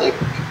Catholic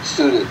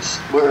students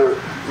were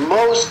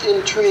most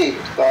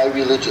intrigued by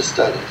religious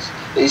studies.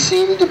 They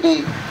seemed to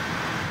be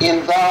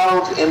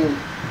involved in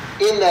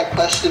that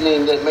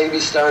questioning that maybe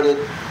started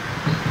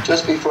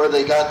just before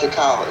they got to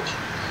college.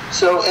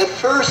 So at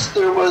first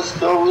there was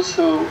those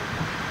who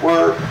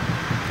were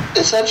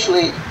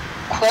essentially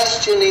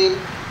questioning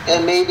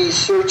and maybe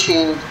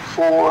searching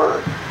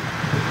for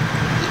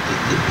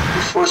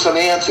some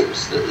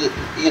answers, that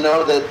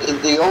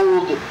the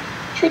old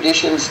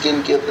traditions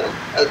didn't give them.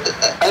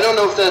 I don't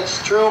know if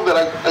that's true, but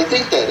I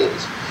think that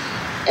is.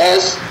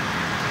 As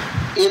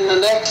in the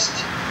next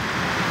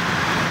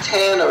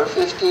 10 or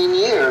 15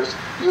 years,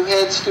 you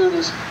had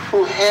students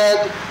who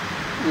had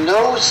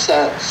no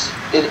sense,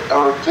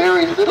 or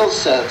very little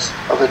sense,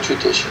 of a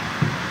tradition.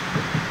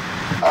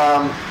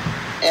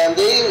 And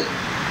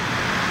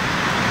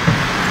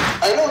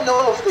I don't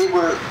know if they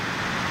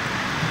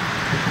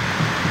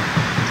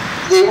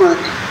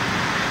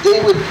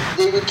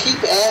would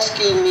keep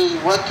asking me,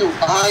 what do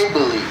I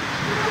believe?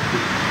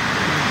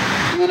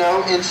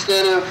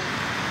 Instead of,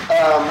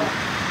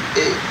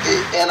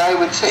 and I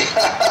would say,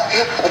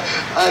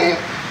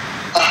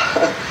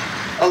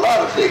 a lot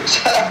of things.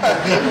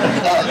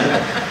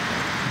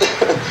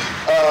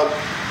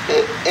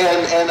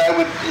 And I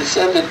would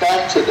send it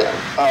back to them.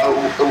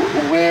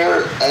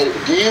 Where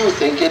do you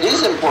think it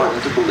is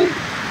important to believe?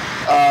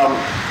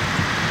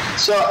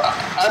 So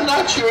I'm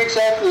not sure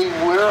exactly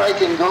where I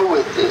can go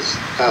with this,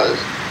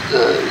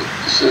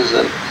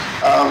 Susan.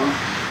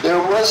 There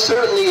was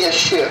certainly a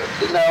shift.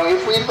 Now,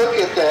 if we look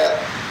at that,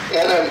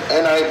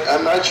 and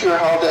I'm not sure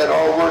how that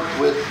all worked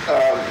with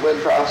when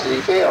prophecy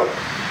failed.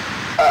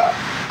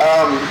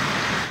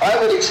 I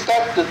would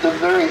expect that the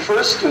very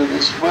first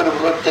students would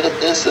have looked at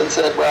this and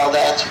said, well,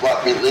 that's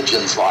what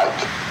religion's like.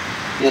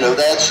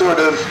 That sort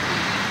of,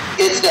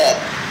 it's that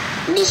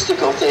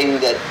mystical thing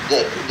that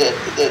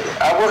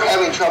we're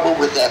having trouble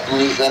with that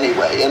belief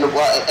anyway. And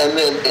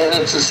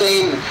it's the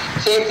same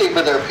thing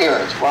with their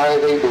parents. Why are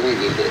they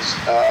believing this?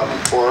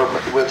 Or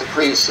with the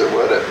priests or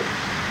whatever.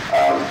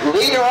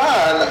 Later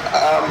on,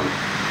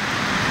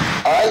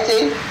 I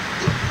think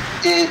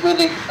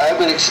I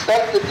would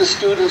expect that the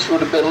students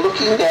would have been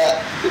looking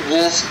at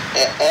this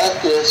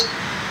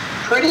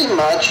pretty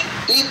much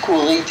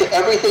equally to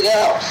everything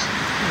else.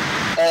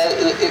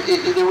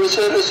 There was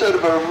sort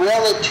of a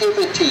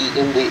relativity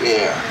in the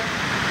air,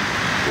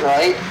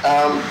 right?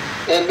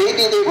 And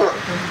maybe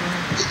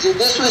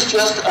this was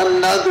just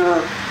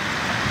another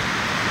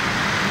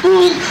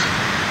belief.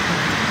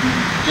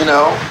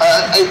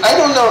 I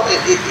don't know.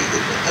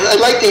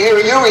 I'd like to hear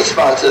your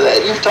response to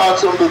that. You've taught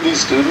some of these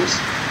students.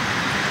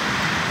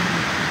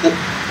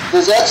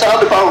 Does that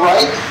sound about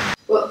right?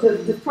 Well,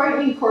 the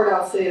frightening part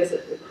I'll say is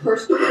that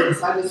personally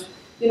is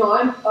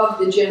I'm of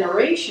the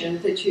generation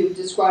that you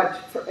described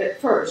at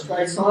first,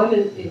 right? So I'm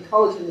in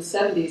college in the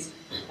 70s,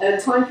 at a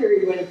time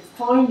period when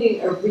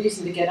finding a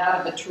reason to get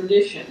out of a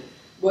tradition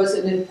was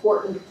an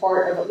important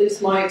part of at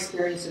least my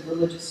experience of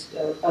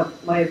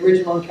my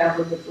original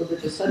encounter with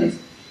religious studies.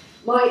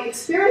 My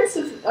experience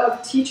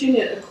of teaching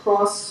it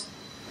across...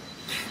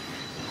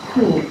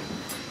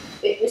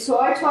 So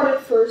I taught it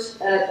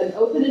first at an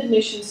open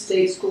admission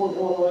state school in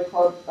Illinois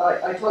called,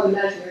 I taught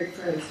imaginary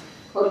friends,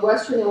 called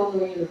Western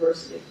Illinois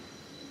University.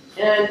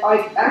 And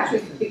I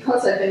actually,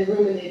 because I've been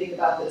ruminating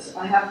about this,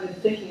 I have been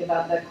thinking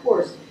about that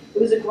course.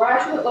 It was a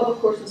graduate level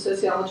course in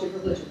sociology of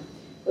religion.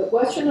 But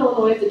Western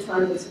Illinois at the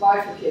time was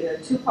bifurcated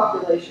into two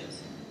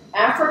populations.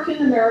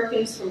 African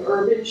Americans from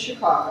urban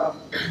Chicago,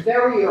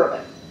 very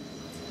urban,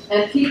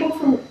 and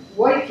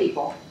white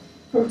people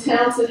from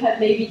towns that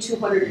had maybe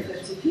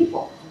 250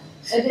 people.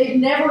 And they'd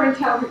never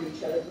encountered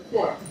each other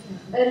before.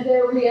 And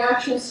their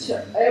reactions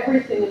to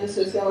everything in the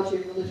sociology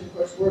of religion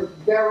course were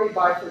very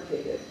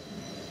bifurcated.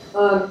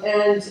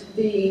 And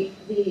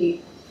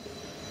maybe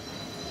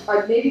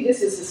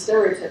this is a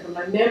stereotype, but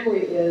my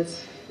memory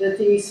is that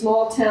the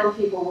small town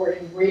people were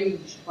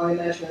enraged by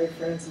imaginary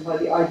friends and by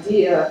the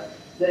idea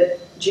that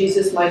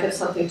Jesus might have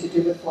something to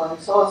do with flying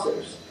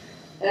saucers.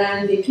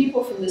 And the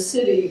people from the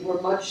city were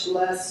much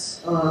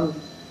less, although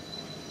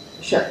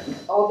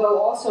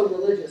also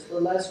religious,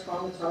 were less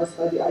traumatized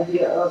by the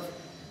idea of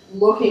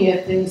looking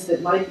at things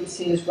that might be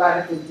seen as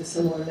radically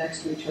dissimilar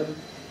next to each other.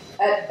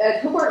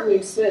 At Hobart and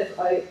Reed Smith,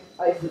 I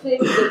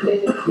think the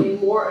thing that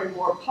became more and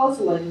more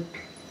puzzling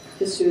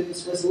to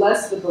students was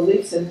less the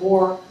beliefs and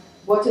more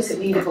what does it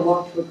mean to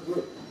belong to a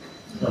group,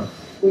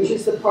 which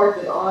is the part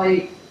that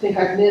I think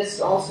I missed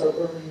also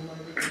early in my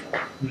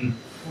reading.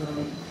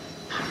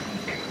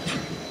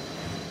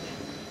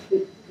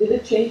 Did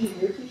it change in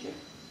your teaching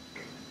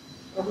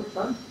over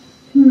time?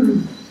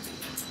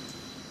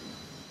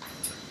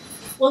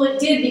 Well, it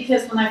did,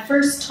 because when I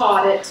first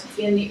taught it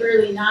in the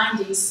early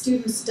 90s,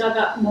 students dug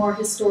up more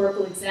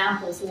historical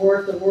examples, War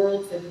of the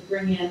Worlds, that would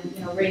bring in,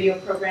 radio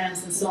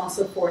programs and so on and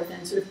so forth,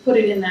 and sort of put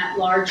it in that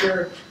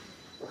larger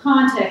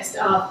context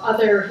of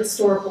other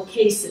historical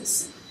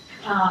cases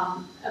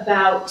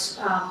about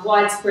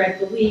widespread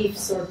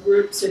beliefs or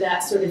groups or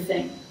that sort of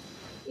thing.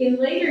 In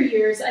later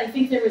years, I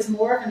think there was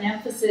more of an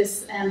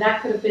emphasis, and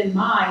that could have been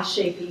my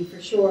shaping for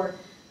sure,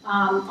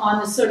 on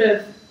the sort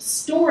of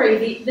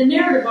story, the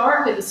narrative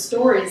arc of the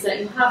story is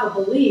that you have a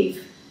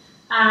belief,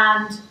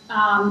 and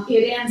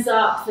it ends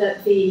up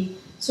that the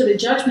sort of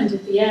judgment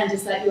at the end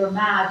is that you're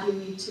mad, you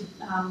need to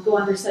go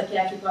under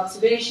psychiatric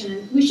observation.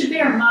 And we should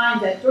bear in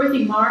mind that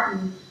Dorothy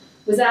Martin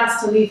was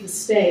asked to leave the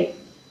state,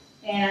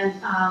 and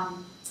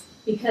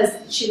because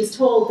she was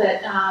told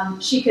that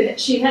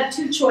she had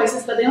two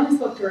choices, but they only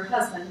spoke to her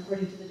husband,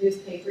 according to the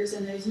newspapers,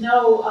 and there's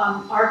no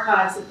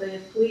archives at the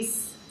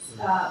police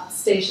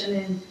station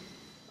in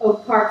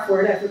Oak Park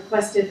for it. I've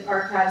requested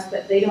archives,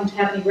 but they don't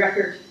have any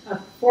record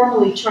of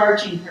formally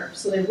charging her,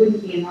 so there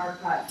wouldn't be an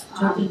archive.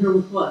 Charging her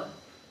with what?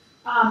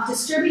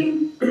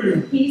 Disturbing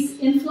peace,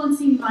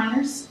 influencing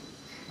minors,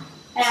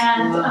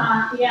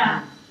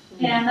 and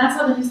and that's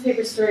how the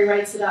newspaper story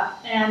writes it up.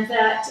 And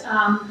that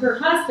her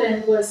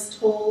husband was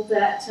told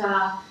that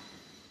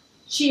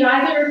she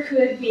either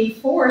could be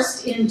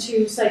forced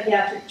into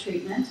psychiatric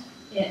treatment,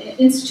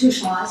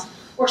 institutionalized,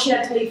 or she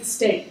had to leave the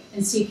state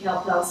and seek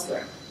help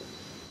elsewhere.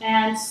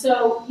 And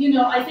so,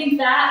 I think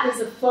that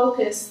is a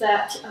focus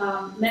that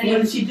many...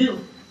 What did she do?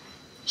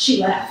 She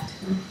left.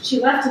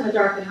 She left in the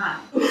dark of night.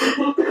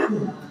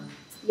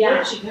 Where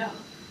did she go?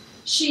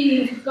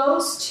 She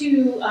goes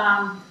to...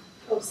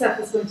 Seth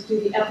is going to do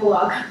the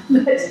epilogue.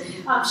 But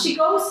she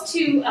goes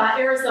to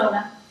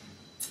Arizona.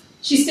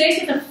 She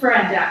stays with a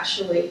friend,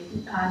 actually,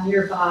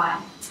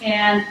 nearby.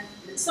 And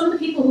some of the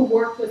people who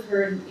worked with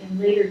her in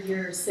later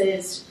years say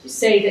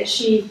that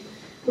she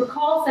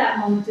recalls that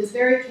moment as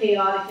very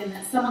chaotic, and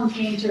that someone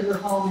came to her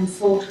home and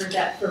told her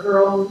that for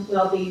her own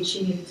well-being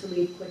she needed to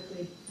leave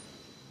quickly.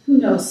 Who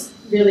knows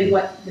really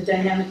what the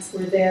dynamics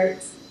were there?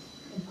 It's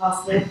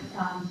impossible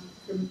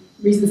for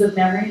reasons of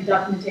memory and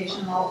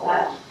documentation and all of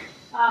that.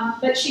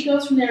 But she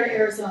goes from there to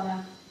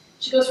Arizona.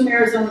 She goes from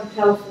Arizona to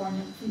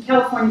California, from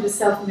California to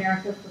South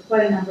America for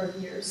quite a number of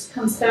years,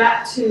 comes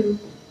back to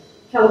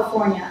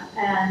California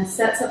and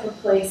sets up a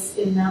place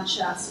in Mount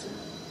Shasta,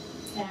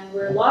 and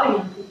where a lot of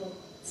young people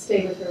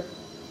stay with her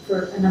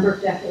for a number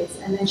of decades,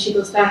 and then she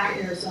goes back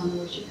to Arizona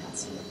where she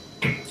passed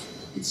away.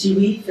 Did she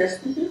read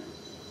Festinger?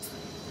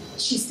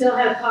 She still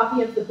had a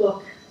copy of the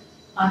book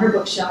on her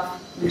bookshelf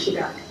when she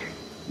died.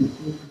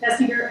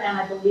 Festinger, and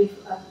I believe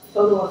a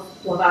photo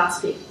of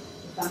Blavatsky.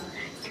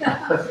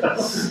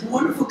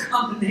 Wonderful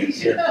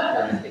combination.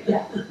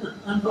 Yeah.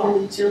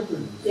 Unholy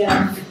children.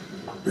 Yeah.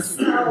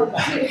 So,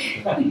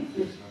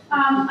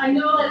 I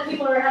know that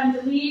people are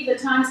having to leave, the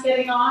time's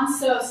getting on,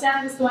 so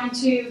Seth is going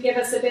to give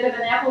us a bit of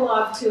an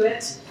epilogue to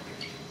it,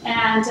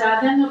 and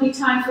then there'll be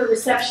time for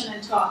reception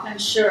and talk, I'm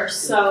sure.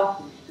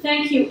 So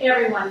thank you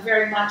everyone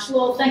very much.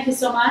 Lowell, thank you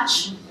so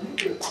much.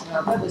 Thank you.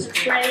 That was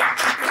great.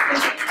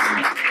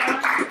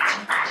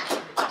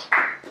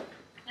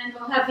 And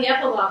we'll have the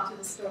epilogue to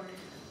the story.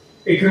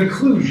 A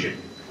conclusion.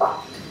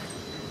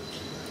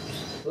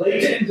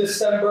 Late in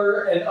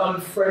December, an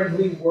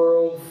unfriendly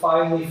world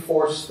finally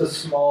forced the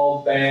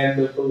small band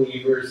of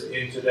believers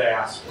into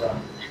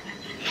diaspora.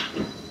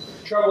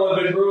 Trouble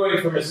had been brewing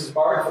for Mrs.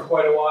 Martin for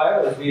quite a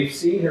while. As we have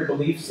seen, her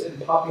beliefs in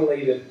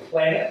populated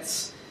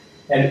planets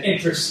and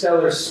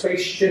interstellar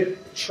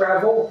spaceship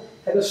travel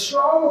had a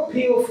strong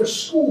appeal for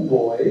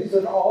schoolboys,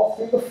 and all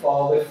through the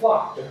fall they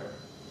flocked to her.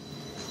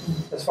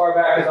 As far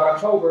back as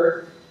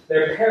October,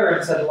 their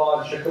parents had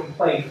lodged a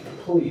complaint with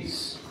the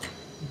police,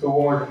 who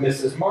warned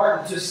Mrs.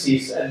 Martin to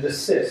cease and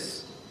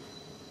desist.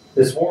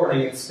 This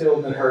warning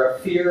instilled in her a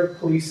fear of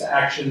police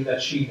action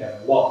that she never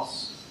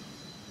lost.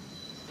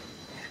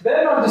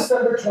 Then on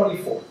December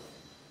 24th,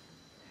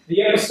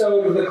 the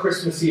episode of the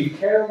Christmas Eve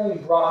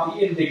caroling brought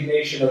the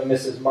indignation of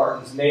Mrs.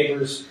 Martin's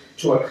neighbors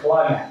to a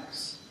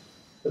climax.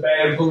 The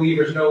band of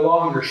believers, no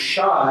longer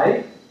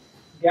shy,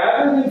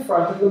 gathered in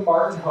front of the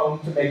Martin home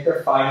to make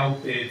their final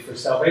bid for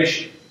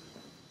salvation.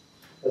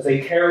 As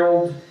they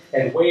caroled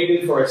and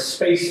waited for a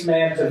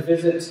spaceman to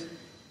visit,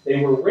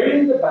 they were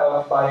ringed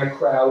about by a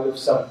crowd of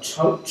some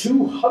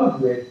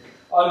 200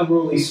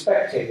 unruly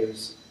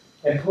spectators,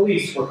 and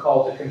police were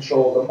called to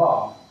control the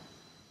mob.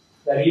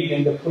 That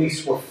evening, the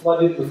police were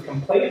flooded with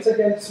complaints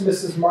against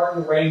Mrs.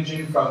 Martin,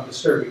 ranging from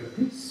disturbing the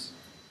peace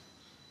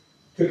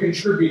to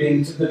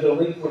contributing to the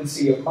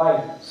delinquency of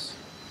minors.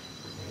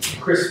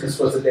 Christmas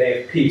was a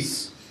day of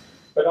peace,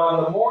 but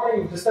on the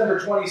morning of December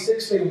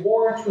 26th, a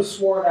warrant was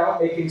sworn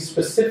out making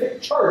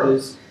specific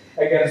charges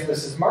against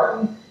Mrs.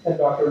 Martin and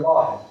Dr.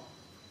 Lawhead.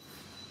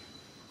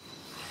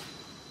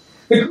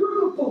 The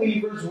group of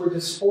believers were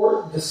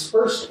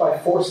dispersed by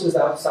forces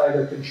outside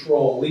their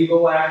control,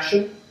 legal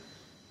action,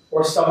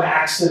 or some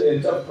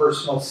accident of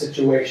personal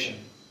situation.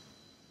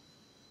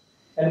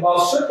 And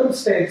while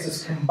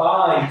circumstances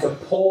combined to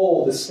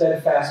pull the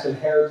steadfast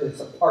inheritance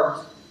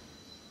apart,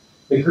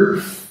 the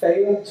group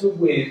failed to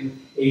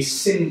win a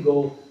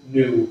single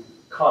new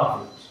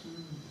convert.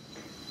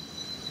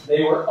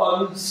 They were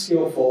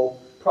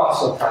unskillful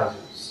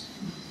proselytizers.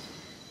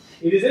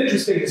 It is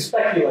interesting to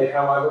speculate,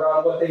 however,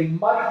 on what they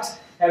might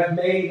have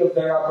made of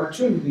their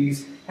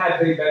opportunities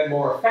had they been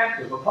more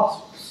effective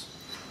apostles.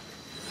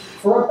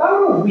 For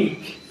about a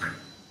week,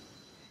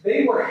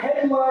 they were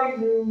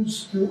headline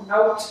news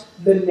throughout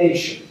the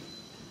nation.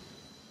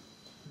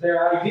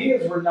 Their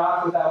ideas were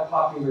not without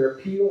popular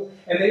appeal,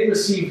 and they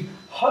received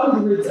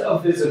hundreds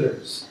of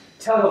visitors,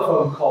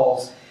 telephone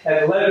calls,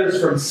 and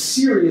letters from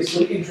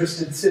seriously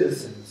interested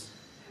citizens,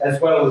 as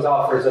well as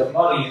offers of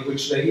money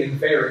which they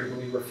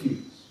invariably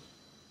refused.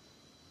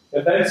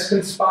 Events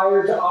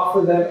conspired to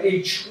offer them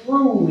a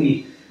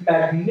truly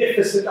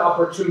magnificent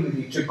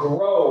opportunity to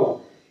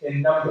grow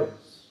in numbers.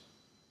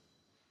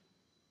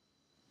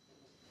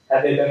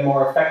 Had they been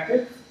more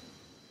effective,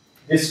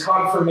 this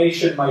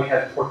confirmation might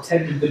have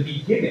portended the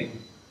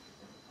beginning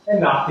and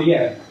not the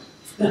end.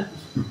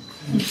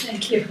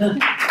 Thank you.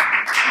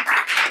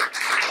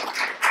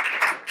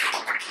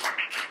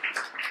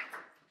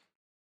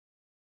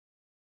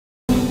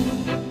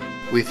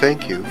 We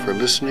thank you for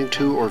listening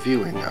to or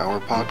viewing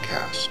our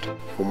podcast.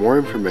 For more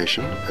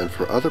information and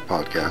for other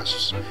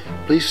podcasts,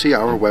 please see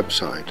our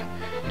website,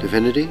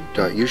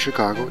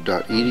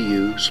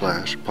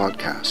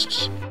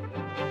 divinity.uchicago.edu/podcasts.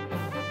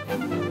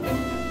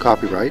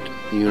 Copyright,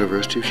 the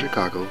University of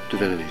Chicago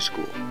Divinity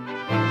School.